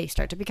they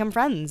start to become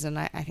friends. And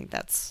I think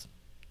that's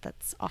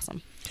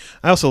awesome.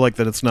 I also like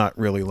that it's not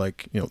really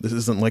like, this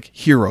isn't like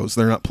Heroes.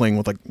 They're not playing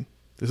with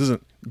this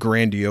isn't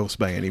grandiose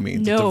by any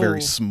means. No. It's a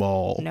very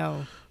small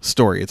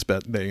story. It's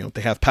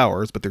they have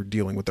powers, but they're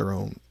dealing with their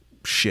own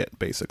shit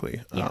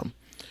basically. Yeah.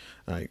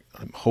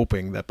 I'm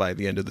hoping that by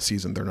the end of the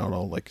season they're not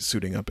all like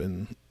suiting up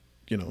in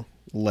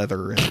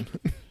leather and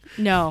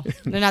no,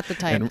 they're not the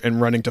type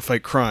and running to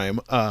fight crime.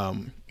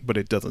 But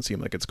it doesn't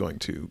seem like it's going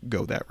to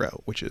go that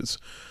route, which is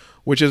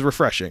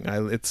refreshing.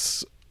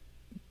 It's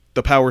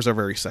the powers are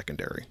very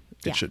secondary.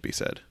 It should be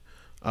said,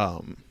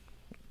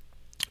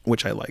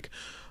 which I like.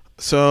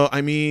 So, I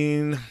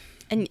mean...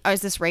 And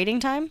is this rating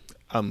time?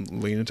 I'm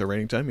leaning into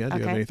rating time, yeah. Do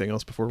you have anything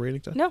else before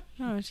rating time? No,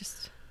 it's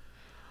just...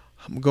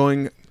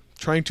 I'm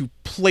trying to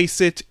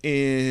place it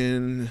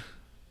in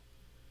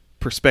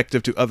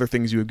perspective to other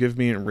things you have given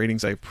me and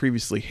ratings I've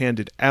previously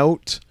handed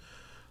out.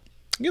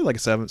 I give it like a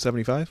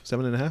 7.75,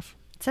 7.5.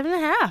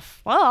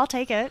 7.5. Well, I'll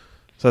take it.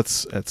 So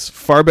that's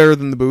far better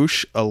than The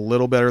Boosh, a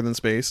little better than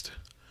Spaced.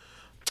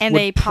 And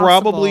would a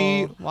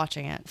probably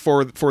watching it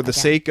for the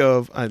sake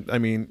of I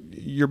mean,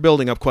 you're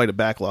building up quite a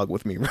backlog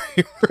with me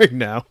right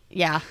now.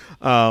 Yeah.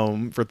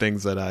 For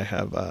things that I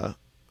have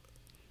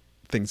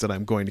things that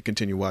I'm going to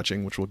continue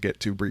watching, which we'll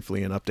get to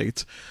briefly in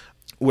updates,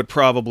 would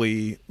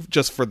probably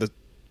just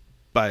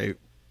by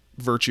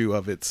virtue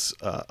of its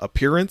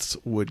appearance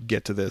would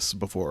get to this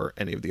before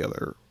any of the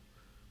other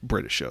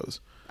British shows.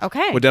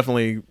 Okay. Would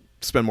definitely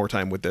spend more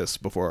time with this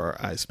before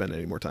I spend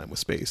any more time with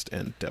Spaced,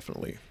 and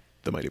definitely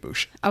The Mighty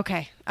Boosh.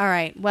 Okay. All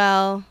right.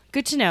 Well,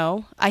 good to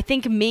know. I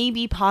think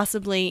maybe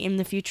possibly in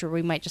the future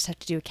we might just have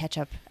to do a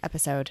catch-up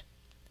episode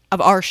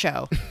of our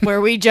show where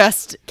we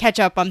just catch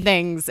up on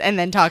things and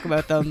then talk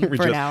about them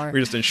for an hour. We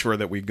just ensure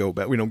that we go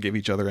back. We don't give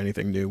each other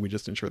anything new. We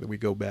just ensure that we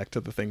go back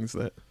to the things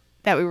that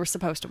we were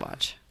supposed to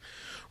watch.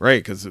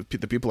 Right, because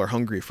the people are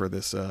hungry for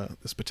this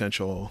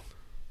potential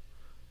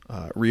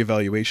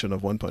reevaluation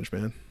of One Punch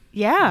Man.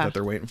 Yeah. That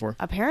they're waiting for.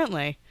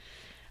 Apparently.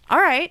 All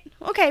right.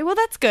 Okay. Well,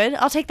 that's good.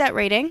 I'll take that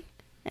rating,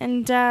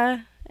 and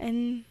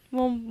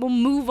we'll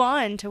move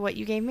on to what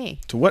you gave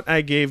me. To what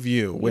I gave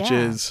you, which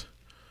is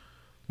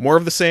more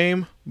of the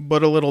same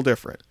but a little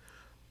different.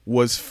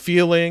 Was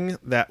feeling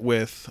that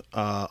with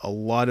a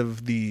lot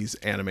of these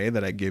anime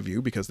that I give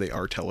you, because they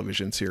are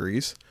television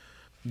series,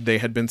 they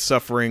had been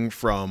suffering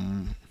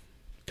from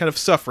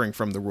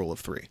the rule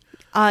of 3.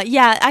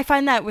 Yeah, I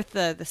find that with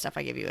the stuff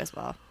I give you as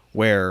well.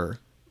 Where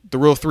the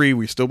rule of 3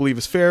 we still believe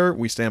is fair,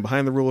 we stand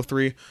behind the rule of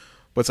 3,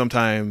 but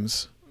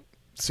sometimes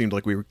it seemed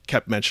like we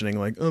kept mentioning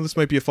like, oh, this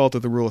might be a fault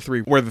of the rule of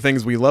 3, where the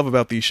things we love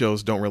about these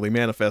shows don't really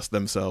manifest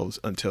themselves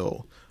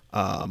until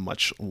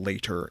much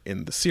later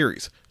in the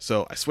series.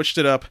 So I switched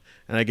it up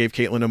and I gave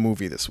Caitlin a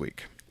movie this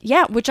week.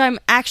 Yeah, which I'm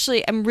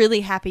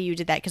really happy you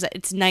did that, because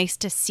it's nice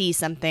to see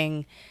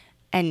something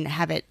and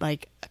have it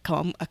like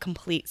a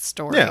complete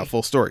story. Yeah, a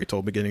full story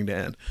told beginning to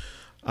end.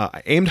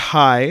 I aimed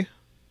high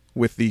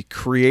with the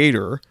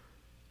creator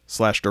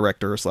 /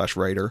 director /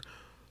 writer.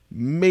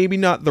 Maybe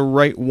not the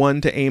right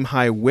one to aim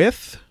high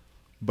with,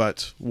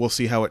 but we'll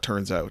see how it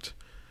turns out.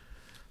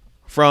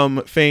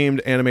 From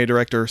famed anime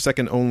director,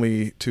 second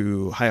only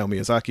to Hayao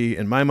Miyazaki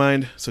in my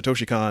mind,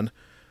 Satoshi Kon.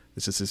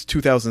 This is his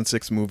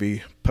 2006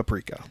 movie,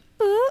 Paprika.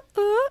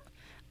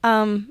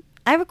 I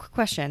have a quick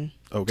question.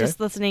 Okay. Just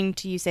listening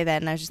to you say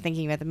that, and I was just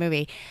thinking about the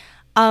movie.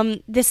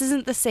 This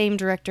isn't the same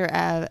director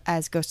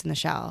as Ghost in the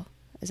Shell,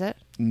 is it?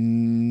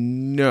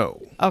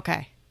 No.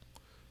 Okay.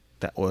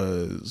 That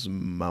was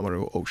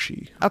Mamoru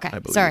Oshii. Okay, I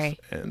believe. sorry.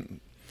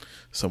 And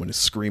someone is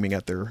screaming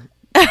at their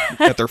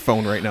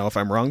phone right now if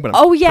I'm wrong, but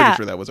I'm pretty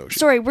sure that was Oshii.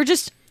 Sorry, we're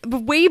just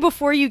way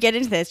before you get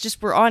into this,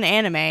 we're on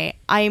anime.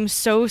 I am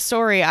so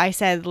sorry I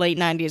said late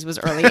 90s was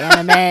early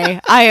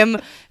anime. I am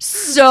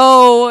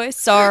so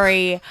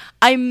sorry.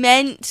 I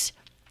meant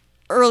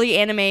early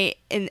anime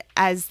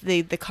as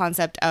the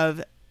concept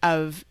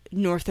of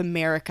North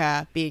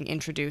America being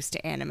introduced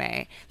to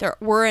anime. There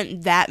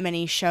weren't that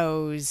many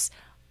shows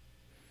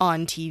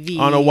on TV.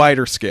 On a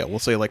wider scale, we'll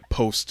say like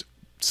post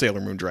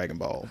Sailor Moon, Dragon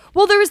Ball.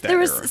 Well, there was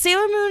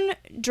Sailor Moon,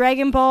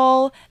 Dragon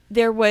Ball,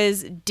 there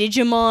was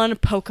Digimon,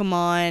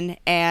 Pokemon,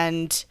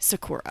 and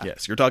Sakura.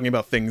 Yes, you're talking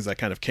about things that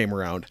kind of came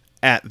around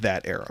at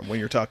that era. When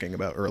you're talking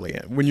about early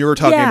anime,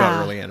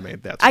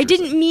 that's what I you're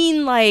didn't saying.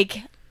 mean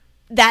like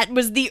that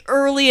was the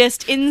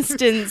earliest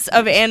instance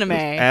of anime.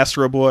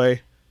 Astro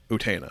Boy,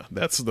 Utena.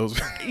 That's those.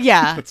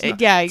 Yeah,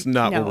 It's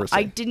not no, what we're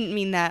I saying. didn't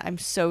mean that. I'm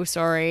so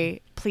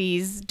sorry.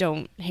 Please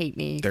don't hate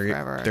me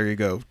forever. There you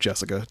go,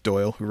 Jessica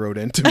Doyle, who wrote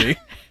into me.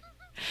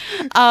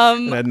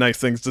 And had nice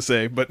things to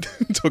say, but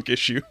took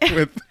issue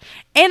with.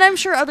 And I'm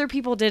sure other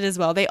people did as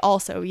well. They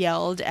also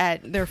yelled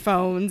at their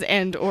phones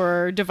and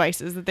or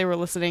devices that they were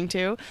listening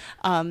to.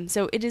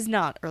 So it is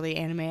not early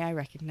anime. I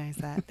recognize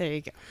that. There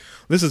you go.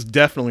 This is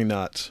definitely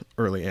not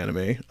early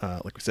anime.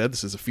 Like we said,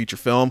 this is a feature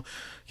film.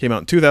 Came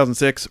out in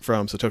 2006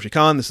 from Satoshi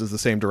Kon. This is the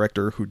same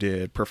director who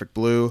did Perfect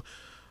Blue,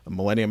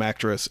 Millennium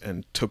Actress,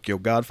 and Tokyo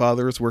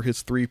Godfathers were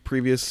his 3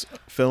 previous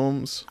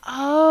films.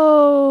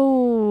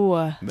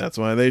 Oh. That's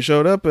why they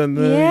showed up in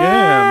the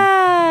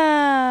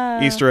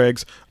Easter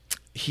eggs.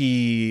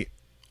 He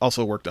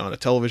also worked on a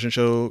television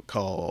show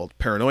called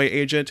Paranoia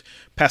Agent.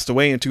 Passed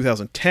away in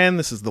 2010.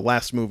 This is the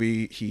last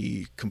movie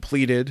he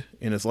completed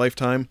in his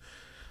lifetime.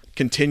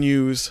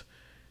 Continues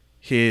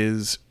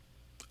his,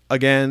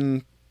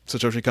 again,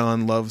 Satoshi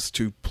Kon loves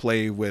to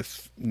play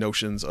with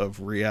notions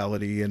of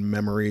reality and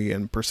memory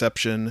and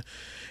perception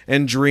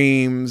and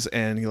dreams,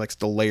 and he likes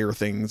to layer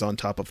things on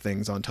top of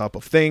things on top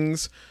of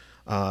things.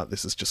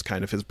 This is just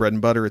kind of his bread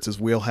and butter. It's his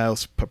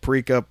wheelhouse.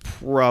 Paprika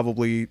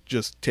probably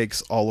just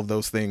takes all of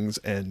those things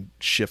and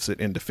shifts it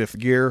into 5th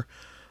gear.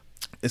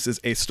 This is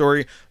a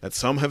story that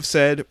some have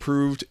said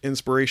proved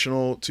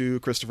inspirational to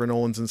Christopher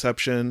Nolan's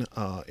Inception.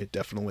 It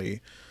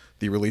definitely,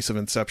 the release of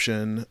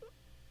Inception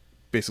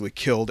basically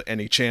killed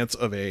any chance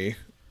of a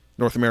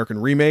North American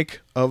remake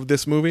of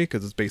this movie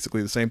because it's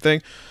basically the same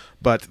thing.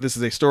 But this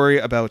is a story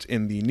about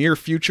in the near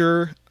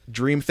future,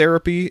 dream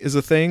therapy is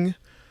a thing.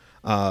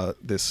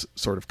 This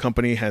sort of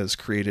company has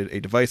created a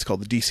device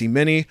called the DC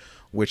Mini,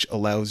 which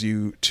allows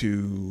you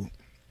to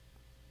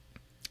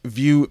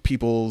view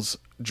people's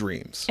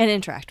dreams. And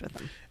interact with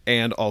them.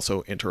 And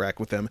also interact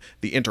with them.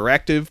 The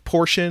interactive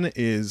portion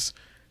is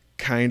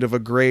kind of a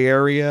gray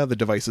area. The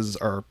devices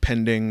are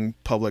pending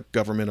public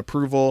government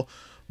approval,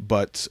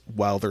 but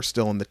while they're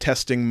still in the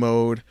testing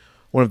mode,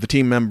 one of the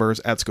team members,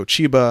 Atsuko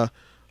Chiba,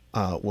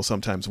 will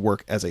sometimes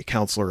work as a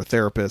counselor or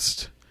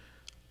therapist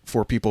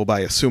for people by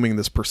assuming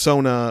this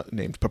persona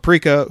named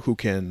Paprika who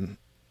can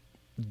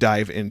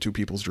dive into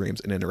people's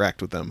dreams and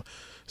interact with them.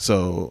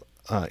 So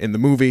in the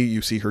movie,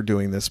 you see her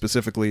doing this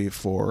specifically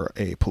for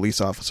a police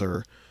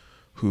officer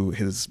who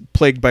is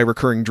plagued by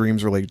recurring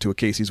dreams related to a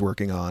case he's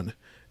working on,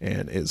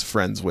 and is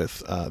friends with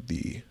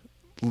the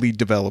lead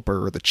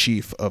developer or the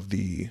chief of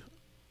the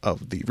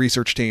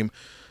research team.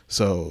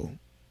 So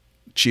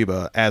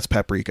Chiba, as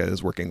Paprika,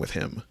 is working with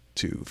him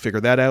to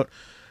figure that out.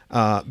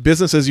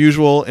 Business as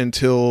usual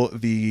until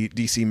the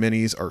DC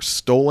Minis are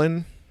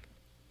stolen,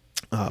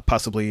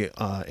 possibly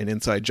an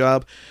inside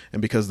job.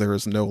 And because there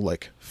is no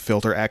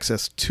filter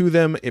access to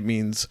them, it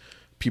means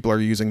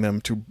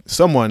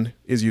someone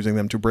is using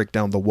them to break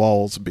down the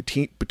walls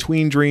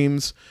between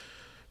dreams.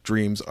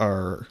 Dreams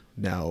are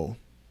now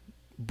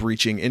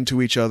breaching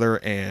into each other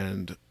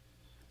and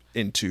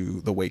into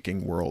the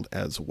waking world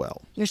as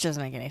well. Which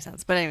doesn't make any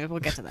sense. But anyway,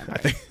 we'll get to that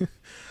part.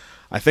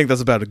 I think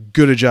that's about as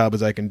good a job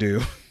as I can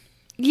do.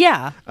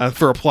 Yeah.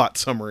 For a plot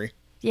summary.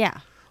 Yeah.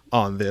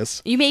 On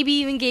this. You maybe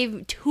even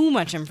gave too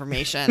much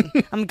information.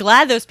 I'm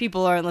glad those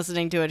people aren't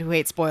listening to it who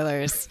hate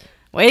spoilers.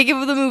 Way to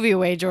give the movie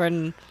away,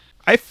 Jordan.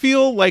 I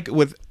feel like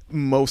with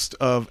most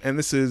of, and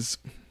this is,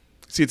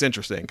 see, it's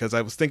interesting because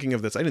I was thinking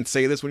of this. I didn't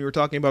say this when you were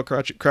talking about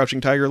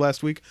Crouching Tiger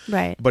last week.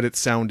 Right. But it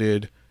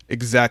sounded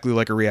exactly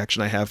like a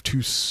reaction I have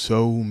to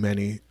so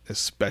many,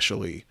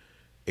 especially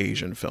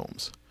Asian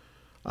films.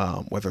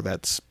 Whether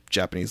that's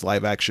Japanese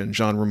live action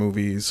genre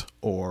movies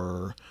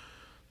or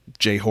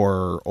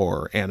J-horror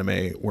or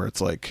anime, where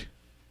it's like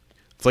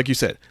you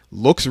said,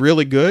 looks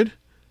really good,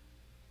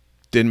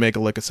 didn't make a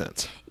lick of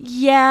sense.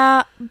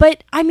 Yeah,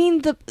 but I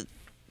mean the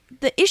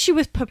issue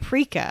with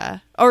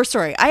Paprika,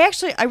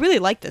 I really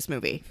liked this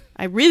movie.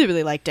 I really,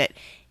 really liked it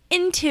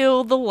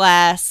until the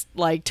last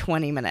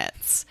 20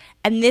 minutes.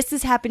 And this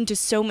has happened to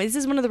this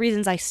is one of the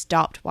reasons I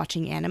stopped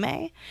watching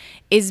anime,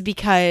 is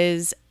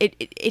because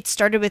it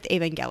started with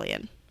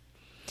Evangelion,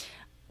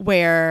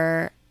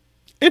 where...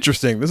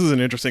 Interesting. This is an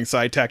interesting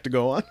side tack to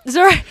go on.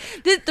 Sorry,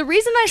 the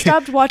reason I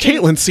stopped watching...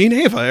 Caitlin's seen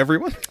Ava,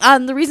 everyone.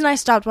 The reason I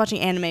stopped watching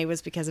anime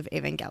was because of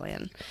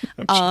Evangelion.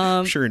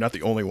 I'm sure you're not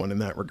the only one in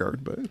that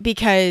regard, but...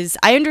 Because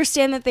I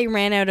understand that they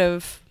ran out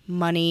of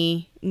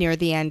money near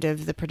the end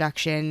of the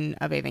production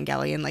of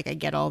Evangelion. I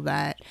get all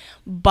that.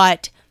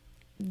 But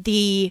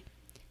the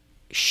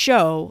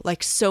show,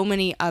 so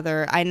many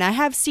other... And I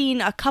have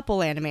seen a couple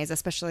animes,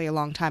 especially a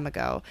long time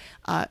ago.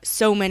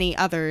 So many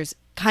others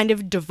kind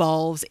of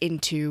devolves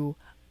into...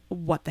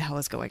 what the hell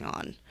is going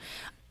on?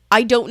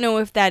 I don't know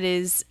if that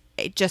is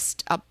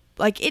just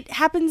it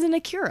happens in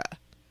Akira.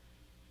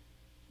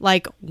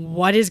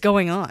 What is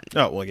going on?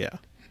 Oh, well, yeah.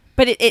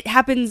 But it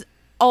happens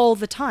all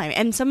the time.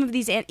 And some of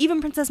these,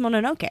 even Princess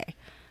Mononoke.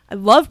 I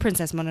love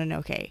Princess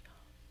Mononoke.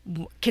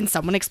 Can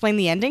someone explain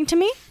the ending to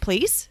me,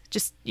 please?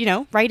 Just,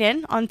 write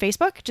in on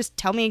Facebook. Just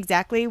tell me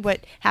exactly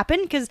what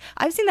happened, because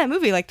I've seen that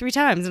movie like 3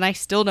 times and I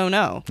still don't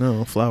know.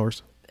 No,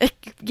 flowers.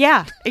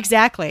 Yeah,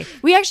 exactly.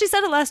 We actually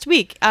said it last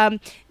week.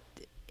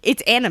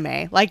 It's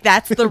anime. Like,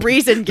 that's the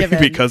reason given.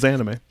 Because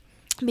anime.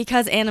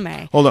 Because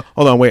anime. Hold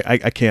on, wait.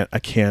 I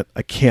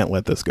can't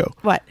let this go.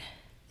 What?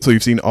 So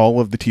you've seen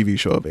all of the TV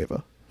show of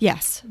Ava.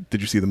 Yes.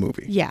 Did you see the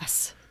movie?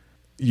 Yes.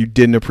 You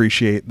didn't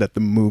appreciate that the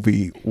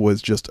movie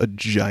was just a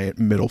giant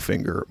middle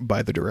finger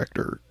by the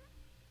director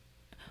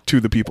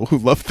to the people who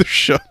love the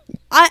show.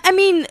 I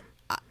mean,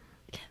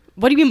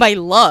 what do you mean by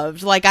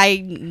loved? Like,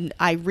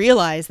 I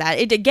realize that.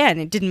 It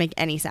didn't make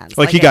any sense.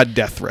 Like he got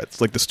death threats.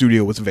 Like the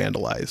studio was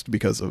vandalized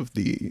because of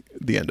the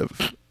end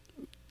of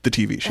the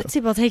TV show. That's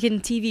people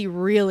taking TV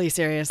really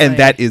seriously. And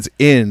that is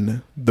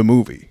in the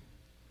movie.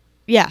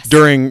 Yes.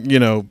 During,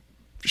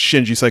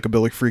 Shinji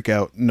Psychobilly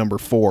Freakout number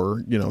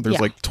 4, there's Yeah.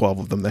 like 12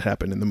 of them that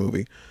happen in the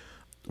movie.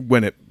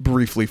 When it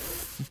briefly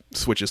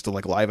switches to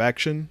like live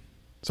action.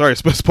 Sorry,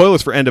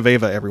 spoilers for End of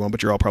Ava, everyone,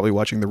 but you're all probably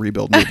watching the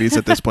Rebuild movies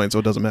at this point, so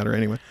it doesn't matter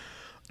anyway.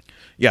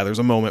 Yeah, there's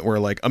a moment where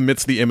like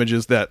amidst the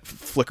images that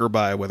flicker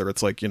by, whether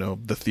it's like,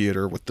 the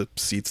theater with the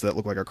seats that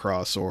look like a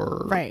cross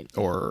or Right.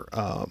 or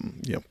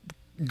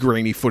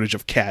grainy footage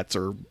of cats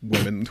or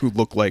women who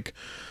look like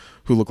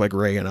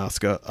Rei and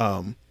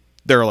Asuka,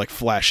 there are like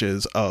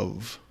flashes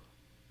of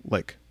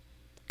like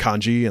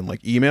kanji and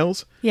like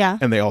emails. Yeah.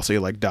 And they all say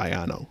like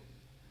Diano,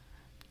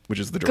 which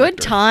is the director.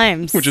 Good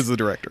times. Which is the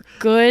director.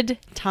 Good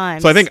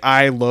times. So I think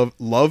I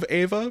love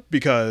Ava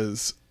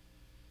because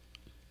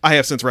I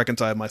have since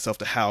reconciled myself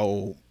to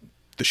how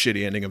the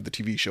shitty ending of the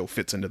TV show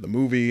fits into the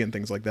movie and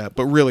things like that.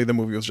 But really the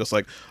movie was just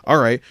like, all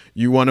right,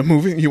 you want a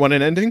movie? You want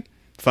an ending?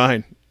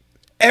 Fine.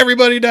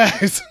 Everybody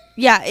dies.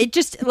 Yeah, it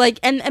just like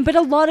but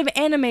a lot of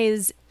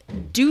animes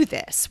do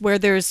this, where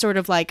there's sort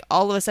of like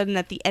all of a sudden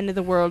at the end of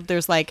the world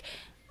there's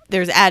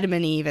Adam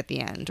and Eve at the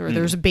end, or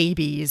there's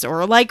babies,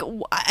 or like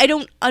I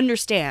don't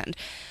understand.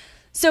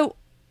 So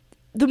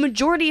the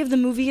majority of the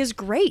movie is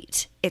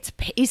great. It's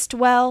paced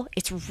well.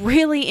 It's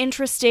really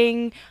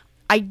interesting.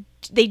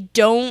 They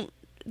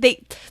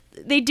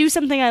do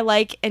something I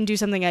like and do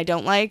something I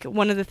don't like.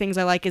 One of the things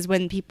I like is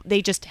when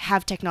they just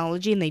have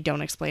technology and they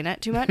don't explain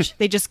it too much.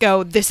 They just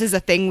go, this is a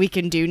thing we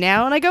can do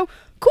now. And I go,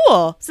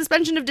 cool,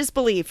 suspension of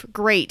disbelief,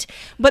 great.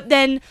 But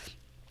then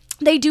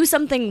they do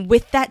something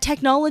with that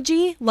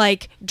technology,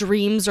 like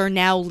dreams are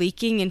now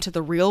leaking into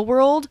the real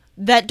world,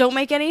 that don't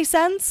make any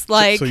sense.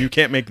 Like, so you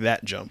can't make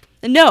that jump.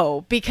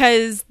 No,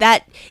 because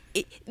I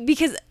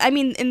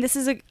mean, and this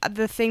is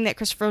the thing that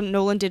Christopher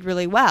Nolan did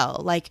really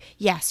well. Like,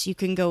 yes, you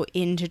can go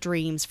into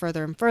dreams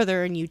further and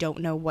further, and you don't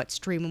know what's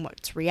dream and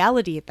what's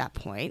reality at that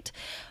point.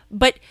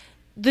 But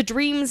the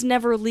dreams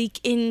never leak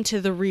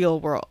into the real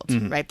world,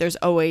 right? There's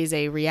always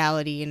a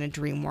reality in a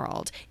dream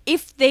world.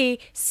 If they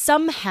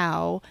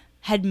somehow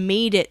had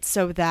made it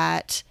so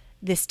that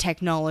this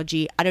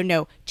technology, I don't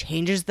know,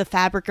 changes the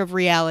fabric of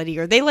reality,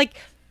 or they like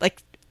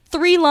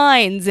 3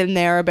 lines in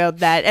there about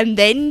that and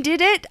then did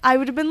it, I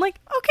would have been like,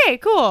 okay,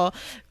 cool,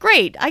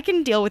 great, I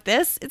can deal with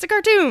this, it's a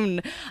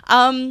cartoon.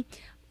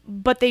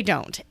 But they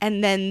don't.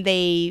 And then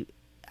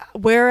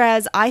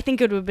whereas I think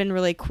it would have been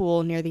really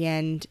cool near the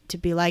end to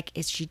be like,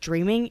 is she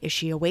dreaming, is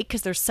she awake?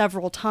 Because there's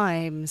several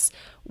times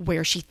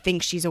where she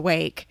thinks she's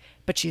awake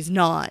but she's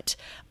not.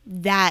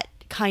 That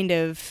kind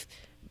of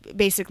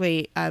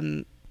basically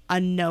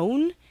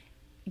unknown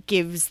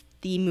gives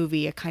the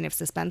movie a kind of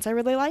suspense I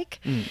really like.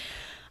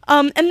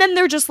 And then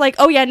they're just like,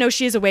 oh yeah, no,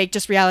 she is awake,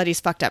 just reality's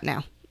fucked up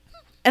now.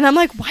 And I'm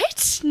like,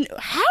 what?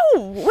 How?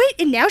 Wait,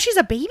 and now she's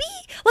a baby?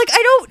 Like,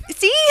 I don't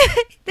see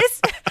this.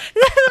 That's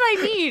what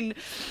I mean.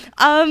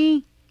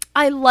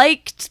 I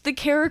liked the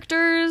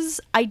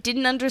characters. I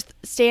didn't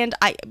understand.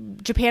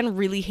 Japan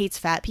really hates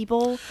fat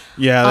people.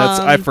 Yeah,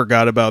 I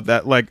forgot about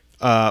that. Like,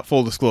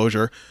 full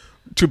disclosure,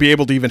 to be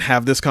able to even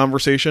have this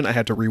conversation, I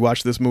had to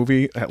rewatch this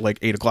movie at like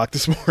 8 o'clock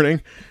this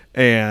morning,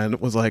 and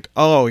was like,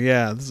 oh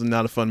yeah, this is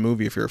not a fun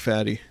movie if you're a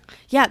fatty.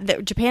 Yeah,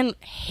 Japan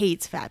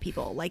hates fat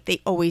people. Like,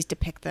 they always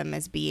depict them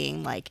as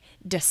being like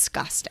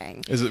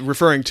disgusting. Is it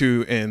referring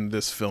to in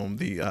this film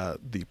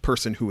the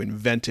person who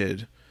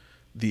invented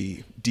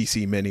the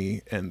DC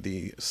Mini and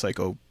the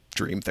psycho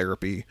dream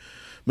therapy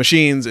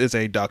machines is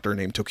a doctor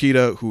named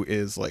Tokita, who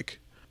is like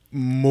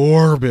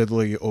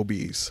morbidly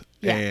obese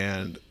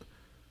and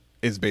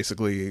is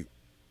basically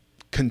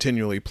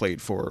continually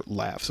played for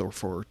laughs or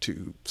for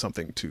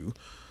something to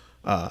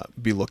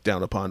be looked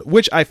down upon,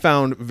 which I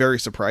found very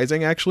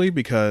surprising actually,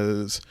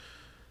 because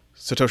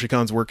Satoshi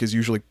Kon's work is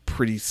usually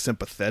pretty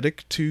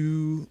sympathetic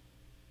to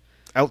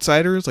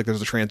outsiders. Like,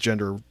 there's a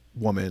transgender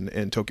woman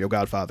in Tokyo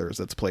Godfathers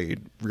that's played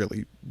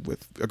really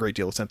with a great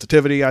deal of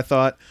sensitivity, I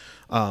thought.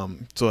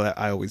 So that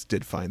I always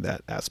did find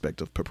that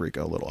aspect of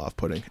Paprika a little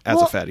off-putting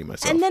as a fatty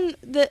myself. And then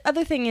the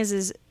other thing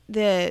is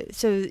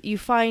so you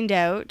find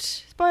out,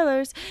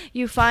 spoilers,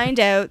 you find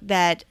out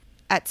that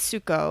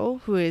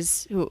Atsuko, who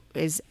is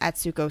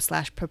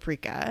Atsuko /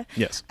 Paprika.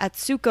 Yes.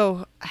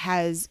 Atsuko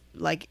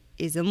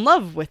is in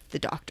love with the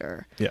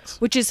doctor.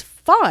 Yes. Which is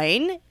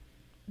fine,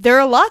 there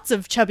are lots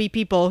of chubby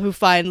people who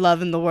find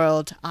love in the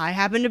world. I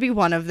happen to be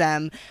one of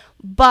them.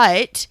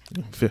 But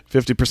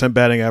 50%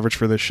 batting average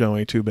for this show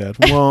ain't too bad.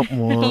 Wah,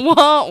 wah.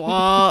 wah,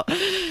 wah.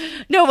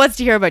 No one wants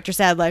to hear about your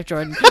sad life,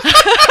 Jordan.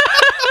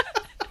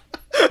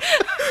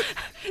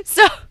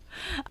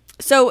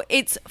 So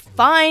it's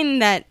fine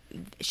that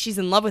she's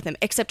in love with him,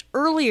 except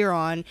earlier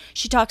on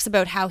she talks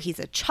about how he's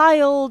a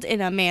child in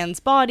a man's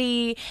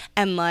body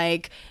and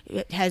like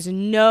has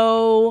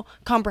no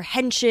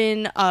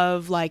comprehension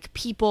of like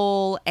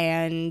people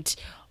and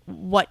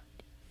what,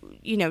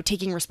 you know,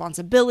 taking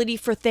responsibility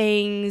for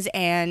things,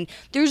 and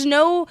there's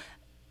no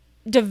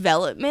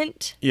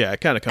development. Yeah,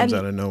 it kind of comes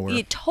out of nowhere.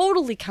 It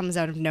totally comes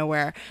out of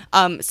nowhere.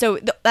 So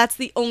that's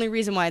the only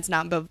reason why it's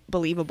not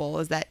believable,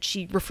 is that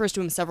she refers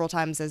to him several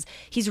times as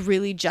he's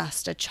really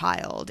just a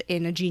child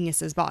in a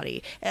genius's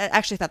body. I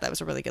actually thought that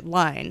was a really good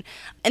line.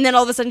 And then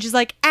all of a sudden she's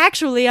like,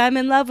 actually, I'm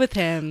in love with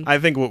him. I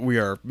think what we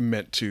are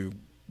meant to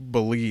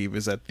believe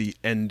is that the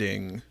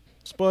ending,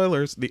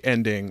 spoilers, the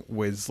ending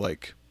was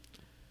like,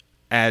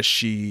 as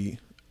she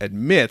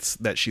admits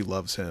that she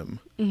loves him,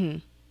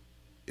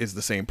 is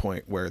the same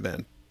point where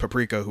then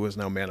Paprika, who is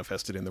now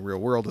manifested in the real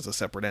world as a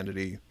separate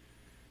entity,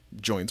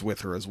 joins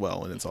with her as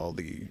well. And it's all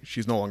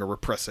she's no longer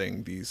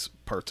repressing these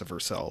parts of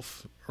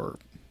herself or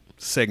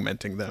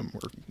segmenting them.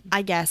 Or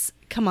I guess,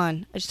 come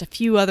on, just a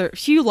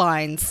few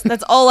lines.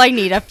 That's all I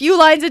need. A few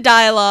lines of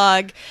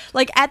dialogue.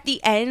 Like at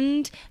the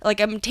end, like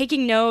I'm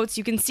taking notes.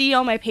 You can see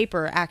on my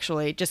paper,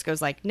 actually, it just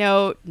goes like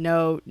note,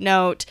 note,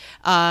 note.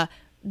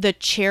 The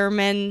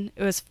chairman,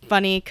 it was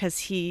funny because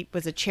he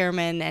was a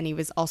chairman and he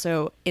was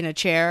also in a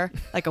chair,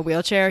 like a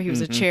wheelchair. He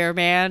was a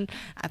chairman.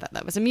 I thought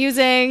that was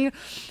amusing.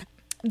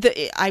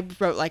 I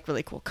wrote like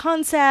really cool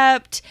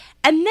concept.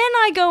 And then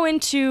I go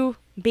into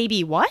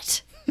baby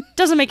what?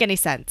 Doesn't make any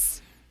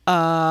sense.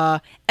 And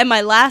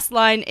my last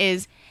line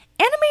is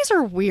animes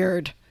are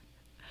weird.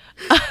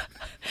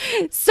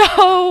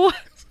 So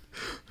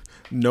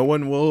no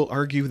one will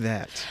argue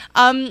that.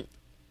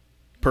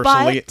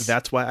 Personally,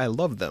 that's why I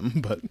love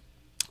them,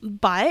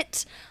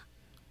 But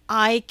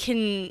I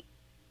can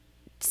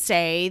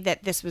say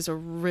that this was a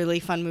really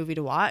fun movie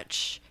to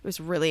watch. It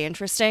was really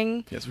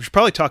interesting. Yes, we should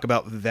probably talk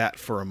about that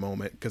for a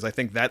moment, because I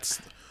think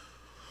that's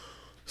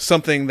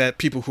something that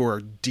people who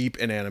are deep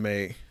in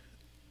anime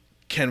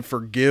can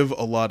forgive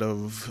a lot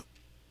of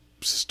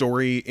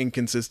story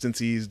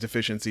inconsistencies,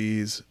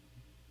 deficiencies,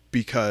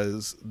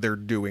 because they're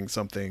doing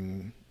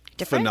something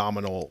different?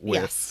 Phenomenal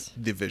with Yes.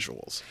 the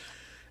visuals.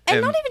 And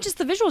not even just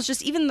the visuals,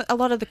 just even a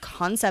lot of the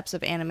concepts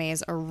of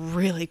animes are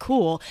really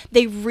cool.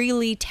 They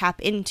really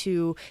tap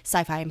into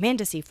sci-fi and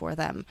fantasy for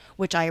them,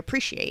 which I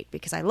appreciate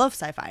because I love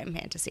sci-fi and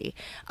fantasy.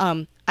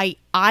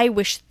 I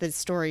wish the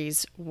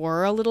stories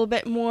were a little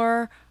bit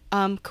more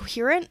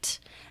coherent,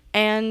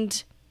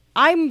 and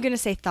I'm going to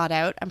say thought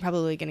out. I'm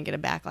probably going to get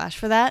a backlash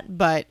for that,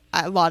 but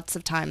lots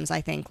of times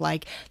I think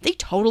like they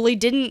totally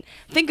didn't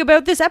think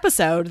about this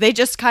episode. They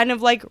just kind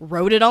of like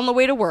wrote it on the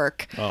way to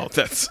work. Oh,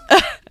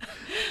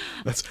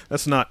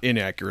 that's not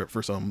inaccurate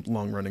for some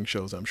long-running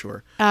shows, I'm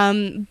sure.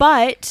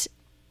 But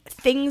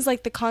things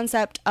like the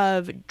concept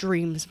of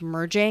dreams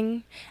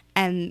merging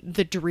and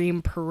the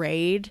dream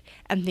parade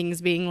and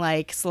things being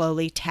like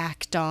slowly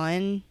tacked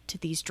on to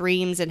these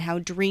dreams, and how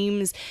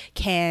dreams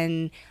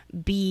can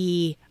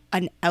be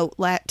an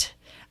outlet,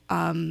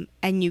 and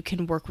you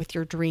can work with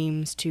your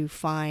dreams to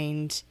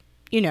find,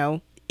 you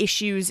know,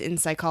 issues in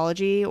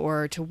psychology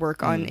or to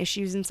work on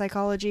issues in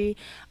psychology.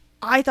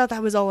 I thought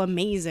that was all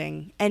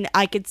amazing. And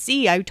I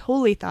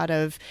totally thought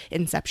of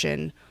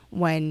Inception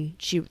when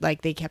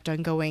they kept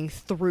on going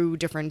through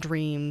different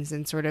dreams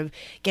and sort of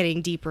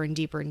getting deeper and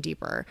deeper and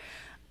deeper.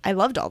 I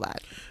loved all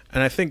that.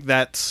 And I think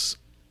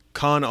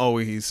Khan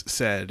always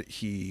said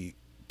he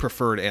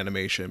preferred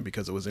animation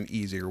because it was an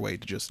easier way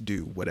to just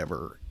do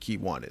whatever he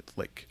wanted.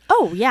 Like,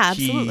 oh yeah,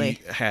 absolutely.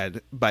 He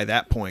had by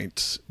that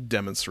point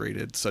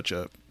demonstrated such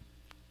a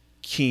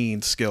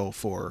keen skill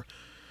for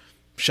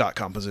shot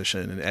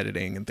composition and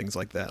editing and things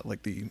like that.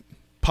 Like the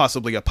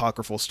possibly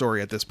apocryphal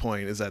story at this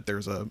point is that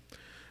Darren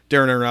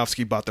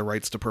Aronofsky bought the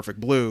rights to Perfect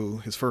Blue,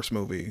 his first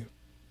movie,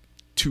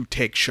 to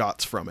take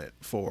shots from it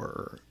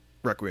for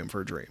Requiem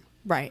for a Dream.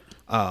 Right.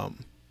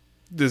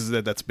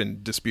 That's been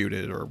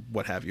disputed or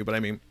what have you, but I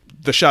mean,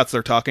 the shots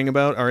they're talking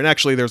about are, and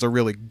actually there's a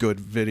really good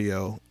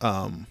video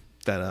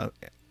that a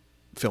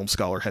film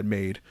scholar had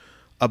made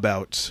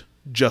about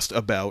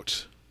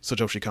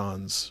Satoshi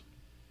Kon's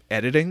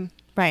editing.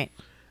 Right.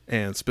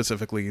 And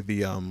specifically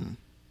the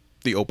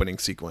opening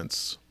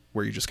sequence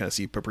where you just kind of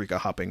see Paprika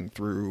hopping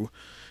through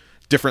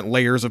different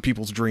layers of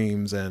people's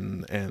dreams,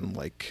 and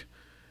like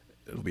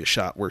it'll be a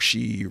shot where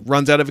she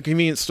runs out of a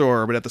convenience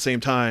store, but at the same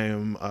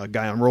time a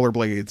guy on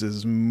rollerblades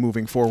is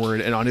moving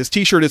forward, and on his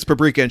t-shirt is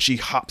Paprika, and she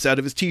hops out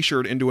of his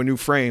t-shirt into a new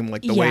frame,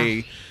 like the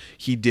way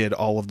he did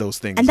all of those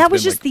things. And that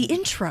was just the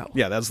intro.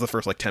 Yeah, that was the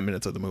first 10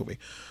 minutes of the movie.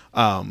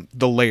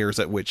 The layers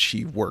at which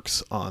he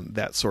works on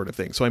that sort of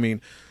thing. So I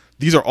mean,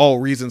 these are all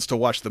reasons to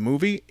watch the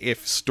movie.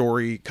 If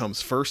story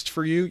comes first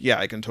for you, yeah,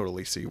 I can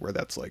totally see where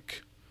that's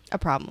like a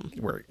problem.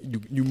 Where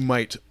you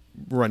might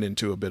run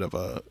into a bit of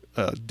a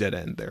dead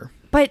end there.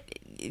 But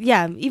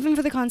yeah, even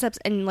for the concepts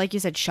and like you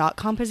said, shot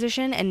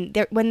composition,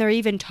 and when they're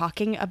even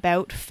talking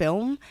about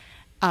film,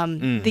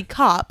 the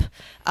cop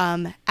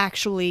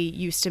actually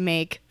used to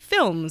make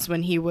films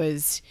when he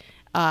was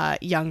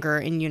younger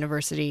in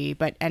university,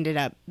 but ended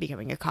up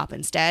becoming a cop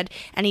instead.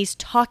 And he's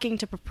talking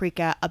to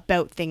Paprika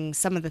about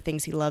some of the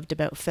things he loved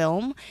about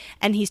film,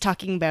 and he's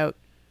talking about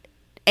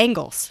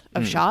angles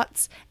of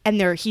shots, and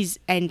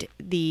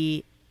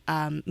the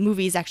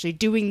movie's actually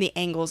doing the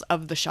angles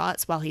of the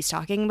shots while he's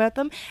talking about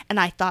them, and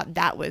I thought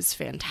that was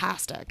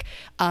fantastic.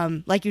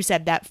 Like you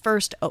said, that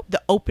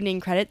the opening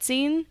credit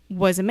scene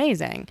was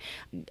amazing.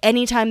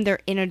 Anytime they're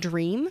in a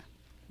dream,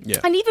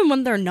 and even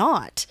when they're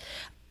not,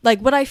 like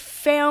what I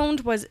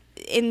found was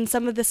in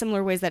some of the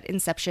similar ways that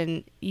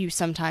Inception, you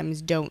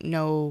sometimes don't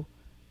know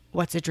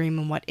what's a dream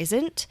and what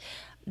isn't.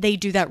 They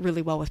do that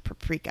really well with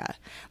Paprika.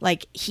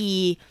 Like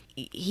he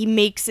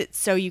makes it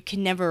so you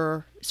can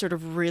never sort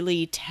of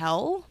really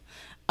tell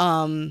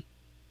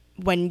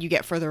when you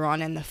get further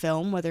on in the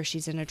film whether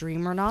she's in a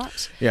dream or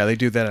not. Yeah, they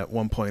do that at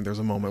one point. There's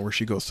a moment where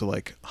she goes to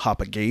like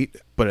hop a gate,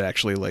 but it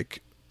actually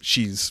like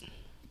she's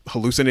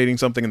hallucinating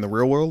something in the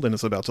real world and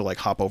it's about to like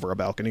hop over a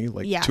balcony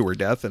to her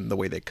death, and the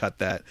way they cut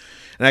that.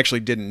 And I actually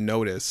didn't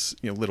notice,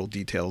 little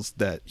details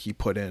that he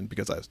put in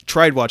because I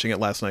tried watching it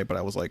last night, but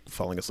I was like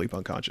falling asleep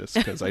unconscious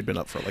because I'd been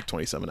up for like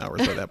 27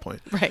 hours by that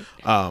point. Right.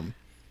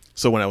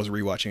 So when I was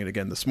rewatching it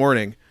again this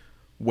morning,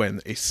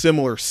 when a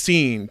similar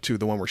scene to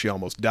the one where she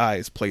almost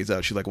dies plays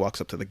out, she like walks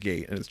up to the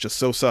gate and it's just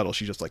so subtle.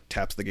 She just like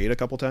taps the gate a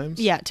couple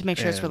times. Yeah, to make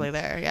sure it's really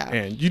there. Yeah.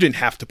 And you didn't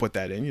have to put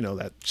that in.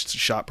 That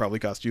shot probably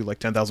cost you like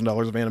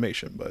 $10,000 of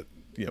animation, but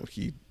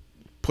he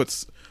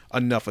puts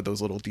enough of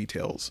those little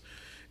details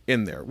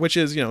in there, which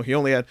is, he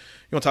only had,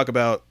 you want to talk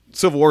about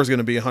Civil War is going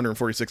to be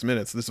 146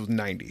 minutes. This was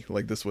 90.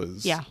 Like this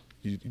was,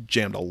 you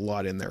jammed a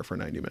lot in there for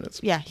 90 minutes.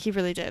 Yeah, he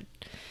really did.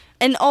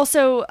 And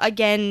also,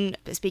 again,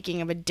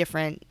 speaking of a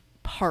different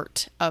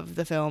part of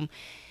the film,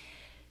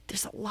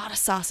 there's a lot of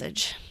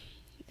sausage.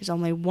 There's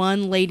only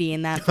one lady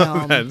in that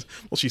film.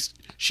 Well, she's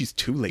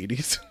two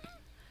ladies.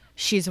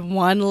 She's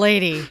one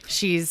lady.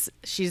 She's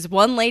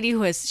one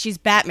lady she's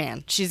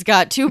Batman. She's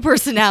got two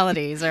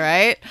personalities, all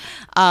right?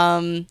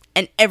 And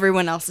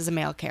everyone else is a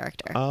male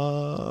character.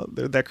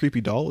 That creepy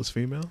doll is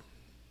female.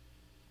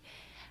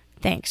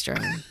 Thanks,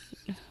 Jordan.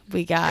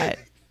 We got...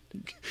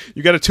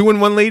 You got a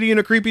 2-in-1 lady and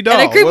a creepy doll.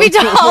 And a creepy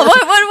doll. What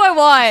do I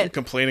want?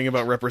 Complaining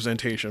about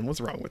representation.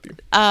 What's wrong with you?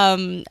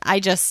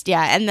 I just,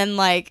 and then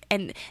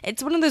and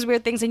it's one of those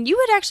weird things. And you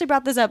had actually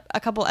brought this up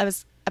a couple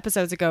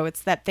episodes ago.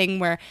 It's that thing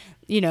where,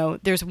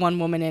 there's one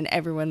woman and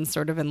everyone's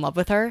sort of in love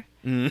with her.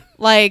 Mm.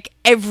 Like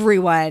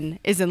everyone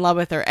is in love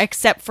with her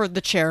except for the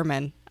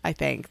chairman. I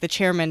think the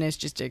chairman is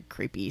just a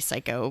creepy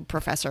psycho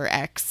Professor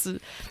X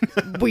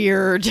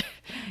weird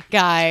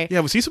guy.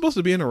 Yeah. Was he supposed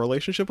to be in a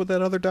relationship with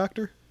that other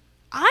doctor?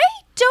 I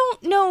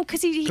don't know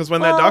because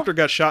when that doctor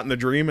got shot in the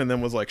dream and then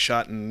was like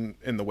shot in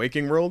the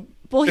waking world,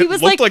 well, it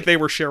looked like they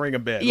were sharing a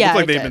bed. Yeah, it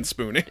looked like they'd been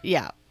spooning.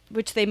 Yeah,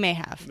 which they may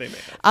have.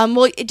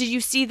 Well, did you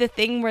see the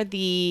thing where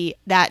the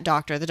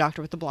doctor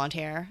with the blonde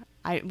hair?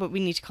 But we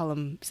need to call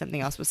him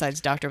something else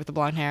besides Doctor with the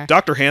blonde hair.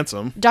 Dr.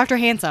 Handsome. Dr.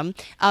 Handsome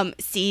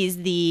sees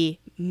the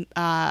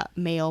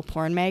male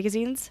porn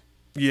magazines.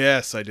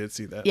 Yes, I did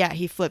see that. Yeah,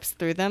 he flips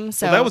through them.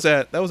 So that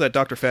was at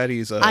Dr.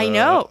 Fatty's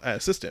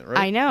assistant, right?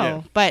 I know,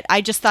 yeah. But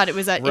I just thought it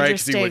was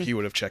interesting. Right, he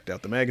would have checked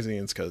out the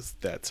magazines because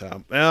that's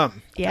how. Yeah,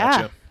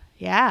 gotcha.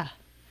 Yeah.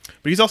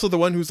 But he's also the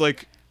one who's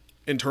like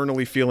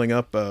internally feeling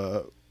up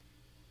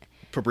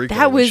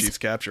Paprika when she's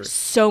captured.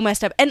 So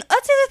messed up, and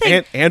that's the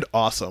other thing. And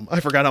awesome. I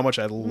forgot how much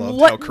I loved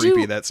how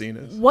creepy that scene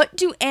is. What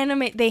do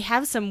they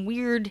have some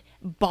weird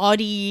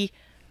body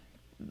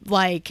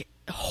like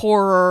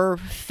horror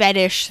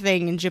fetish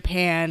thing in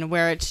Japan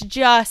where it's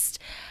just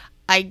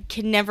I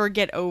can never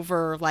get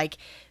over like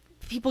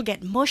people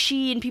get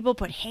mushy and people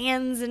put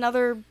hands in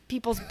other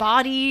people's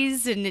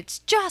bodies and it's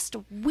just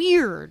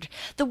weird.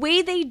 The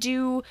way they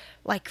do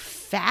like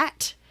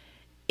fat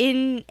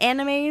in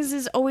animes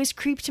is always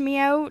creeped me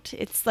out.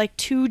 It's like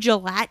too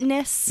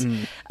gelatinous.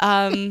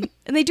 And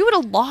they do it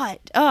a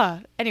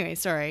lot. Anyway,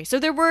 sorry. So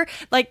there were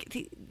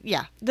like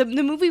the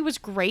movie was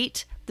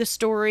great. The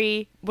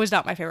story was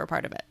not my favorite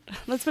part of it.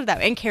 Let's put it that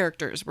way. And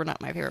characters were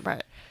not my favorite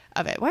part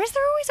of it. Why is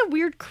there always a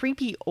weird,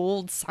 creepy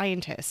old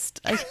scientist?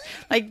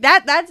 Like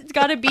that's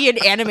got to be an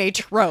anime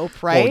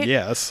trope, right? Oh,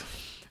 yes.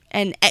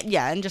 And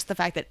just the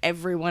fact that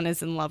everyone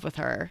is in love with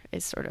her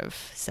is sort of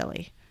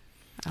silly.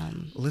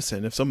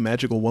 Listen, if some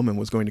magical woman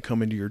was going to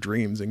come into your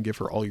dreams and give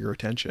you all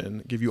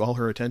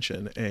her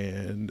attention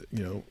and,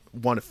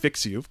 want to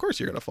fix you, of course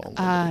you're going to fall in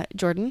love.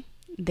 Jordan,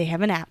 they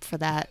have an app for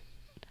that.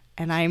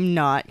 And I'm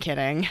not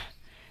kidding.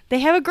 They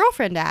have a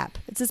girlfriend app.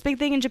 It's this big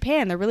thing in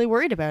Japan. They're really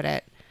worried about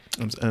it.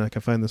 And I can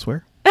find this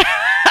where?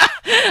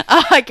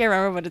 I can't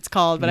remember what it's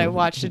called, but I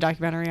watched a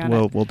documentary on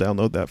it. We'll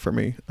download that for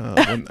me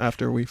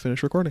after we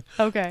finish recording.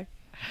 Okay.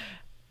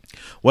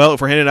 Well,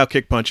 if we're handing out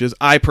kick punches,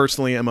 I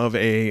personally am of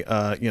a,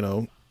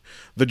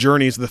 the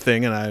journey's the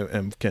thing,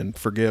 and can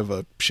forgive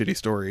a shitty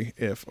story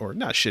or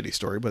not shitty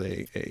story, but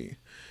a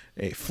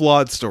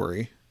flawed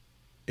story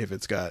if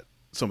it's got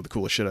some of the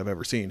coolest shit I've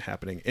ever seen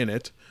happening in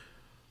it.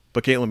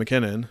 But Caitlin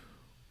McKinnon,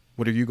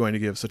 what are you going to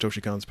give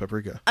Satoshi Kon's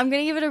Paprika? I'm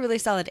going to give it a really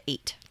solid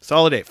 8.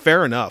 Solid 8.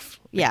 Fair enough.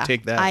 Yeah.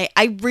 Take that.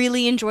 I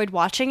really enjoyed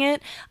watching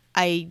it.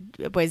 I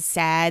was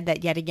sad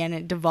that yet again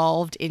it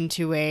devolved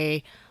into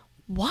a,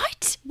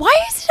 what? Why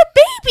is it a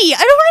baby?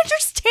 I don't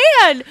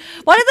understand.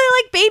 Why do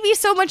they like babies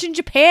so much in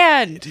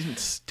Japan? It didn't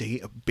stay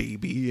a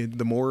baby.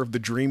 The more of the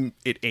dream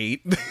it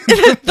ate.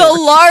 The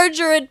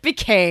larger it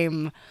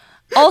became.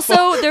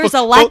 Also, there's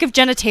a lack of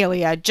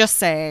genitalia, just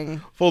saying.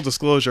 Full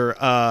disclosure,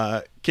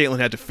 Caitlin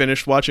had to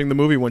finish watching the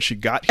movie when she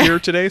got here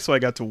today, so I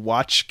got to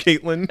watch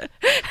Caitlin.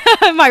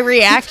 My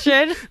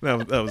reaction.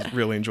 That was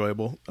really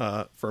enjoyable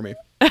for me.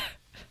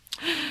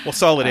 Well,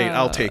 solid 8.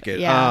 I'll take it.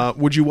 Yeah.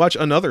 Would you watch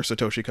another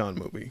Satoshi Kon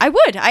movie? I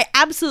would. I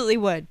absolutely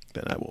would.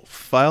 Then I will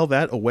file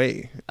that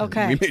away.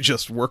 Okay. We may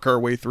just work our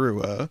way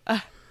through.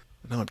 Now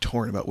I'm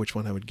torn about which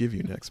one I would give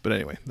you next. But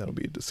anyway, that'll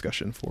be a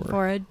discussion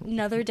for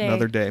another day.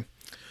 Another day.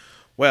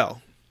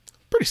 Well,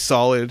 pretty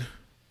solid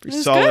good.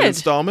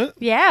 installment.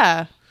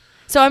 Yeah.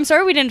 So I'm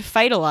sorry we didn't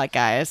fight a lot,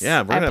 guys.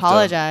 Yeah, I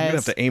apologize. We're gonna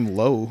have to aim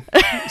low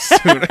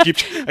soon.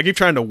 I keep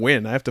trying to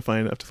win. I have to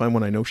find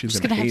one I know she's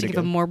Just gonna have hate to give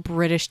again. him more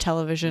British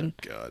television.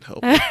 God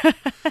help me.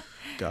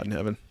 God in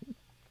heaven.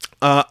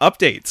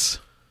 Updates.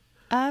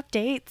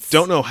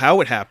 Don't know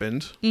how it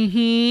happened.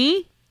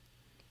 Mm-hmm.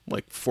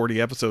 Like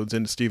 40 episodes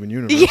into Steven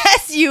Universe.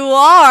 Yes, you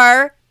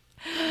are.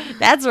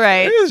 That's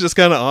right. It was just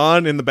kind of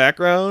on in the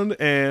background.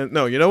 And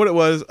no, you know what it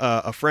was?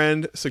 A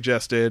friend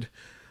suggested,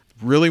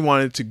 really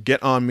wanted to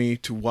get on me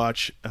to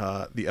watch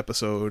the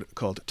episode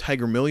called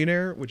Tiger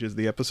Millionaire, which is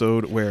the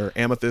episode where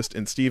Amethyst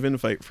and Steven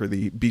fight for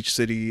the Beach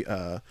City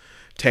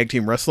tag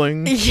team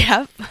wrestling.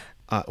 Yep.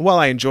 While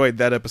I enjoyed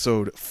that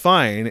episode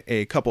fine,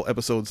 a couple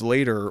episodes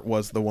later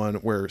was the one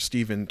where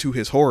Steven, to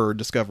his horror,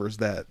 discovers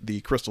that the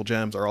crystal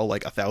gems are all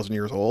like 1,000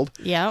 years old.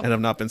 Yep. And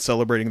have not been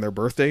celebrating their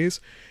birthdays.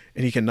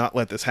 And he cannot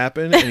let this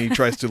happen. And he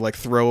tries to like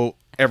throw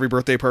every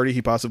birthday party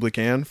he possibly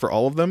can for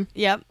all of them.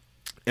 Yep.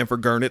 And for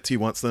Garnets, he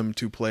wants them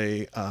to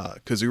play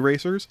kazoo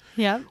racers.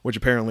 Yep. Which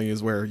apparently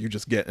is where you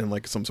just get in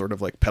like some sort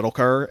of like pedal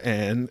car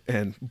and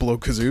blow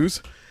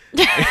kazoos.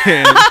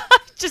 And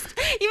just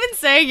even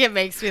saying it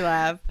makes me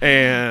laugh.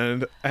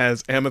 And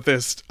as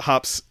Amethyst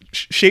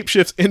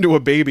shapeshifts into a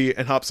baby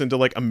and hops into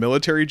like a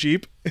military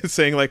jeep, is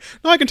saying like,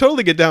 "No, I can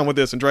totally get down with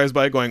this," and drives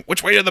by going,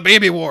 "Which way to the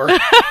baby war?"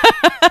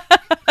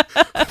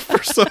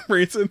 For some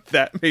reason,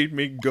 that made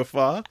me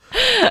guffaw.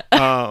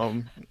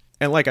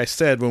 And like I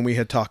said, when we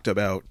had talked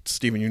about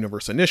Steven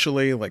Universe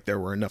initially, like there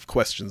were enough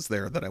questions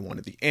there that I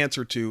wanted the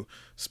answer to,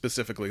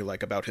 specifically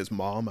like about his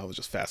mom. I was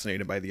just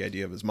fascinated by the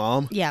idea of his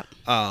mom. Yeah.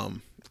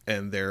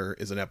 And there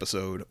is an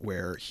episode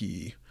where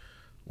he,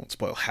 won't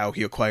spoil how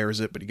he acquires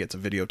it, but he gets a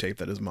videotape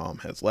that his mom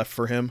has left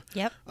for him.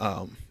 Yep.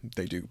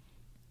 They do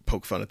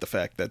poke fun at the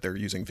fact that they're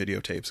using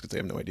videotapes because they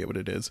have no idea what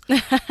it is.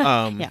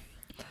 Yeah.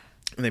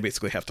 And they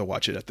basically have to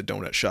watch it at the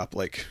donut shop,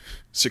 like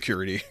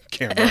security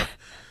camera,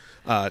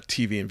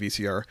 TV and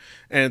VCR.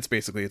 And it's a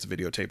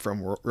videotape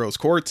from Rose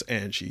Quartz,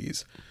 and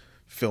she's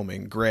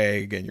filming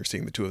Greg, and you're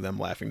seeing the two of them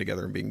laughing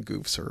together and being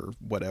goofs or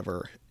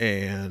whatever.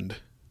 And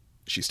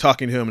she's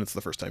talking to him, and it's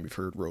the first time you've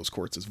heard Rose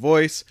Quartz's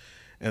voice.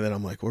 And then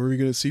I'm like, "Where are we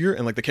going to see her?"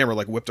 And like the camera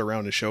like whipped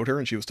around and showed her,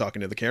 and she was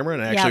talking to the camera,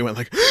 and I actually went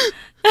like,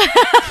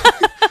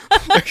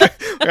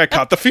 I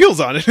caught the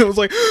feels on it. It was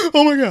like,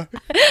 oh my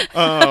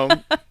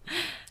God.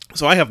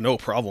 So I have no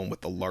problem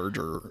with the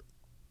larger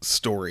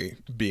story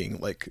being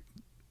like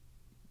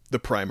the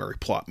primary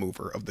plot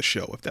mover of the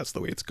show, if that's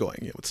the way it's going.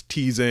 You know, it's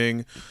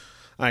teasing.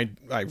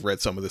 I've read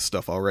some of this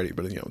stuff already,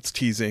 but it's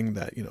teasing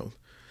that,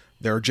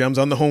 there are gems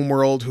on the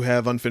homeworld who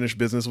have unfinished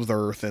business with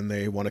Earth, and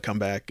they want to come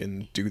back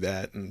and do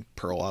that. And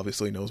Pearl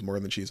obviously knows more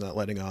than she's not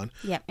letting on.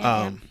 Yep.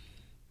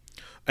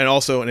 And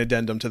also an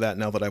addendum to that,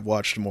 now that I've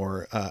watched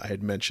more, I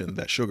had mentioned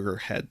that Sugar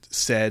had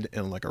said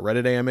in like a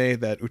Reddit AMA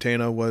that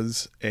Utena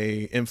was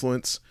a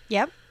influence.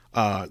 Yep.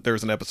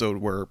 There's an episode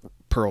where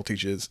Pearl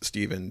teaches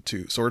Steven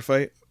to sword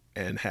fight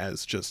and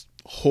has just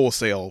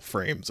wholesale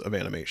frames of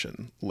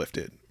animation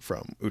lifted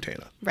from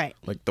Utena. Right.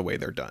 Like the way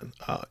they're done,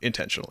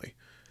 intentionally,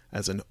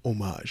 as an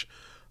homage.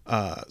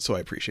 So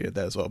I appreciated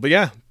that as well. But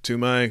yeah, to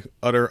my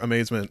utter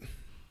amazement,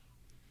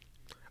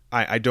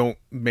 I don't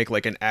make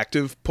like an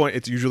active point.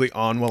 It's usually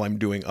on while I'm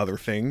doing other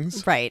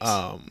things. Right.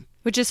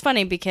 Which is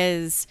funny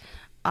because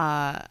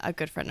a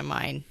good friend of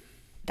mine,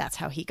 that's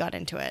how he got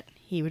into it.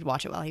 He would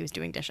watch it while he was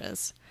doing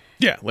dishes.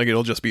 Yeah, like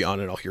it'll just be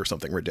on and I'll hear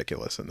something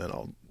ridiculous and then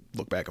I'll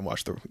look back and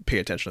pay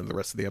attention to the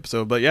rest of the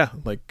episode. But yeah,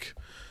 like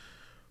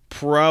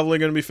probably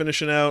going to be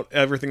finishing out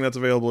everything that's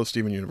available at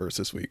Steven Universe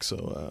this week.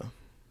 So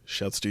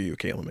shouts to you,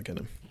 Caitlin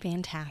McKinnon.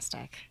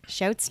 Fantastic.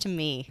 Shouts to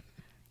me.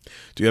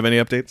 Do you have any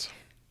updates?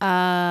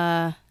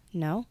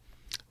 No.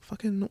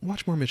 fucking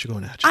watch more Michiko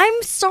and Achi.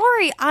 I'm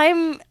sorry.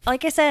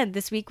 Like I said,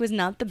 this week was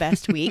not the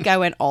best week. I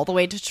went all the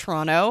way to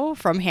Toronto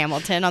from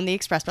Hamilton on the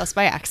express bus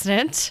by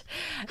accident.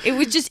 It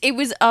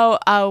was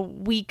a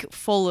week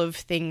full of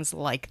things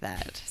like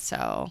that.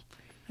 So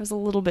I was a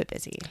little bit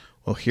busy.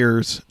 Well,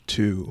 here's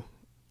to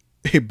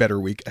a better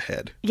week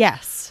ahead.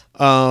 Yes.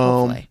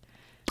 Hopefully.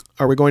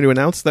 Are we going to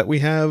announce that we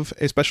have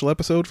a special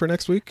episode for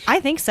next week? I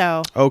think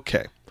so.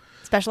 Okay.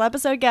 Special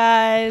episode,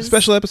 guys.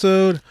 Special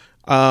episode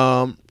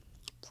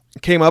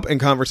came up in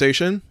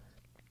conversation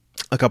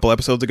a couple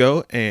episodes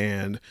ago,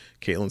 and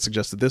Caitlin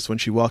suggested this when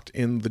she walked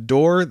in the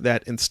door,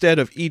 that instead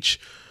of each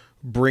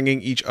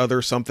bringing each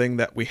other something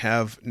that we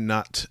have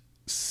not,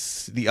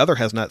 the other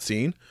has not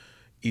seen,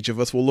 each of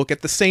us will look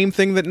at the same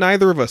thing that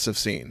neither of us have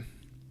seen.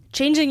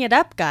 Changing it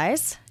up,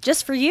 guys.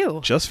 Just for you.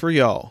 Just for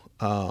y'all.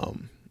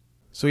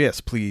 So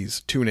yes,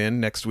 please tune in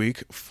next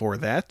week for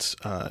that.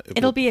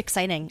 It'll be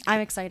exciting.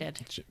 I'm excited.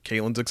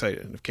 Caitlin's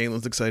excited. And if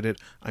Caitlin's excited,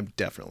 I'm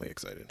definitely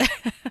excited.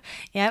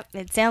 Yep,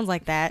 it sounds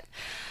like that.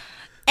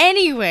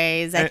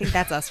 Anyways, I think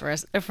that's us for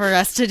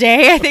us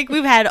today. I think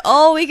we've had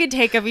all we could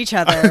take of each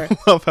other. I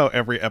love how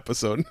every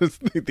episode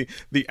the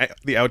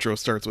outro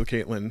starts with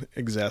Caitlin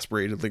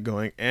exasperatedly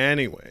going,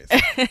 anyways.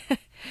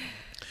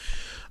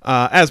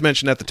 As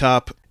mentioned at the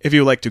top, if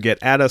you would like to get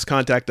at us,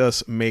 contact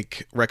us,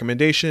 make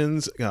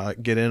recommendations,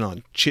 get in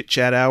on Chit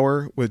Chat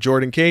Hour with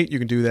Jordan Kate, you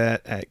can do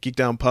that at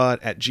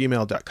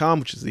geekdownpod@gmail.com,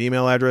 which is the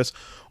email address,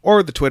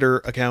 or the Twitter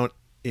account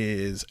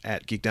is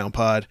at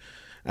geekdownpod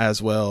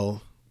as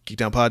well.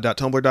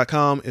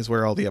 Geekdownpod.tumblr.com is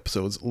where all the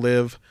episodes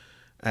live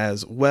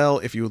as well.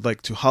 If you would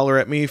like to holler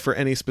at me for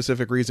any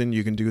specific reason,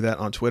 you can do that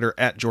on Twitter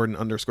at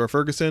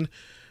Jordan_Ferguson.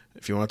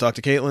 If you want to talk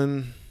to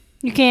Caitlin,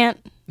 you can't.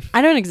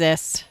 I don't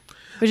exist.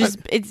 Which is,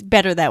 it's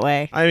better that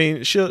way. I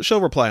mean,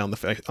 she'll reply on the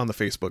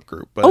Facebook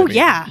group. But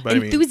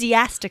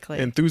enthusiastically.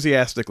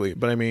 Enthusiastically,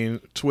 but I mean,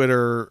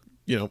 Twitter,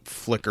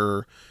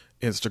 Flickr,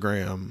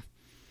 Instagram,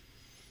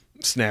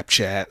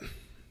 Snapchat.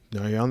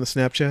 Are you on the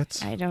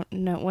Snapchats? I don't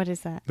know. What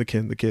is that? The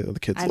kids love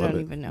it. I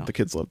don't even know. The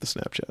kids love the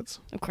Snapchats.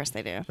 Of course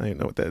they do. I don't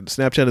know what that.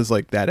 Snapchat is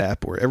like that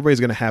app where everybody's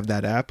gonna have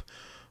that app.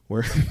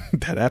 Where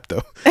that app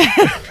though,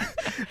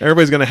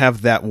 everybody's gonna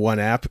have that one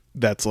app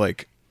that's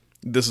like.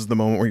 This is the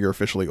moment where you're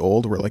officially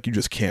old, where like you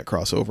just can't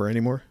cross over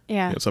anymore.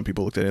 Yeah. Some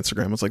people looked at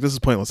Instagram. It's like, this is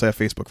pointless. I have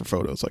Facebook for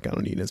photos. Like, I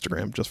don't need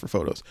Instagram just for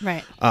photos.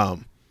 Right.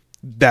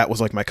 That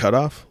was like my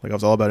cutoff. Like, I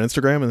was all about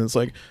Instagram, and it's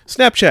like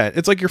Snapchat.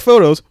 It's like your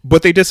photos,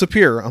 but they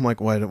disappear. I'm like,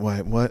 why?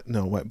 What?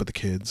 No, what? But the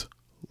kids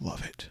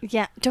love it.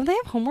 Yeah. Don't they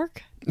have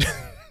homework?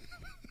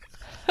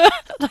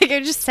 Like,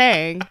 I'm just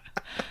saying.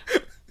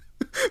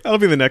 That'll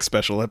be the next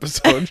special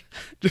episode.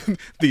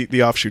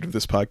 the offshoot of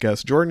this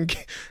podcast.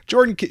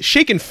 Jordan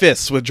shaking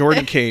fists with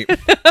Jordan Kate.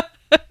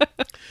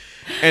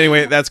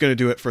 Anyway, that's going to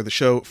do it for the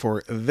show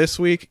for this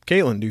week.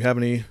 Caitlin, do you have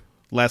any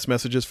last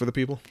messages for the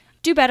people?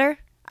 Do better.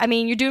 I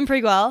mean, you're doing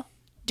pretty well.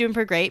 Doing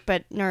pretty great,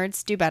 but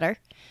nerds, do better.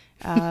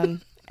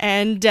 And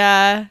what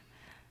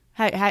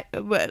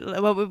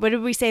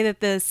did we say that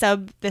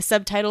the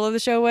subtitle of the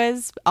show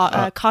was?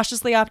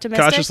 Cautiously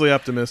optimistic. Cautiously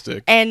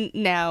optimistic. And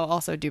now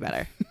also do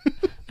better.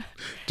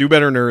 Do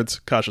better, nerds.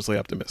 Cautiously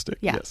optimistic.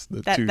 Yeah, yes,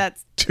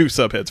 that's two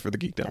subheads for the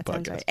Geek Down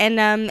podcast.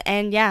 Right.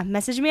 And yeah,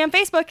 message me on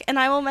Facebook, and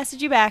I will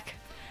message you back.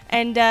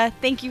 And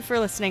thank you for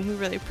listening. We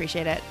really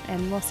appreciate it.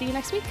 And we'll see you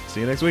next week. See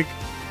you next week.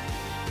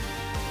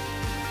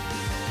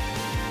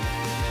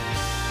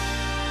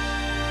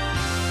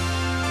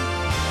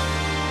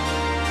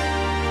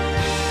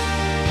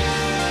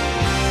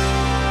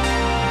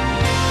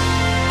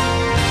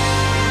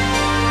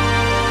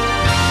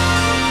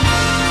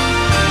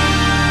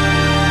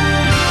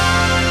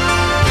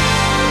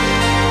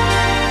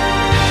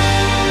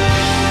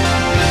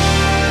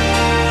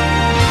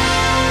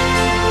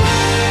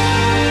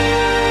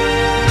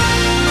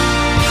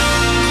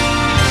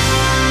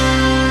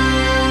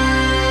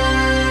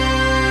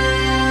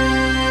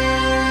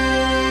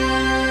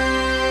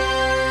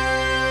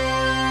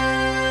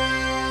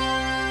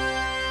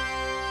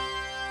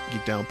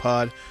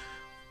 Pod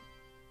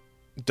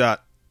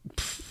dot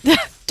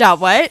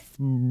what?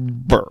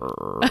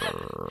 Brr.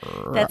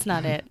 That's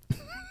not it.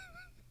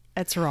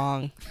 That's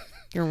wrong.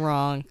 You're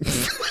wrong.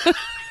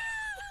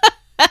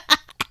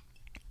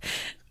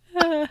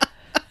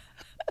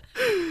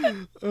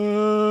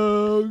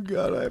 Oh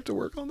God, I have to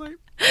work all night.